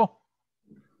público?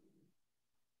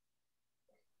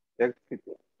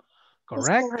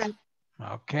 Correct?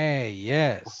 Okay,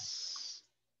 yes.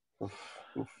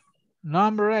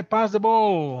 Number 8, pass the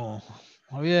ball.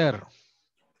 Javier.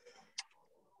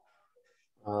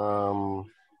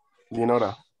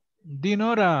 Dinora.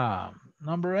 Dinora,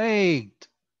 number 8.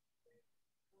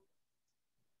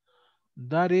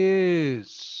 That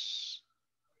is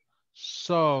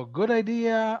so good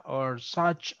idea or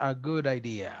such a good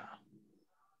idea?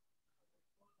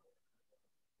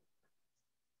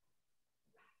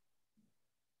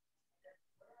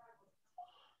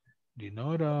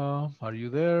 Dinora, are you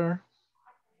there?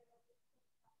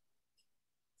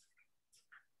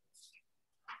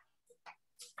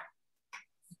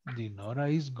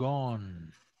 Dinora is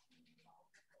gone.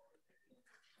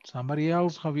 Somebody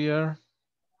else, Javier?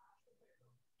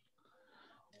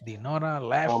 Dinora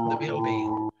left the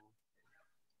building.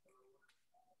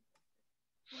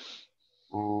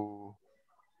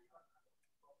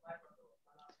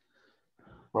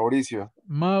 Mauricio.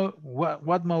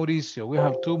 What Mauricio? We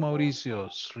have two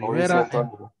Mauricios. Mauricio Rivera.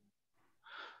 Antonio.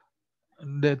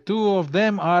 The two of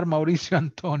them are Mauricio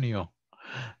Antonio.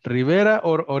 Rivera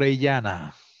or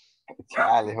Orellana?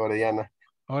 Chale, Orellana.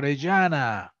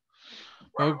 Orellana.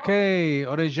 Okay,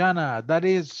 Orellana, that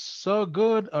is so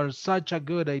good or such a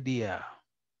good idea?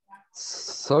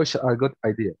 Such a good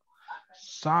idea.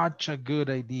 Such a good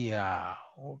idea.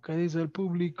 ¿Qué dice el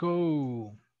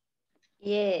público?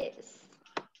 Yes.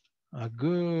 A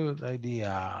good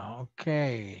idea.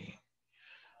 Okay.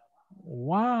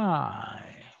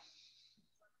 Why?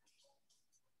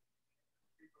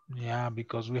 Yeah,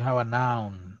 because we have a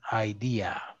noun,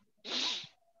 idea.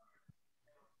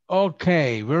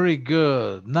 Okay, very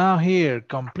good. Now here,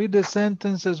 complete the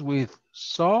sentences with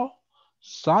so,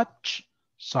 such,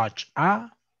 such a,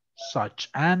 such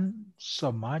an,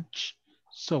 so much,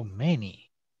 so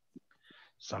many.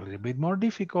 It's a little bit more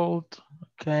difficult,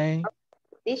 okay?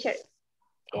 Teacher.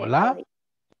 Hola.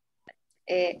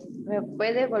 ¿Me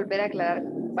puede volver a aclarar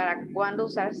para cuándo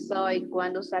usar so y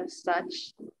cuándo usar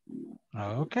such?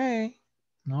 Okay,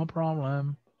 no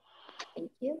problem.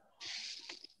 Thank you.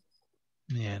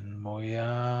 Bien, voy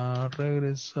a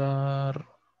regresar.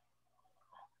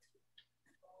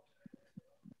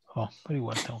 Oh, pero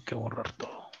igual tengo que borrar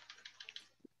todo.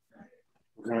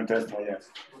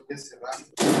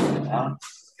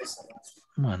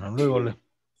 Bueno, luego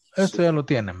Esto ya lo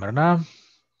tienen, ¿verdad?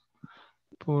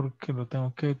 Porque lo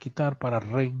tengo que quitar para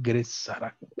regresar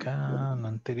acá al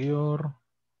anterior.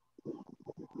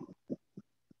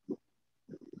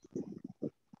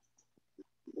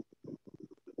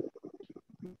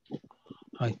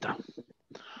 Ahí está.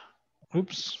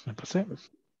 Ups, me pasé.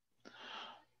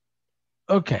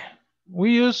 Okay.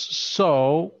 We use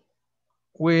so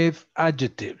with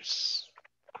adjectives.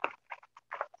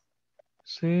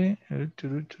 See,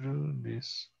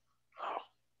 this.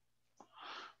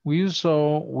 We use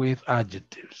so with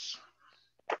adjectives.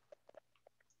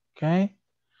 Okay.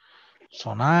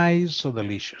 So nice, so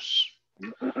delicious.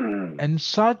 And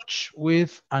such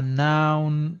with a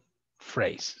noun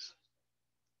phrase.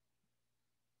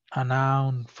 A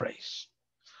noun phrase.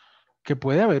 Que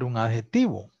puede haber un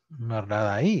adjetivo,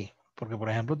 ¿verdad? Ahí. Porque, por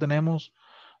ejemplo, tenemos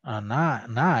a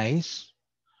nice,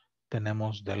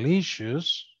 tenemos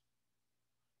delicious,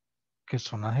 que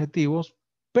son adjetivos,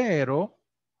 pero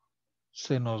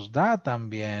se nos da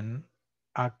también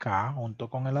acá, junto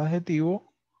con el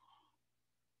adjetivo,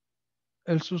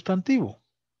 el sustantivo,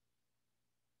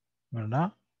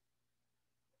 ¿verdad?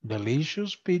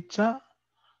 Delicious pizza,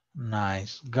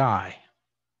 nice guy.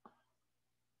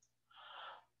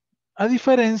 A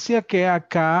diferencia que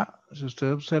acá, si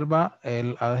usted observa,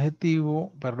 el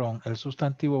adjetivo, perdón, el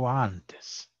sustantivo va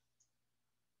antes.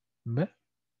 ¿Ve?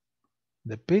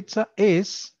 The pizza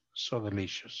is so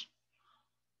delicious.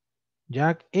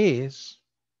 Jack is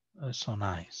so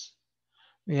nice.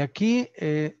 Y aquí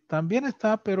también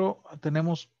está, pero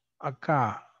tenemos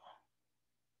acá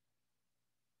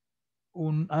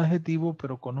un adjetivo,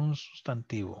 pero con un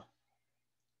sustantivo.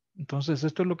 Entonces,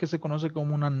 esto es lo que se conoce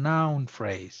como una noun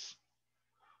phrase.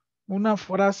 Una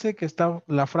frase que está,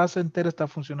 la frase entera está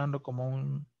funcionando como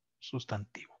un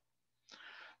sustantivo.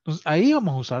 Entonces, ahí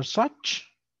vamos a usar such.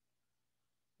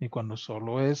 Y cuando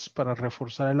solo es para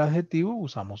reforzar el adjetivo,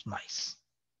 usamos nice.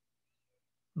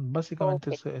 Básicamente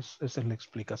Okay. esa es la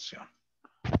explicación.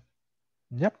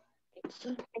 ¿Ya?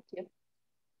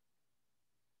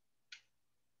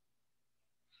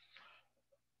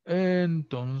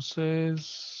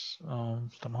 Entonces,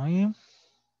 estamos ahí.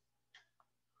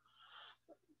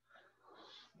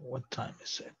 What time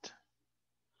is it?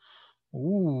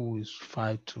 It's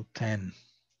 5 to 10.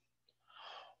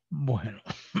 Bueno.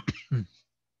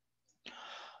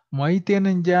 Como ahí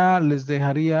tienen ya, les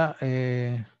dejaría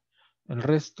el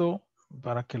resto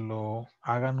para que lo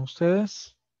hagan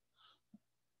ustedes.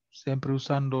 Siempre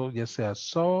usando ya sea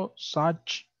so,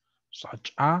 such,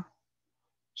 such a,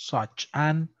 such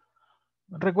an.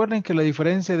 Recuerden que la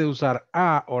diferencia de usar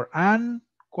a o an,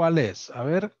 ¿cuál es? A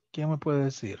ver, ¿quién me puede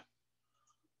decir?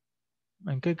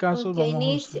 ¿En qué casos Aunque vamos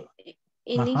a usar?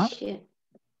 inicie.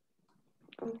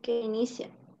 Aunque inicia.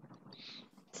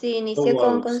 Si inicia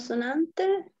con Vowels.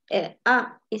 consonante,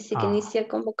 A. Y si que inicia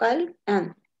con vocal,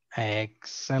 an.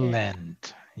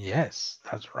 Excellent. Yes,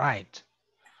 that's right.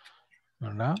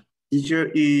 ¿Verdad?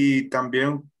 Teacher, y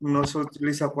también no se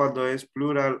utiliza cuando es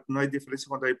plural, no hay diferencia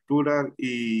cuando hay plural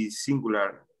y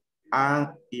singular.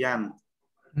 An y an.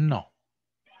 No.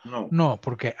 No. No,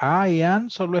 porque a y an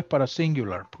solo es para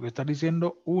singular, porque está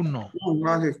diciendo uno.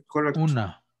 No, es correcto.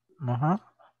 Una.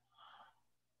 Ajá.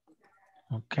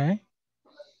 Ok.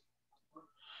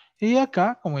 Y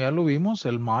acá, como ya lo vimos,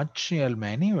 el much y el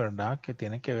many, ¿verdad? Que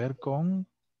tiene que ver con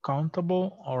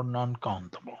countable o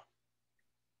non-countable.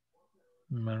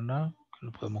 ¿Verdad? Que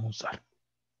lo podemos usar.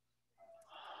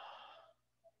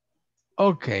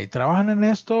 Ok, trabajan en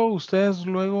esto ustedes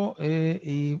luego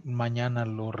y mañana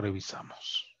lo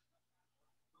revisamos.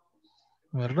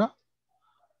 ¿Verdad?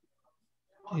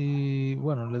 Y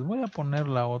bueno, les voy a poner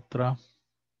la otra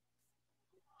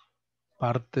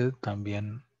parte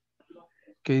también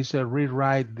que dice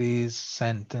rewrite these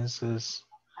sentences.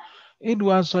 It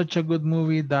was such a good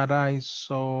movie that I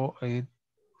saw it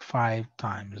 5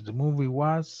 times. The movie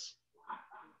was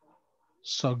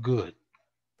so good,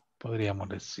 podríamos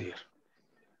decir.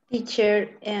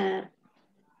 Teacher,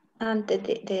 antes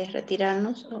de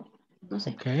retirarnos, no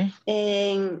sé, Okay.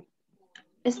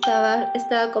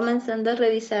 estaba comenzando a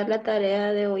revisar la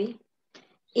tarea de hoy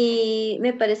y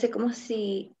me parece como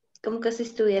que si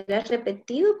estuviera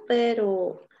repetido,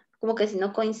 pero como que si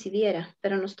no coincidiera,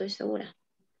 pero no estoy segura.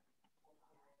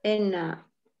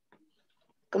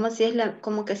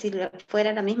 Como que si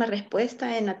fuera la misma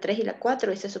respuesta en la 3 y la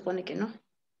 4 y se supone que no.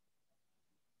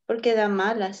 Porque da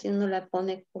mala si uno la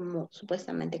pone como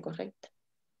supuestamente correcta.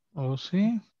 ¿Oh,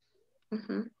 sí?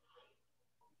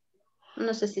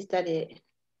 No sé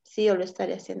si yo lo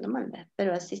estaré haciendo mal, ¿verdad?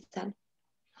 Pero así está.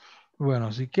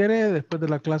 Bueno, si quiere, después de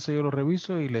la clase yo lo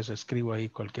reviso y les escribo ahí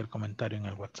cualquier comentario en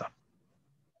el WhatsApp.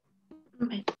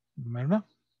 Okay. ¿Verdad?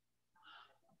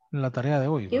 La tarea de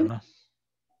hoy, ¿verdad?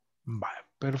 Vale,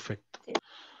 perfecto.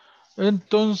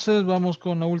 Entonces vamos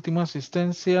con la última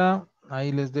asistencia.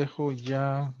 Ahí les dejo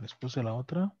ya, les puse la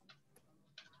otra.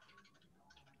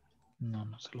 No,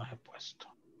 no se las he puesto.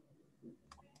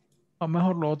 A lo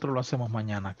mejor lo otro lo hacemos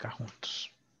mañana acá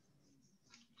juntos.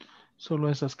 Solo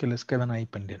esas que les quedan ahí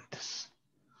pendientes.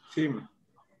 Sí.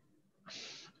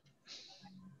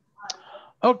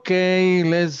 Ok,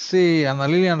 let's see. Ana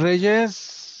Lilian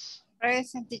Reyes.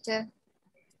 Present, teacher.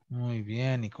 Muy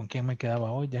bien. ¿Y con quién me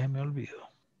quedaba hoy? Ya se me olvidó.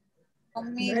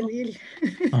 Conmigo.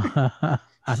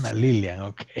 Ana Lilian,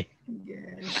 ok.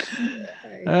 Yes.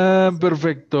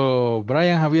 Perfecto.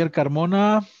 Brian Javier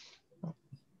Carmona.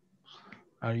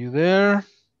 Are you there?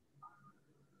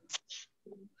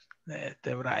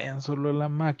 Este Brian solo la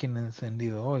máquina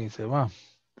encendido hoy se va.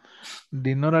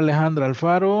 Dinora Alejandra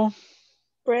Alfaro.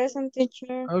 Present,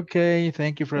 teacher. Okay,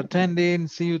 thank you for attending.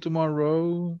 See you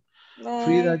tomorrow. Bye.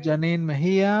 Frida Janine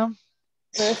Mejia.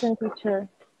 Present, teacher.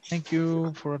 Thank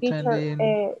you for Teacher,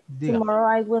 attending. tomorrow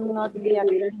I will not be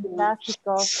attending class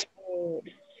because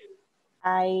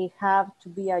I have to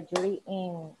be a jury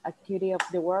in activity of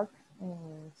the work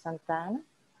in Santana.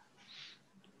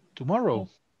 Tomorrow?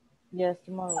 Yes,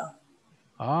 tomorrow.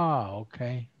 Ah,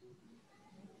 okay.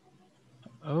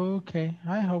 Okay,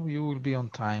 I hope you will be on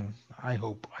time. I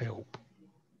hope.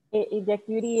 The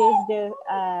activity is the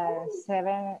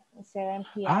 7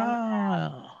 p.m.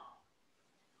 Ah.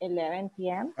 11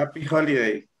 p.m. Happy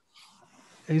holiday.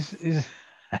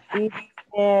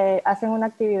 Hacen una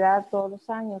actividad todos los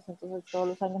años, entonces todos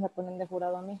los años me ponen de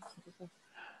jurado a mí. Entonces,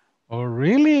 Oh,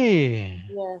 really?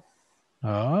 yes.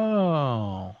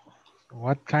 Oh,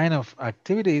 what kind of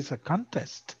activity is a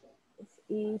contest?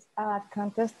 It's a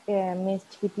contest. Miss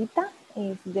Chiquitita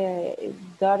is the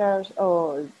daughters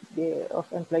of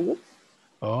employees.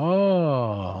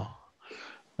 Oh,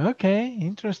 okay,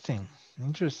 interesting.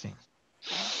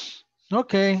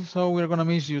 Okay, so we're gonna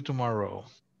miss you tomorrow.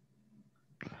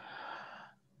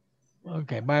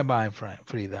 Okay, bye,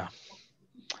 Frida.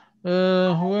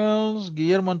 Who else?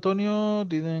 Guillermo Antonio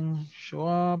didn't show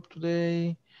up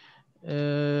today.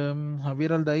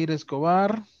 Javier Aldair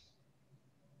Escobar.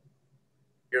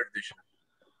 Here, teacher.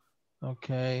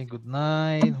 Okay, good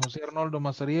night. José Arnoldo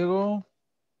Mazariego.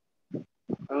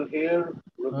 I'm here.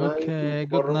 Good night. Okay,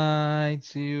 good night.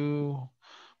 See you.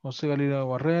 José Galileo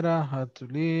Barrera had to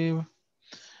leave.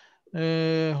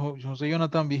 José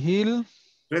Jonathan Vigil.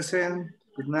 Present.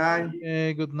 Good night.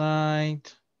 Okay, good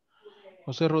night.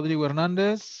 José Rodrigo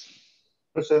Hernández.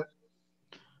 Present.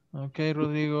 Okay,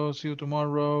 Rodrigo, see you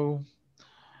tomorrow.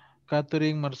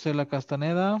 Catherine Marcela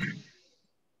Castaneda.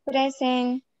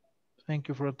 Present. Thank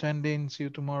you for attending. See you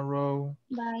tomorrow.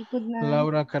 Bye, good night.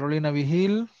 Laura Carolina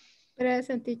Vigil.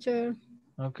 Present, teacher.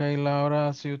 Okay,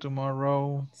 Laura, see you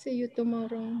tomorrow. See you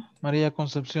tomorrow. María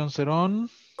Concepción Cerón.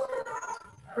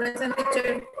 Present,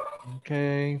 teacher.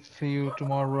 Okay, see you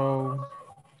tomorrow.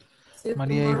 See you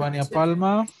María tomorrow, Ivania teacher.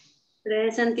 Palma.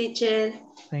 Present, teacher.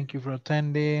 Thank you for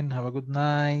attending. Have a good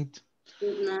night.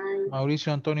 Good night.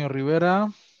 Mauricio Antonio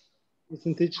Rivera.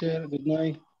 Present, teacher. Good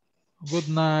night. Good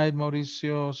night,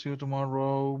 Mauricio. See you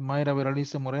tomorrow. Mayra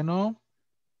Veralice Moreno.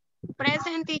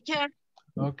 Present, teacher.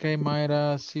 Okay,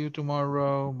 Mayra. See you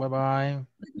tomorrow. Bye-bye.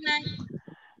 Good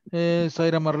night.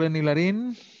 Zaira Marlene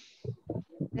Larín.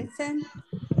 Present.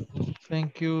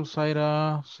 Thank you,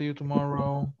 Zaira. See you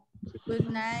tomorrow. Good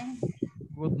night.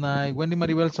 Good night. Wendy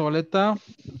Maribel Zabaleta.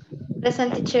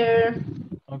 Present, teacher.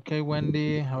 Okay,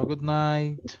 Wendy. Have a good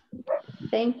night.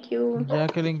 Thank you.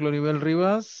 Jacqueline Gloribel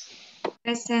Rivas.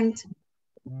 Present.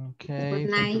 Okay,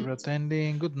 Good thank you night. for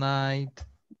attending. Good night.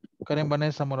 Karen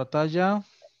Vanessa Moratalla.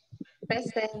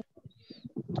 Present.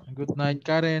 Good night,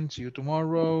 Karen. See you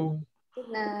tomorrow. Good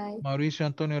night. Mauricio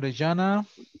Antonio Orellana.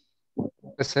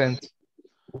 Present.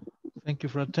 Thank you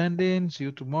for attending. See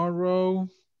you tomorrow.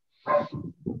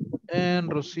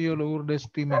 And Rocio Lourdes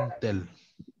Pimentel.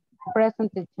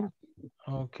 Present, teacher.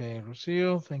 Okay,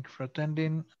 Rocio, thank you for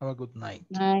attending. Have a good night.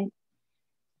 Night.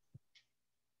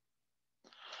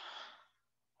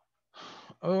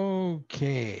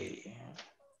 Okay.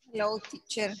 Hello,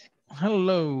 teacher.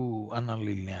 Hello, Ana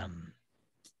Lilian.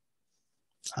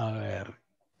 A ver,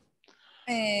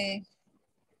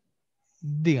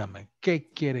 dígame,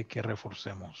 ¿qué quiere que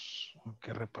reforcemos o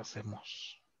que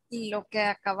repasemos? Lo que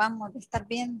acabamos de estar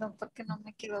viendo, porque no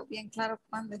me quedó bien claro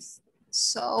cuándo es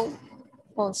so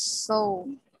o so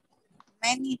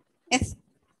many es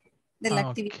de la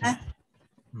actividad.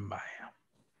 Vaya.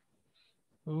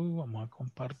 Vamos a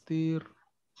compartir.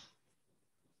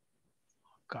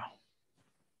 Acá.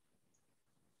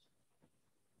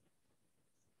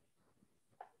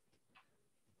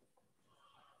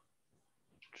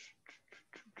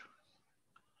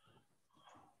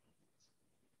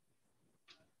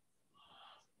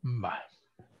 Vale.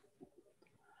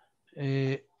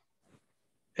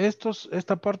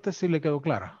 Esta parte sí le quedó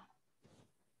clara.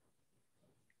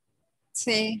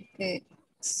 Sí, que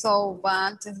so va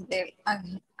antes del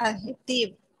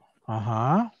adjetivo.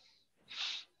 Ajá.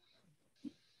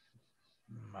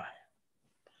 Vale.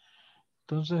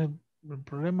 Entonces, el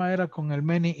problema era con el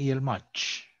many y el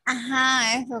much.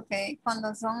 Ajá, eso que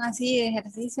cuando son así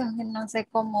ejercicios que no sé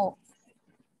cómo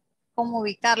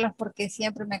ubicarlos porque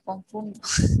siempre me confundo.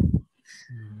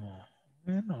 No,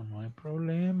 bueno, no hay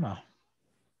problema.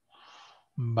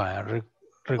 Vale,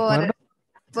 recuerda.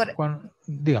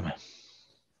 Dígame.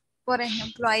 Por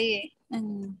ejemplo, ahí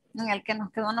en el que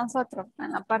nos quedó a nosotros,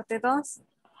 en la parte 2.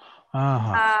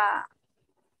 Ajá.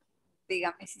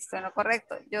 Dígame si estoy en lo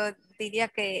correcto. Yo diría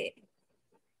que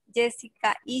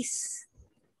Jessica is.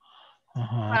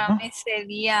 Ajá. Para mí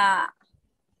sería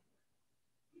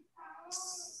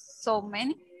so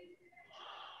many.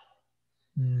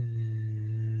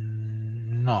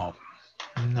 No,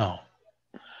 no.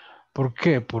 ¿Por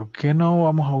qué? ¿Por qué no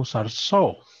vamos a usar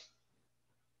so?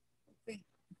 Sí.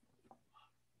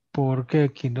 Porque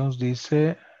aquí nos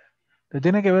dice,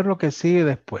 tiene que ver lo que sigue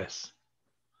después.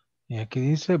 Y aquí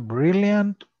dice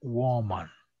brilliant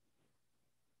woman.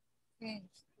 Sí.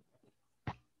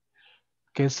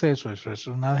 ¿Qué es eso? ¿Eso es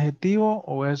un adjetivo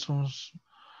o es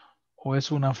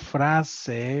una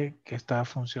frase que está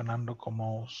funcionando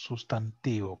como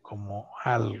sustantivo, como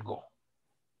algo?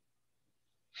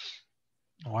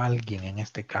 O alguien en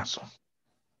este caso.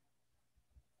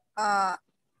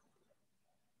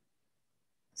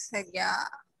 Sería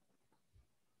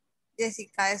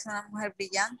Jessica es una mujer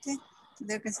brillante.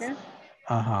 Debe que ser.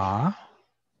 Ajá.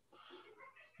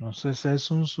 Entonces es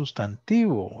un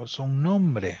sustantivo, es un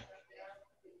nombre.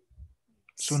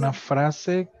 Es una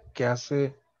frase que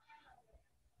hace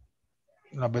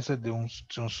a veces de un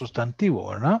sustantivo,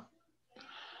 ¿verdad?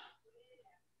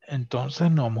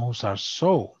 Entonces no vamos a usar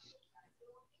so.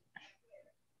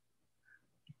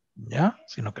 ¿Ya?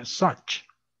 Sino que such.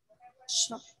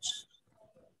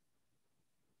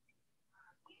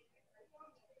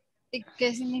 ¿Y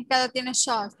qué significado tiene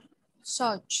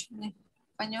such en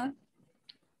español?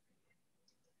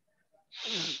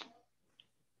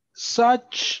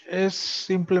 Such es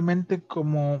simplemente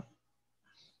como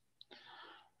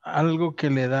algo que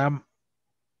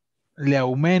le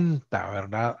aumenta,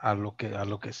 ¿verdad? A lo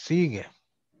que sigue.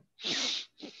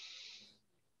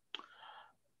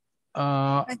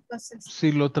 Entonces,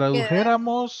 si lo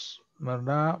tradujéramos,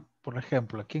 ¿verdad? Por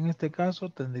ejemplo, aquí en este caso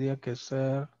tendría que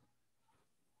ser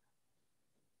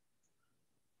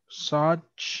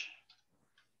such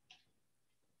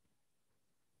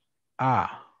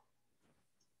a.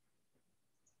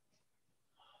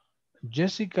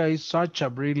 Jessica is such a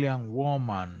brilliant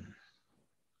woman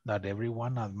that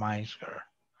everyone admires her.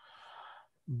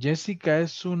 Jessica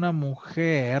es una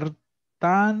mujer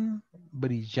tan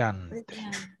brillante.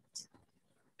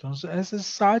 Entonces, ese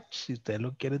such, si usted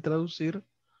lo quiere traducir,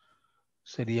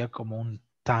 sería como un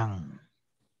tan.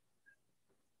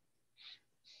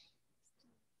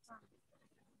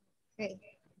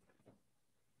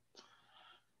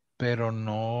 Pero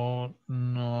no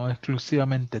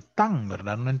exclusivamente tan,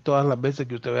 ¿verdad? No en todas las veces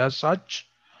que usted vea such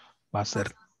va a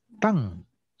ser tan,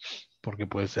 porque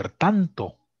puede ser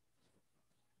tanto.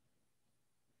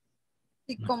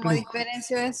 ¿Y cómo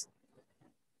diferencio es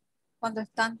cuando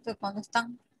es tanto y cuando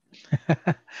están?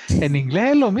 En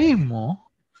inglés es lo mismo.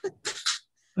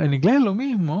 En inglés es lo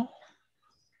mismo.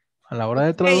 A la hora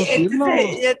de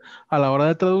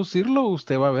traducirlo,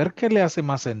 usted va a ver que le hace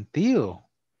más sentido.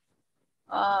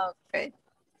 Ok.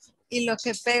 Y lo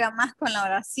que pega más con la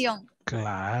oración.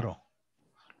 Claro.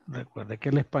 Recuerde que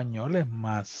el español es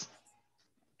más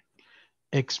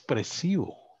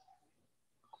expresivo.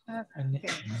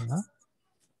 ¿Verdad?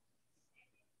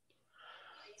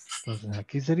 Entonces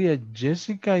aquí sería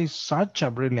Jessica is such a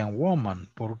brilliant woman.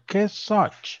 ¿Por qué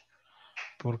such?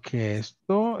 Porque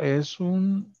esto es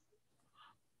una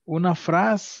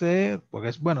frase, porque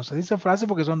es, bueno, se dice frase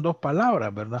porque son dos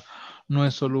palabras, ¿verdad? No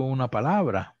es solo una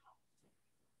palabra.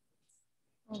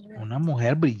 Una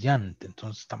mujer brillante.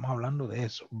 Entonces estamos hablando de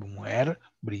eso. Mujer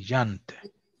brillante.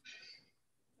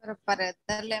 Pero para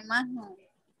darle más, no.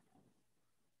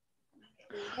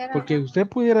 Porque usted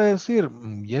pudiera decir,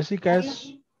 Jessica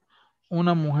es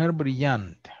una mujer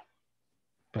brillante.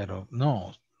 Pero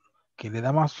no, que le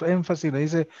da más énfasis, le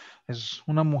dice, es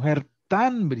una mujer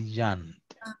tan brillante.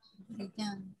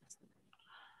 Brillante.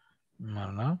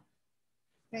 ¿Verdad?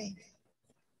 Okay.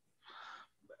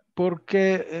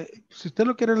 Porque si usted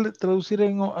lo quiere traducir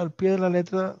al pie de la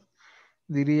letra,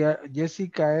 diría,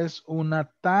 Jessica es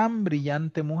una tan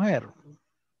brillante mujer.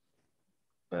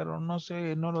 pero no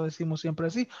sé, no lo decimos siempre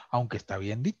así, aunque está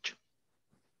bien dicho.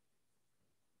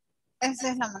 Esa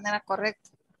es la manera correcta.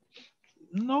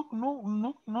 No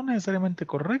necesariamente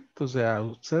correcto. O sea,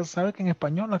 usted sabe que en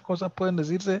español las cosas pueden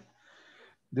decirse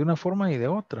de una forma y de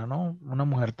otra, ¿no? Una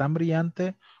mujer tan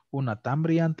brillante, una tan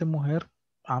brillante mujer,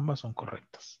 ambas son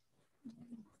correctas.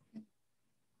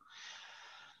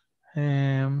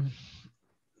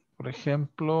 Por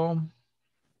ejemplo,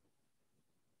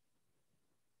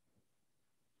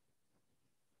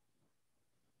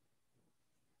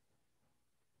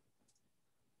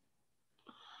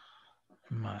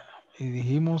 y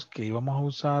dijimos que íbamos a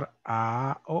usar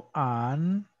a o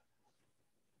an.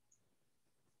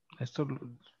 Esto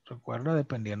recuerda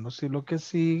dependiendo si lo que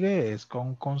sigue es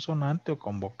con consonante o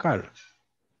con vocal.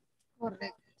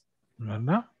 Correcto.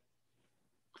 ¿Verdad?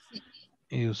 Sí.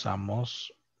 Y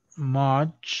usamos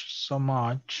much, so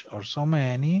much, or so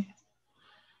many.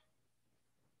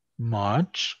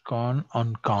 Much con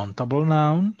uncountable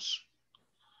nouns.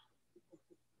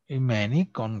 Y many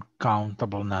con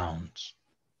countable nouns.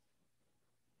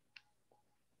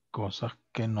 Cosas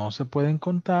que no se pueden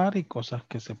contar y cosas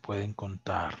que se pueden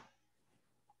contar.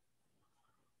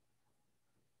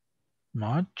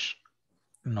 Much,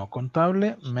 no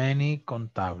contable. Many,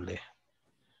 contable.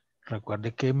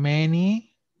 Recuerde que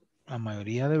many, la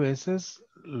mayoría de veces,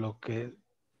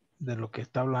 de lo que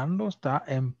está hablando está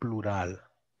en plural.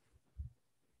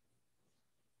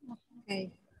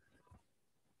 Okay.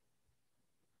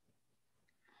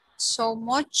 So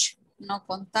much, no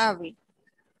contable.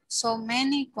 So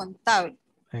many, contable.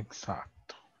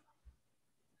 Exacto.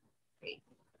 Okay.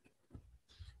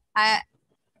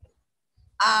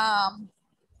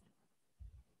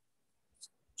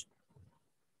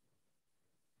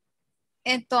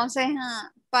 Entonces,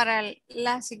 para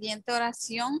la siguiente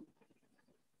oración,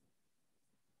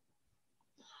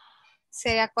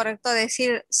 sería correcto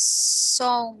decir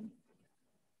so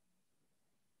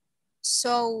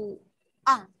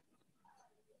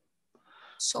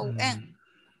en,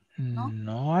 ¿no?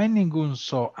 No hay ningún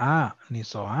so a ni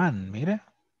so an, mire.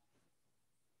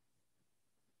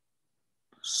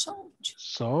 So,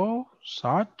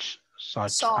 such, a,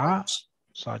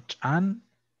 such an.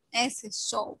 Ese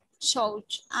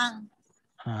such an.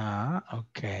 Ah,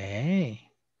 ok.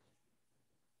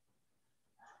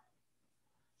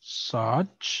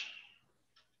 Such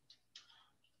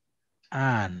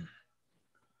an.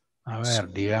 A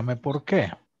ver, dígame por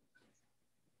qué.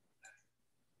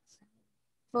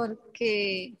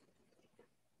 Porque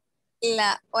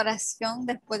la oración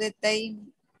después de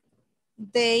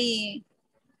they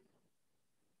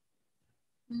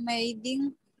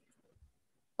making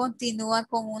continúa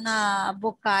con una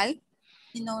vocal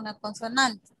y no una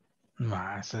consonante.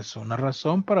 Esa es una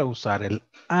razón para usar el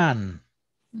an.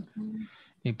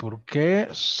 ¿Y por qué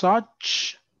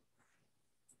such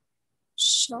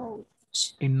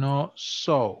y no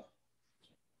so?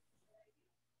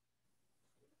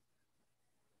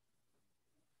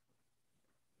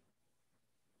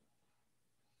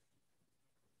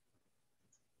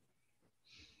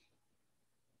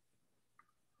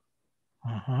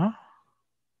 Ajá.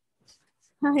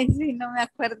 Ay, sí, no me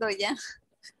acuerdo ya.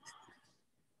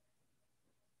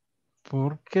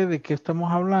 ¿Por qué? ¿De qué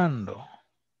estamos hablando?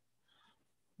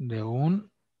 De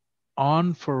un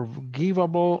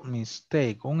unforgivable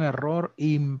mistake, un error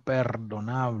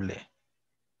imperdonable.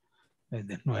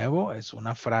 De nuevo, es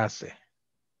una frase.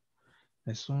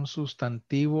 Es un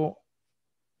sustantivo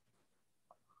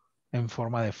en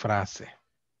forma de frase.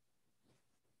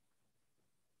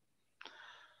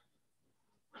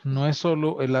 No es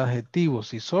solo el adjetivo.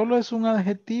 Si solo es un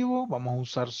adjetivo, vamos a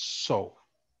usar so.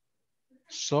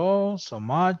 So, so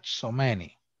much, so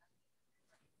many.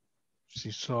 Si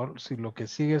lo que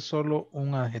sigue es solo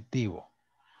un adjetivo,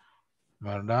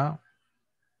 ¿verdad?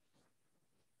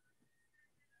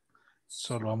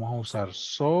 Solo vamos a usar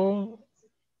so,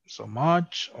 so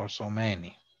much, or so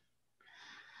many.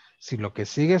 Si lo que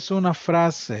sigue es una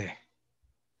frase,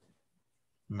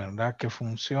 ¿verdad? Que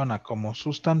funciona como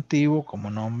sustantivo, como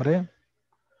nombre,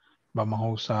 vamos a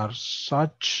usar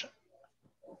such,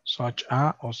 such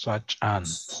a o such an.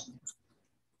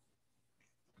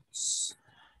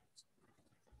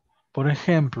 Por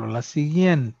ejemplo, la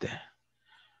siguiente.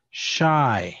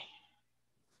 Shy.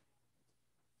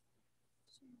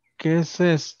 ¿Qué es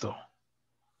esto?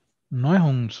 No es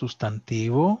un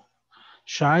sustantivo.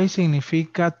 Shy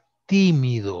significa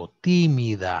tímido,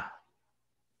 tímida.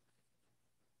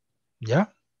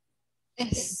 ¿Ya?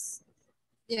 Yes.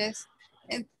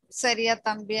 Sería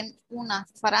también una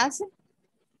frase.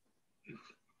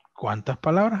 ¿Cuántas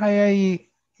palabras hay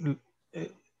ahí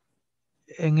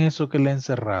en eso que le he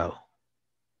encerrado?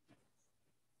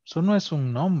 Eso no es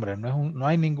un nombre, no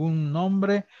hay ningún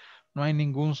nombre, no hay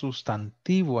ningún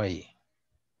sustantivo ahí.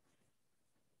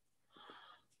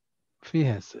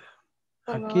 Fíjense.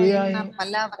 Solo Aquí hay hay una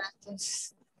palabra,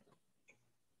 entonces.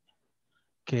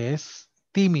 que es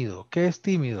tímido. ¿Qué es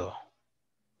tímido?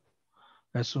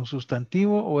 ¿Es un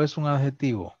sustantivo o es un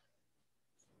adjetivo?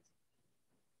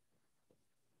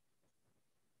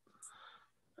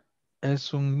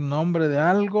 ¿Es un nombre de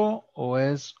algo o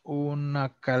es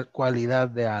una cualidad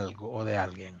de algo o de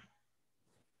alguien?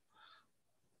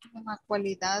 Una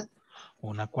cualidad.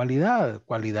 Una cualidad.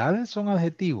 Cualidades son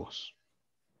adjetivos.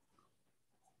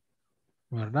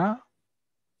 ¿Verdad?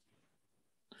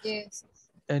 Yes.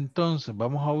 Entonces,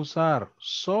 vamos a usar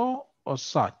so o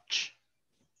such.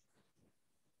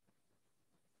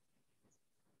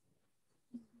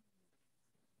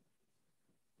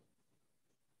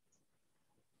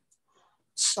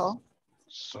 So.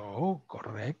 So,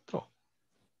 correcto.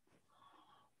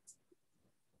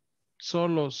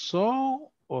 Solo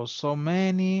so o so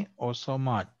many o so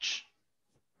much.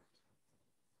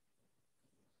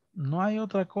 No hay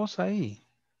otra cosa ahí.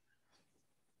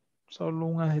 Solo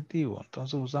un adjetivo.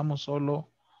 Entonces usamos solo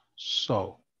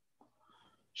so.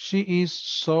 She is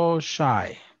so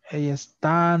shy. Ella es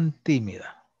tan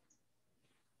tímida.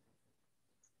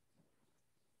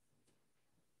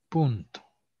 Punto.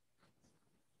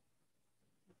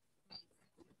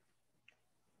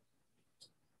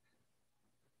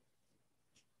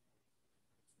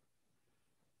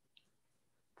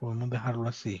 Podemos dejarlo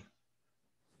así.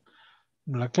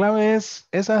 La clave ¿es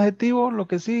adjetivo lo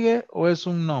que sigue o es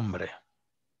un nombre?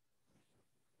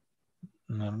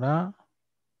 ¿Verdad?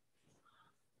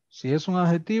 Si es un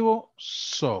adjetivo,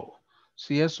 so.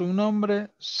 Si es un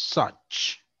nombre,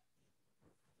 such.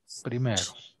 Primero.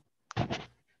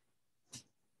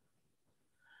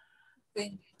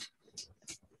 Sí.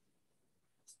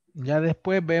 Ya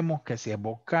después vemos que si es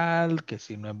vocal, que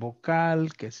si no es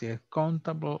vocal, que si es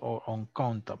countable o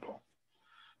uncountable.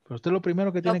 Pero usted lo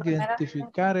primero que tiene que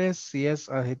identificar es si es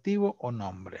adjetivo o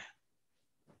nombre.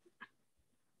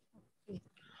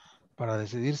 Para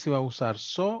decidir si va a usar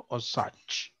so o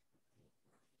such.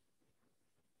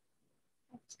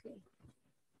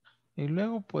 Y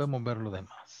luego podemos ver lo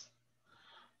demás.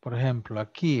 Por ejemplo,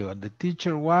 aquí, the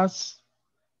teacher was,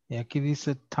 y aquí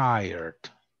dice tired.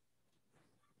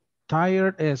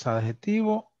 Tired es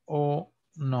adjetivo o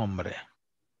nombre.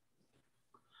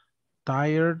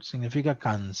 Tired significa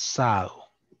cansado.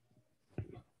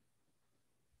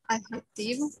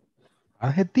 Adjetivo.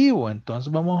 Adjetivo,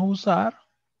 entonces vamos a usar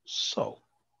so.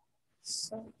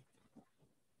 So.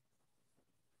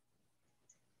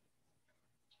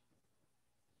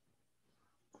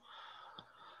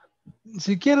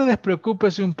 Si quiere,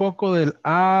 despreocúpese un poco del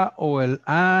a o el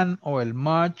an o el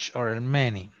much o el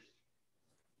many.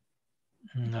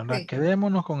 Ahora Sí.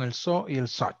 quedémonos con el so y el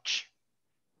such.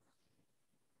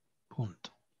 Punto.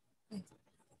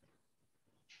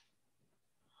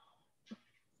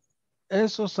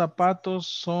 Esos zapatos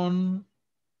son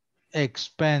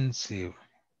expensive.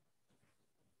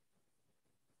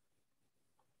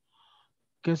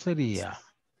 ¿Qué sería?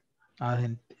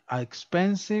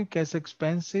 Expensive, ¿qué es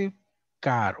expensive?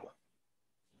 Caro.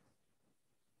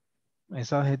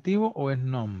 ¿Es adjetivo o es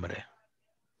nombre?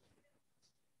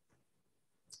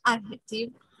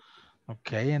 Adjetivo.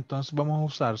 Ok, entonces vamos a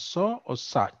usar so o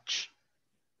such.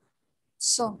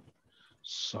 So.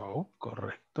 So,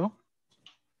 correcto.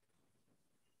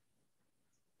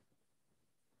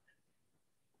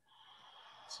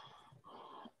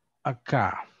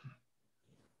 Acá.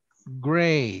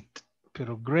 Great.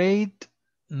 Pero great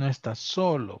no está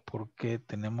solo porque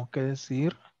tenemos que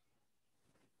decir,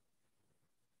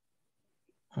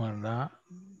 ¿verdad?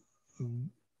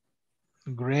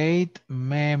 Great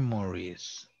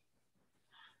memories.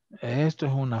 Esto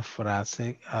es una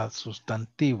frase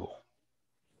sustantivo.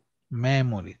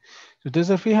 Memory. Si usted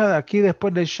se fija aquí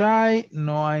después de shy,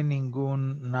 no hay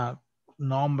ningún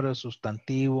nombre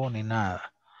sustantivo ni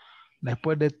nada.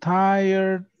 Después de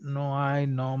tired, no hay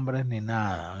nombres ni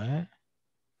nada. ¿Eh?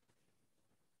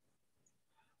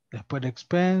 Después de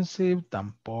expensive,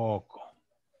 tampoco.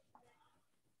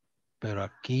 Pero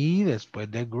aquí,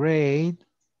 después de great,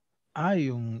 hay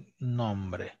un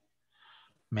nombre.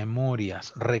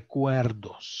 Memorias,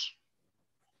 recuerdos.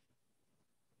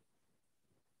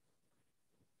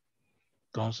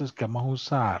 Entonces, ¿qué vamos a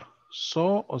usar?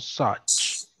 So o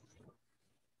such.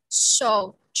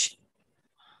 Such.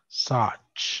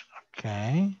 Such. Ok.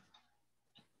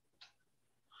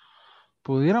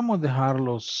 Pudiéramos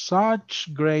dejarlo such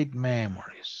great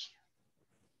memories.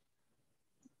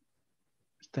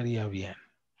 Estaría bien.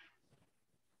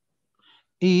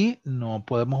 Y no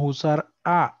podemos usar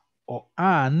a o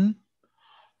an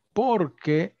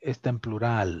porque está en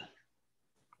plural.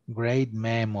 Great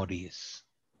memories.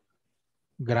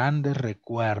 Grandes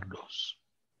recuerdos.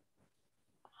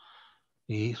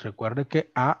 Y recuerde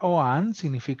que a o an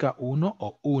significa uno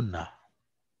o una.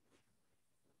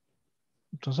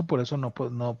 Entonces por eso no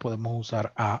podemos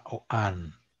usar a o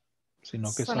an,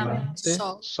 sino que solamente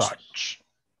such.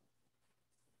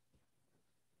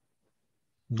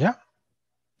 ¿Ya?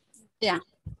 Ya.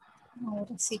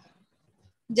 Ahora sí.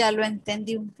 Ya lo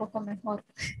entendí un poco mejor.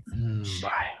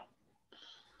 Vaya.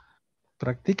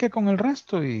 Practique con el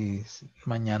resto y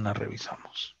mañana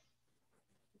revisamos.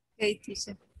 Ok,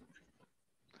 teacher.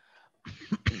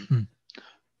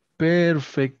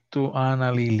 Perfecto,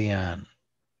 Ana Lilian.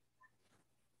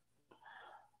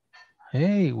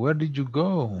 Hey, where did you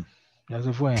go? Ya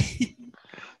se fue.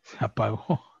 Se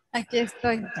apagó. Aquí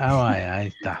estoy. Vaya, ahí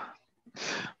está.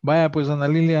 Vaya, pues, Ana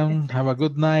Lilian, have a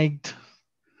good night.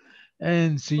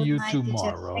 And see Good you night, teacher.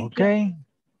 tomorrow, Thank okay? you.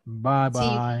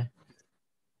 Bye-bye.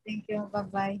 Thank you.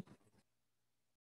 Bye-bye.